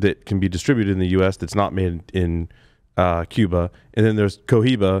 that can be distributed in the U.S. that's not made in Cuba, and then there's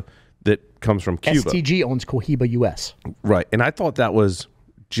Cohiba that comes from Cuba. STG owns Cohiba U.S. Right, and I thought that was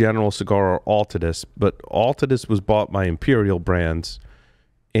General Cigar or Altadis, but Altadis was bought by Imperial Brands,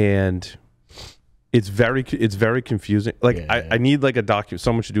 and it's very confusing. Like I need like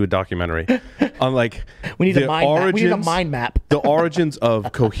someone should do a documentary on like we need a mind map. The origins of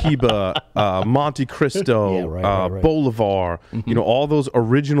Cohiba, Monte Cristo, Bolivar, all those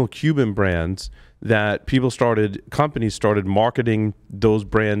original Cuban brands that companies started marketing those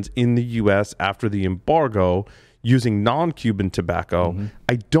brands in the US after the embargo using non-Cuban tobacco.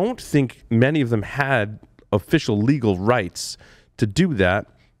 I don't think many of them had official legal rights to do that.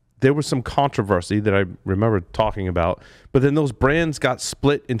 There was some controversy that I remember talking about, but then those brands got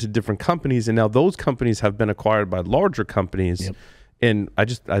split into different companies, and now those companies have been acquired by larger companies. And I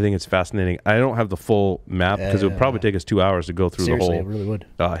think it's fascinating. I don't have the full map because it would probably take us 2 hours to go through the whole it really would.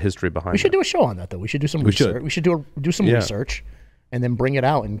 History behind it. We should do a show on that, though. We should do some research. We should do some research and then bring it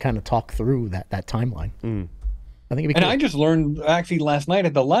out and kind of talk through that timeline. I think it'd be cool. I just learned actually last night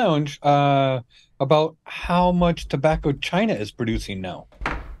at the lounge about how much tobacco China is producing now.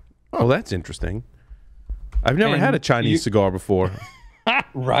 Oh, that's interesting. I've never had a Chinese cigar before.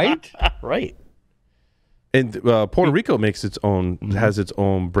 Right? Right. And Puerto Rico makes its own, has its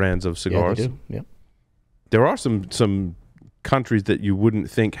own brands of cigars. Yeah, they do. Yep. There are some countries that you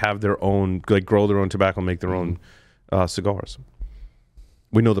wouldn't think have their own, like grow their own tobacco, make their own cigars.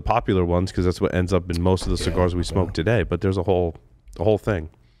 We know the popular ones because that's what ends up in most of the cigars we smoke today. But there's a whole the whole thing.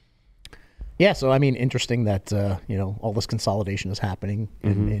 Yeah, so I mean, interesting that all this consolidation is happening,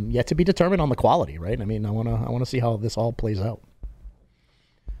 and yet to be determined on the quality, right? I mean, I wanna see how this all plays out.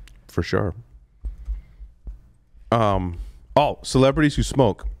 For sure. Celebrities who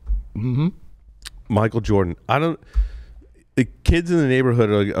smoke. Mm-hmm. Michael Jordan. The kids in the neighborhood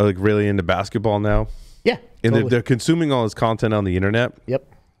are like really into basketball now. Yeah, and totally. they're consuming all this content on the internet.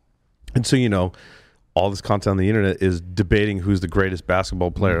 Yep. And so all this content on the internet is debating who's the greatest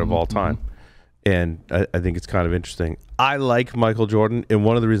basketball player of all time. And I think it's kind of interesting. I like Michael Jordan, and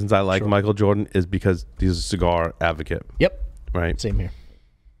one of the reasons I like Michael Jordan is because he's a cigar advocate. Yep. Right. Same here.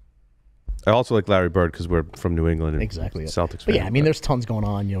 I also like Larry Bird because we're from New England. And Exactly. Celtics. But yeah, I mean, there's tons going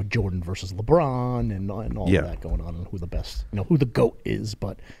on. Jordan versus LeBron and all of that going on, and who the best, who the GOAT is.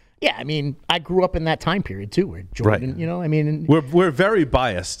 But yeah, I mean, I grew up in that time period too, where Jordan, I mean, we're very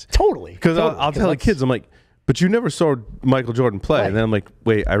biased. Totally. Because I'll tell the kids, I'm like, but you never saw Michael Jordan play. Right. And then I'm like,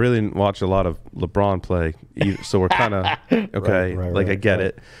 wait, I really didn't watch a lot of LeBron play either. So we're kind of, okay, I get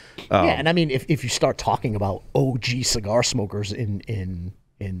it. Yeah, and I mean, if you start talking about OG cigar smokers in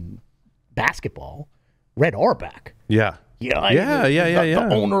basketball, Red Auerbach. Yeah. The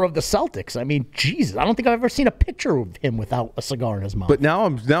owner of the Celtics. I mean, Jesus, I don't think I've ever seen a picture of him without a cigar in his mouth. But now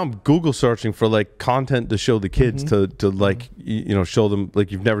I'm Google searching for like content to show the kids to like show them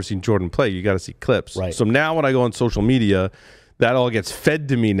like you've never seen Jordan play. You got to see clips. Right. So now when I go on social media, that all gets fed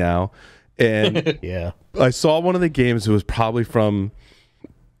to me now. And yeah, I saw one of the games. It was probably from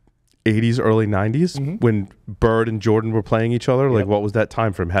 80s, early 90s when Bird and Jordan were playing each other. Like, what was that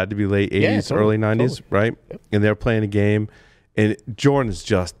time frame? Had to be late 80s, early 90s, right? Yep. And they're playing a game, and Jordan's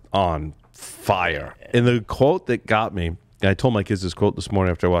just on fire. And the quote that got me, and I told my kids this quote this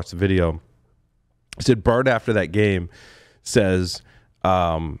morning after I watched the video, I said, Bird after that game says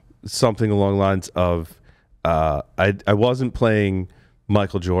something along the lines of, I wasn't playing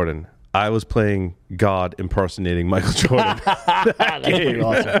Michael Jordan. I was playing God impersonating Michael Jordan. That's pretty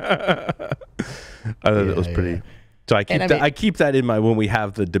awesome. I thought that was pretty. Yeah. So I keep that in mind when we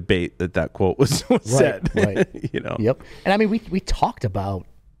have the debate that quote was said. Right. Yep. And I mean, we talked about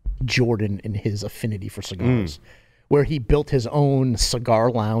Jordan and his affinity for cigars, where he built his own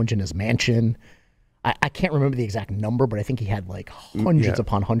cigar lounge in his mansion. I can't remember the exact number, but I think he had like hundreds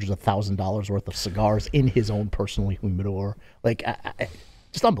upon hundreds of $1,000s worth of cigars in his own personal humidor. Like,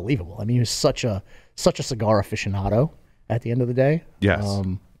 just unbelievable. I mean, he was such a cigar aficionado at the end of the day. Yes.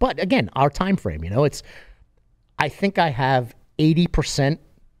 But again, our time frame, I think I have 80%,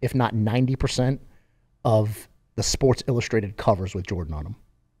 if not 90%, of the Sports Illustrated covers with Jordan on them.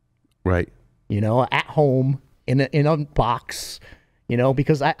 Right. At home in a box.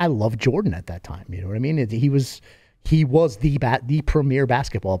 Because I loved Jordan at that time. You know what I mean? He was the premier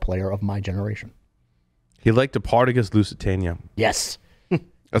basketball player of my generation. He liked to Partagas Lusitania. Yes.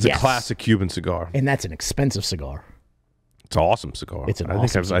 That's a classic Cuban cigar. And that's an expensive cigar. It's an awesome cigar. It's an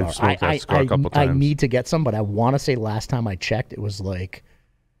awesome cigar. I've smoked that cigar a couple times. I need to get some, but I want to say last time I checked, it was like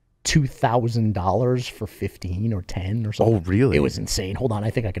 $2,000 for 15 or 10 or something. Oh, really? It was insane. Hold on. I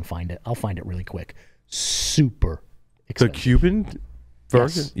think I can find it. I'll find it really quick. Super expensive. The Cuban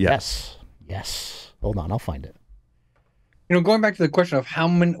version? Yes. Hold on. I'll find it. Going back to the question of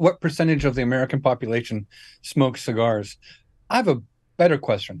what percentage of the American population smokes cigars, I have a better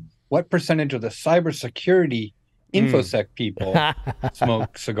question. What percentage of the cybersecurity InfoSec people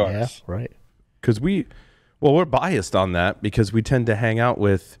smoke cigars? Yeah, right. Because we're biased on that because we tend to hang out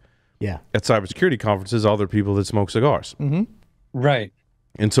with, at cybersecurity conferences, other people that smoke cigars. Mm-hmm. Right.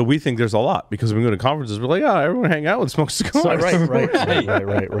 And so we think there's a lot because when we go to conferences, we're like, everyone hang out and smoke cigars.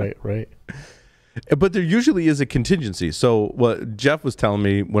 Right. But there usually is a contingency. So what Jeff was telling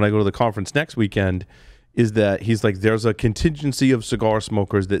me when I go to the conference next weekend is that he's like, there's a contingency of cigar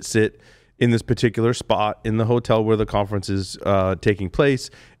smokers that sit in this particular spot in the hotel where the conference is taking place,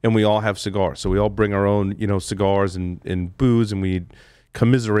 and we all have cigars. So we all bring our own, cigars and booze, and we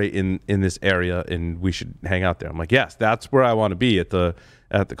commiserate in this area, and we should hang out there. I'm like, yes, that's where I want to be at the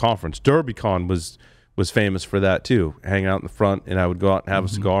conference. DerbyCon was famous for that too, hanging out in the front, and I would go out and have a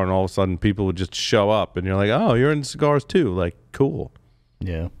cigar, and all of a sudden people would just show up, and you're like, oh, you're into cigars too, like, cool.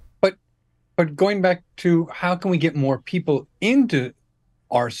 Yeah. But going back to how can we get more people into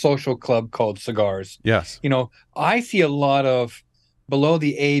our social club called cigars? Yes. I see a lot of below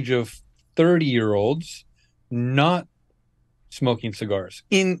the age of 30-year-olds not smoking cigars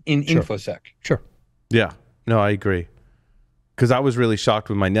in InfoSec. Sure. Yeah. No, I agree. Because I was really shocked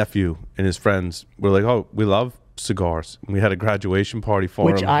when my nephew and his friends were like, oh, we love cigars. And we had a graduation party for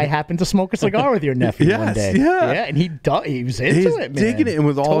him. Which I happened to smoke a cigar with your nephew one day. Yeah. And he was into it, man. Digging it. And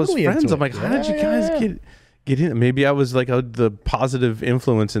with all his friends, I'm like, how did you guys get in. Maybe I was like the positive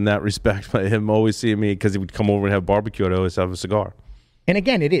influence in that respect by him always seeing me, because he would come over and have barbecue. I'd always have a cigar. And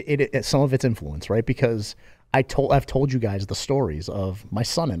again, it some of it's influence, right? Because I've told you guys the stories of my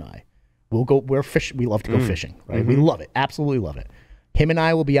son and I. We love to go fishing, right? We love it, absolutely love it. Him and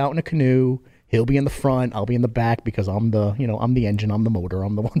I will be out in a canoe. He'll be in the front. I'll be in the back because I'm the engine, I'm the motor,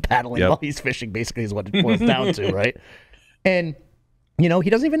 I'm the one paddling while he's fishing. Basically, is what it boils down to, right? And he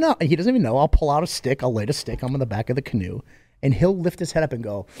doesn't even know. He doesn't even know. I'll pull out a stick. I'll light a stick. I'm in the back of the canoe, and he'll lift his head up and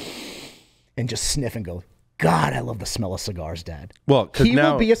go, and just sniff and go, God, I love the smell of cigars, Dad. Well, he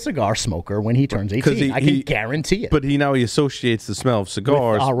will be a cigar smoker when he turns 18. I can guarantee it. But he associates the smell of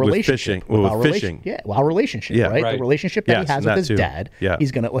cigars with fishing. With fishing. Yeah, our relationship, right? The relationship that he has with his dad. Yeah.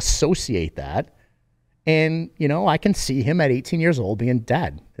 He's going to associate that. And, I can see him at 18 years old being,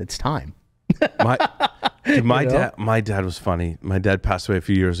 Dad, it's time. My dad was funny. My dad passed away a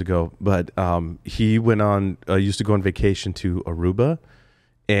few years ago, but he used to go on vacation to Aruba,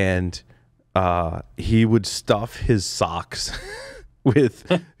 and he would stuff his socks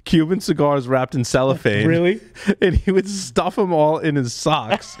with Cuban cigars wrapped in cellophane. Really? And he would stuff them all in his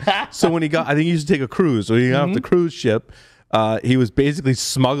socks. So when I think he used to take a cruise. So he got off the cruise ship. He was basically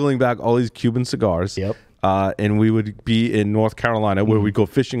smuggling back all these Cuban cigars. Yep. And we would be in North Carolina where we'd go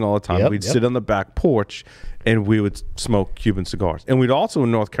fishing all the time. We'd sit on the back porch and we would smoke Cuban cigars. And we'd also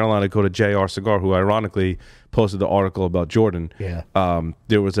in North Carolina go to JR Cigar, who ironically posted the article about Jordan. Yeah.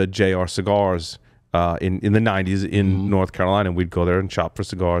 There was a JR Cigars in the 90s in North Carolina, and we'd go there and shop for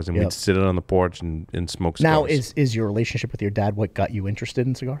cigars, and we'd sit on the porch and smoke cigars. Now, is your relationship with your dad what got you interested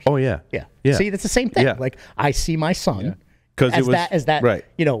in cigars? Oh, yeah. Yeah. Yeah. See, that's the same thing. Yeah. Like, I see my son as that right.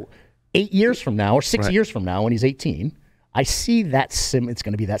 8 years from now or 6 years from now when he's 18, I see that it's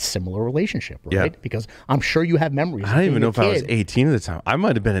going to be that similar relationship, right? Yeah. Because I'm sure you have memories. I don't even know if I was 18 at the time. I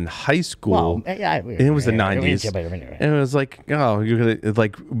might have been in high school. Well, and it was the 90s. And it was like,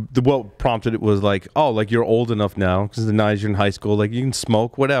 what prompted it was like, you're old enough now, because the 90s you're in high school, like you can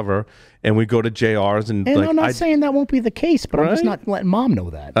smoke whatever. And we go to JR's and I'm not saying that won't be the case, but I'm just not letting Mom know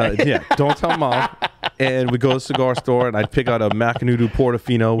that. Don't tell Mom. And we go to the cigar store, and I'd pick out a Macanudo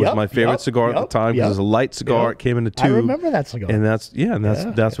Portofino, was my favorite cigar at the time, because it was a light cigar. It came in a tube. I remember that cigar. And that's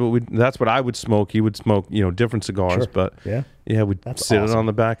what I would smoke. He would smoke, different cigars, but we'd sit it on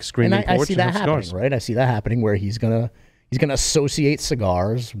the back screening porch. I see that happening, right? I see that happening where he's gonna associate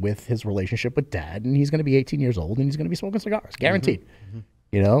cigars with his relationship with Dad, and he's gonna be 18 years old, and he's gonna be smoking cigars, guaranteed.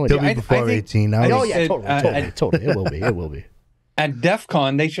 He'll be before 18. Totally. It will be. At DEF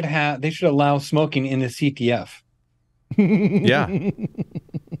CON, they should allow smoking in the CTF. Yeah. Can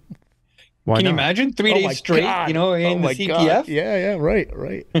you imagine 3 days straight, in the CTF? God. Yeah,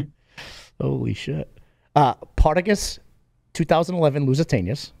 right. Holy shit. Partagas 2011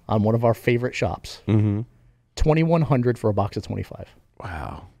 Lusitanas on one of our favorite shops. $2,100 for a box of 25.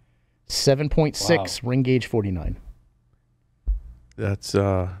 Wow. 7.6 ring gauge 49. That's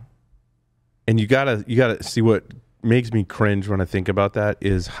and you gotta see what makes me cringe when I think about that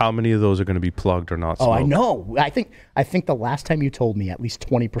is how many of those are going to be plugged or not smoked. Oh, I know. I think the last time you told me at least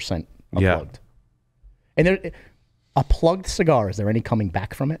 20% are plugged. And a plugged cigar, is there any coming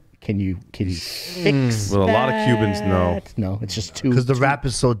back from it? Can you fix Well, a lot of Cubans, no. No, it's just too... Because the wrap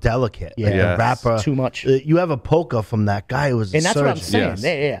is so delicate. Yeah, the wrapper, too much. You have a polka from that guy who was a And that's surgeon. what I'm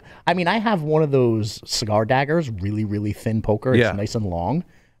saying. Yeah. I mean, I have one of those cigar daggers, really, really thin poker. It's nice and long.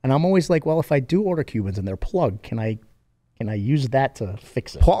 And I'm always like, well, if I do order Cubans and they're plugged, can I use that to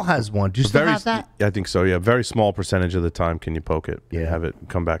fix it? Paul has one. Do you still have that? I think so, yeah. Very small percentage of the time can you poke it and have it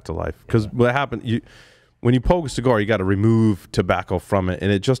come back to life. Because what happened... When you poke a cigar, you got to remove tobacco from it,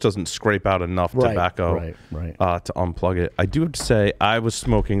 and it just doesn't scrape out enough tobacco to unplug it. I do have to say, I was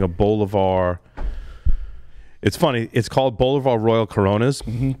smoking a Bolivar. It's funny. It's called Bolivar Royal Coronas,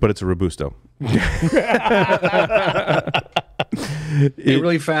 but it's a Robusto.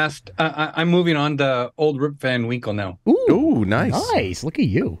 Really fast. I'm moving on to Old Rip Van Winkle now. Ooh, nice. Nice. Look at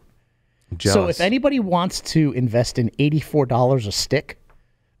you. Jealous. So if anybody wants to invest in $84 a stick...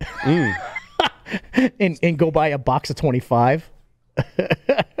 and go buy a box of 25.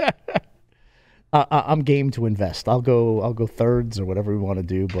 I'm game to invest. I'll go thirds or whatever we want to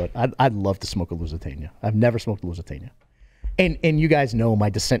do, but I'd love to smoke a Lusitania. I've never smoked a Lusitania. And you guys know my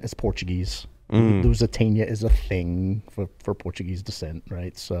descent is Portuguese. Lusitania is a thing for Portuguese descent,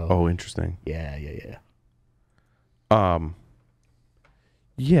 right? So interesting. Yeah.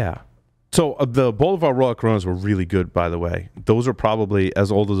 Yeah. So the Bolivar Royal Coronas were really good, by the way. Those are probably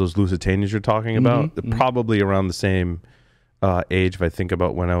as old as those Lusitanias you're talking about. They're probably around the same age if I think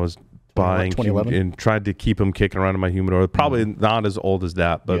about when I was buying and tried to keep them kicking around in my humidor. Probably not as old as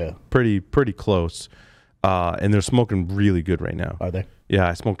that, but pretty close. and they're smoking really good right now. Are they? Yeah,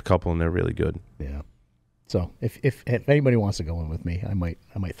 I smoked a couple and they're really good. Yeah. So if anybody wants to go in with me, I might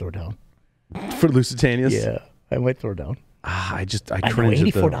throw down. For Lusitanias? Yeah, I might throw down. I know, cringe at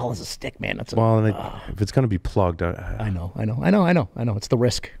 $84 a stick, man. That's if it's gonna be plugged, I know. It's the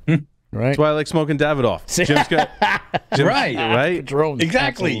risk, right? That's why I like smoking Davidoff. Jim's right. Drones,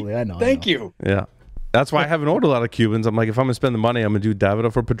 Exactly. absolutely. I know. Thank you. Yeah, that's why I haven't ordered a lot of Cubans. I'm like, if I'm gonna spend the money, I'm gonna do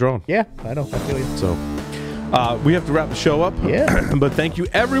Davidoff or Padron. Yeah, I know. I feel you. So, we have to wrap the show up. Yeah. But thank you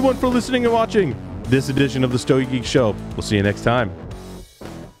everyone for listening and watching this edition of the Stogie Geek Show. We'll see you next time.